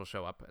Strange will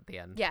show up at the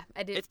end. Yeah,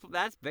 I do.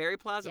 that's very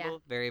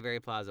plausible. Very, very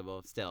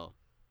plausible. Still,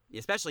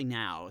 especially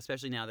now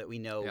that we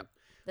know Yep.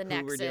 the who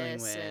Nexus we're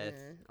dealing with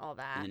and all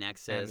that. the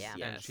Nexus. Yeah.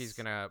 Yes. And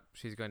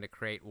she's going to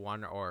create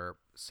one or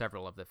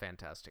several of the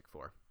Fantastic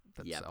Four.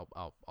 That's, Yep.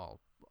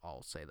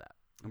 I'll say that.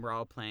 And we're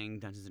all playing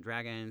Dungeons and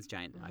Dragons,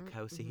 giant Mhm,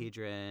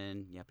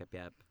 icosahedron.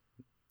 Yep.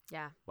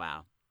 Yeah.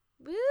 Wow.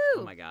 Woo!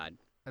 Oh my god.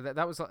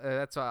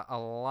 That's a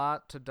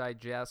lot to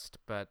digest,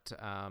 but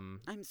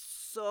I'm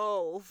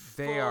so full.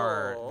 They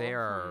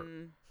are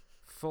Hmm.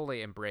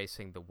 fully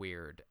embracing the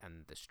weird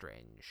and the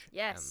strange.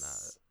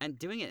 Yes. And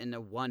doing it in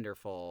a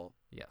wonderful,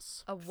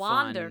 Yes. A fun,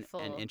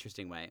 wonderful and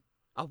interesting way.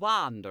 A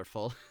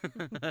wonderful.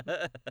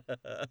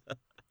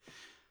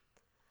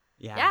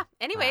 Yeah.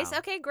 Anyways, Wow.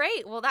 okay,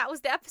 great. Well, that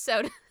was the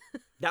episode.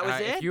 That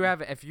was it. If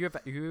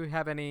you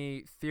have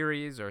any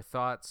theories or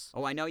thoughts,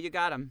 Oh, I know you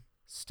got him.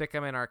 stick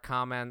them in our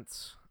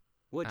comments.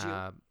 Would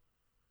you?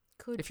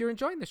 If you're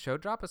enjoying the show,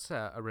 drop us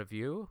a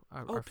review.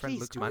 Our friend please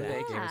Luke do Monday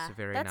that. gave us a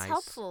very that's nice.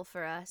 helpful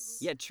for us.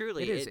 Yeah,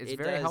 truly. It is. It's it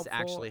very does helpful.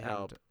 actually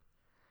help.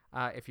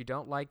 And, if you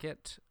don't like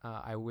it,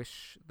 I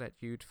wish that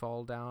you'd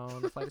fall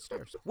down a flight of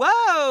stairs.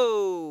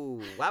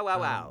 Whoa!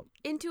 Wow.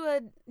 Into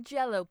a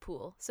Jello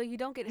pool, so you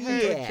don't get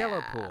hurt. Yeah.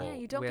 Jello pool. Yeah,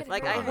 you don't with get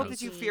Like, hurt I or hope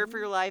that you fear for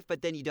your life,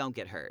 but then you don't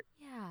get hurt.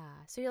 Yeah.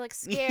 So you're like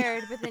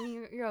scared, but then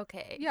you're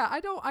okay. Yeah, I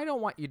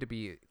don't want you to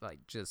be like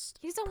just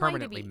You just don't want you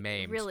to permanently be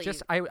maimed. really-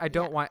 Just I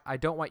don't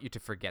want you to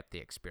forget the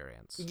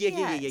experience.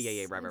 Yeah.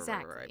 Yes, Right.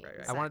 exactly.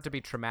 I want it to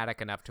be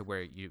traumatic enough to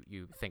where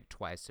you think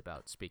twice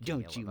about speaking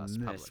Don't ill you of us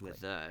mess publicly.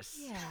 with us.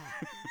 Yeah.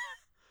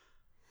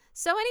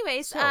 So,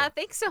 anyways, So-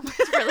 thanks so much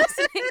for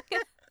listening.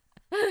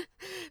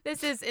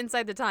 This is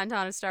Inside the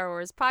Tauntaun of Star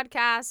Wars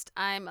podcast.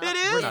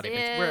 We're not It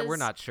even we're is.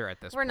 not sure at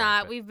this We're point.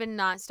 not. but- We've been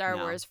not Star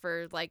No. Wars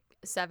for like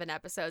 7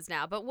 episodes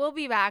now, but we'll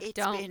be back. It's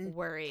Don't been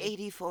worry.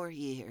 84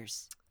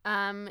 years.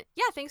 Yeah,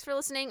 thanks for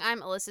listening.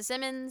 I'm Alyssa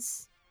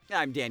Simmons.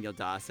 I'm Daniel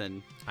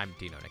Dawson. I'm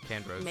Dino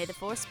Nicandros. May the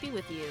force be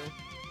with you.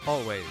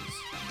 Always.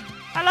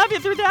 I love you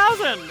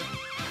 3000!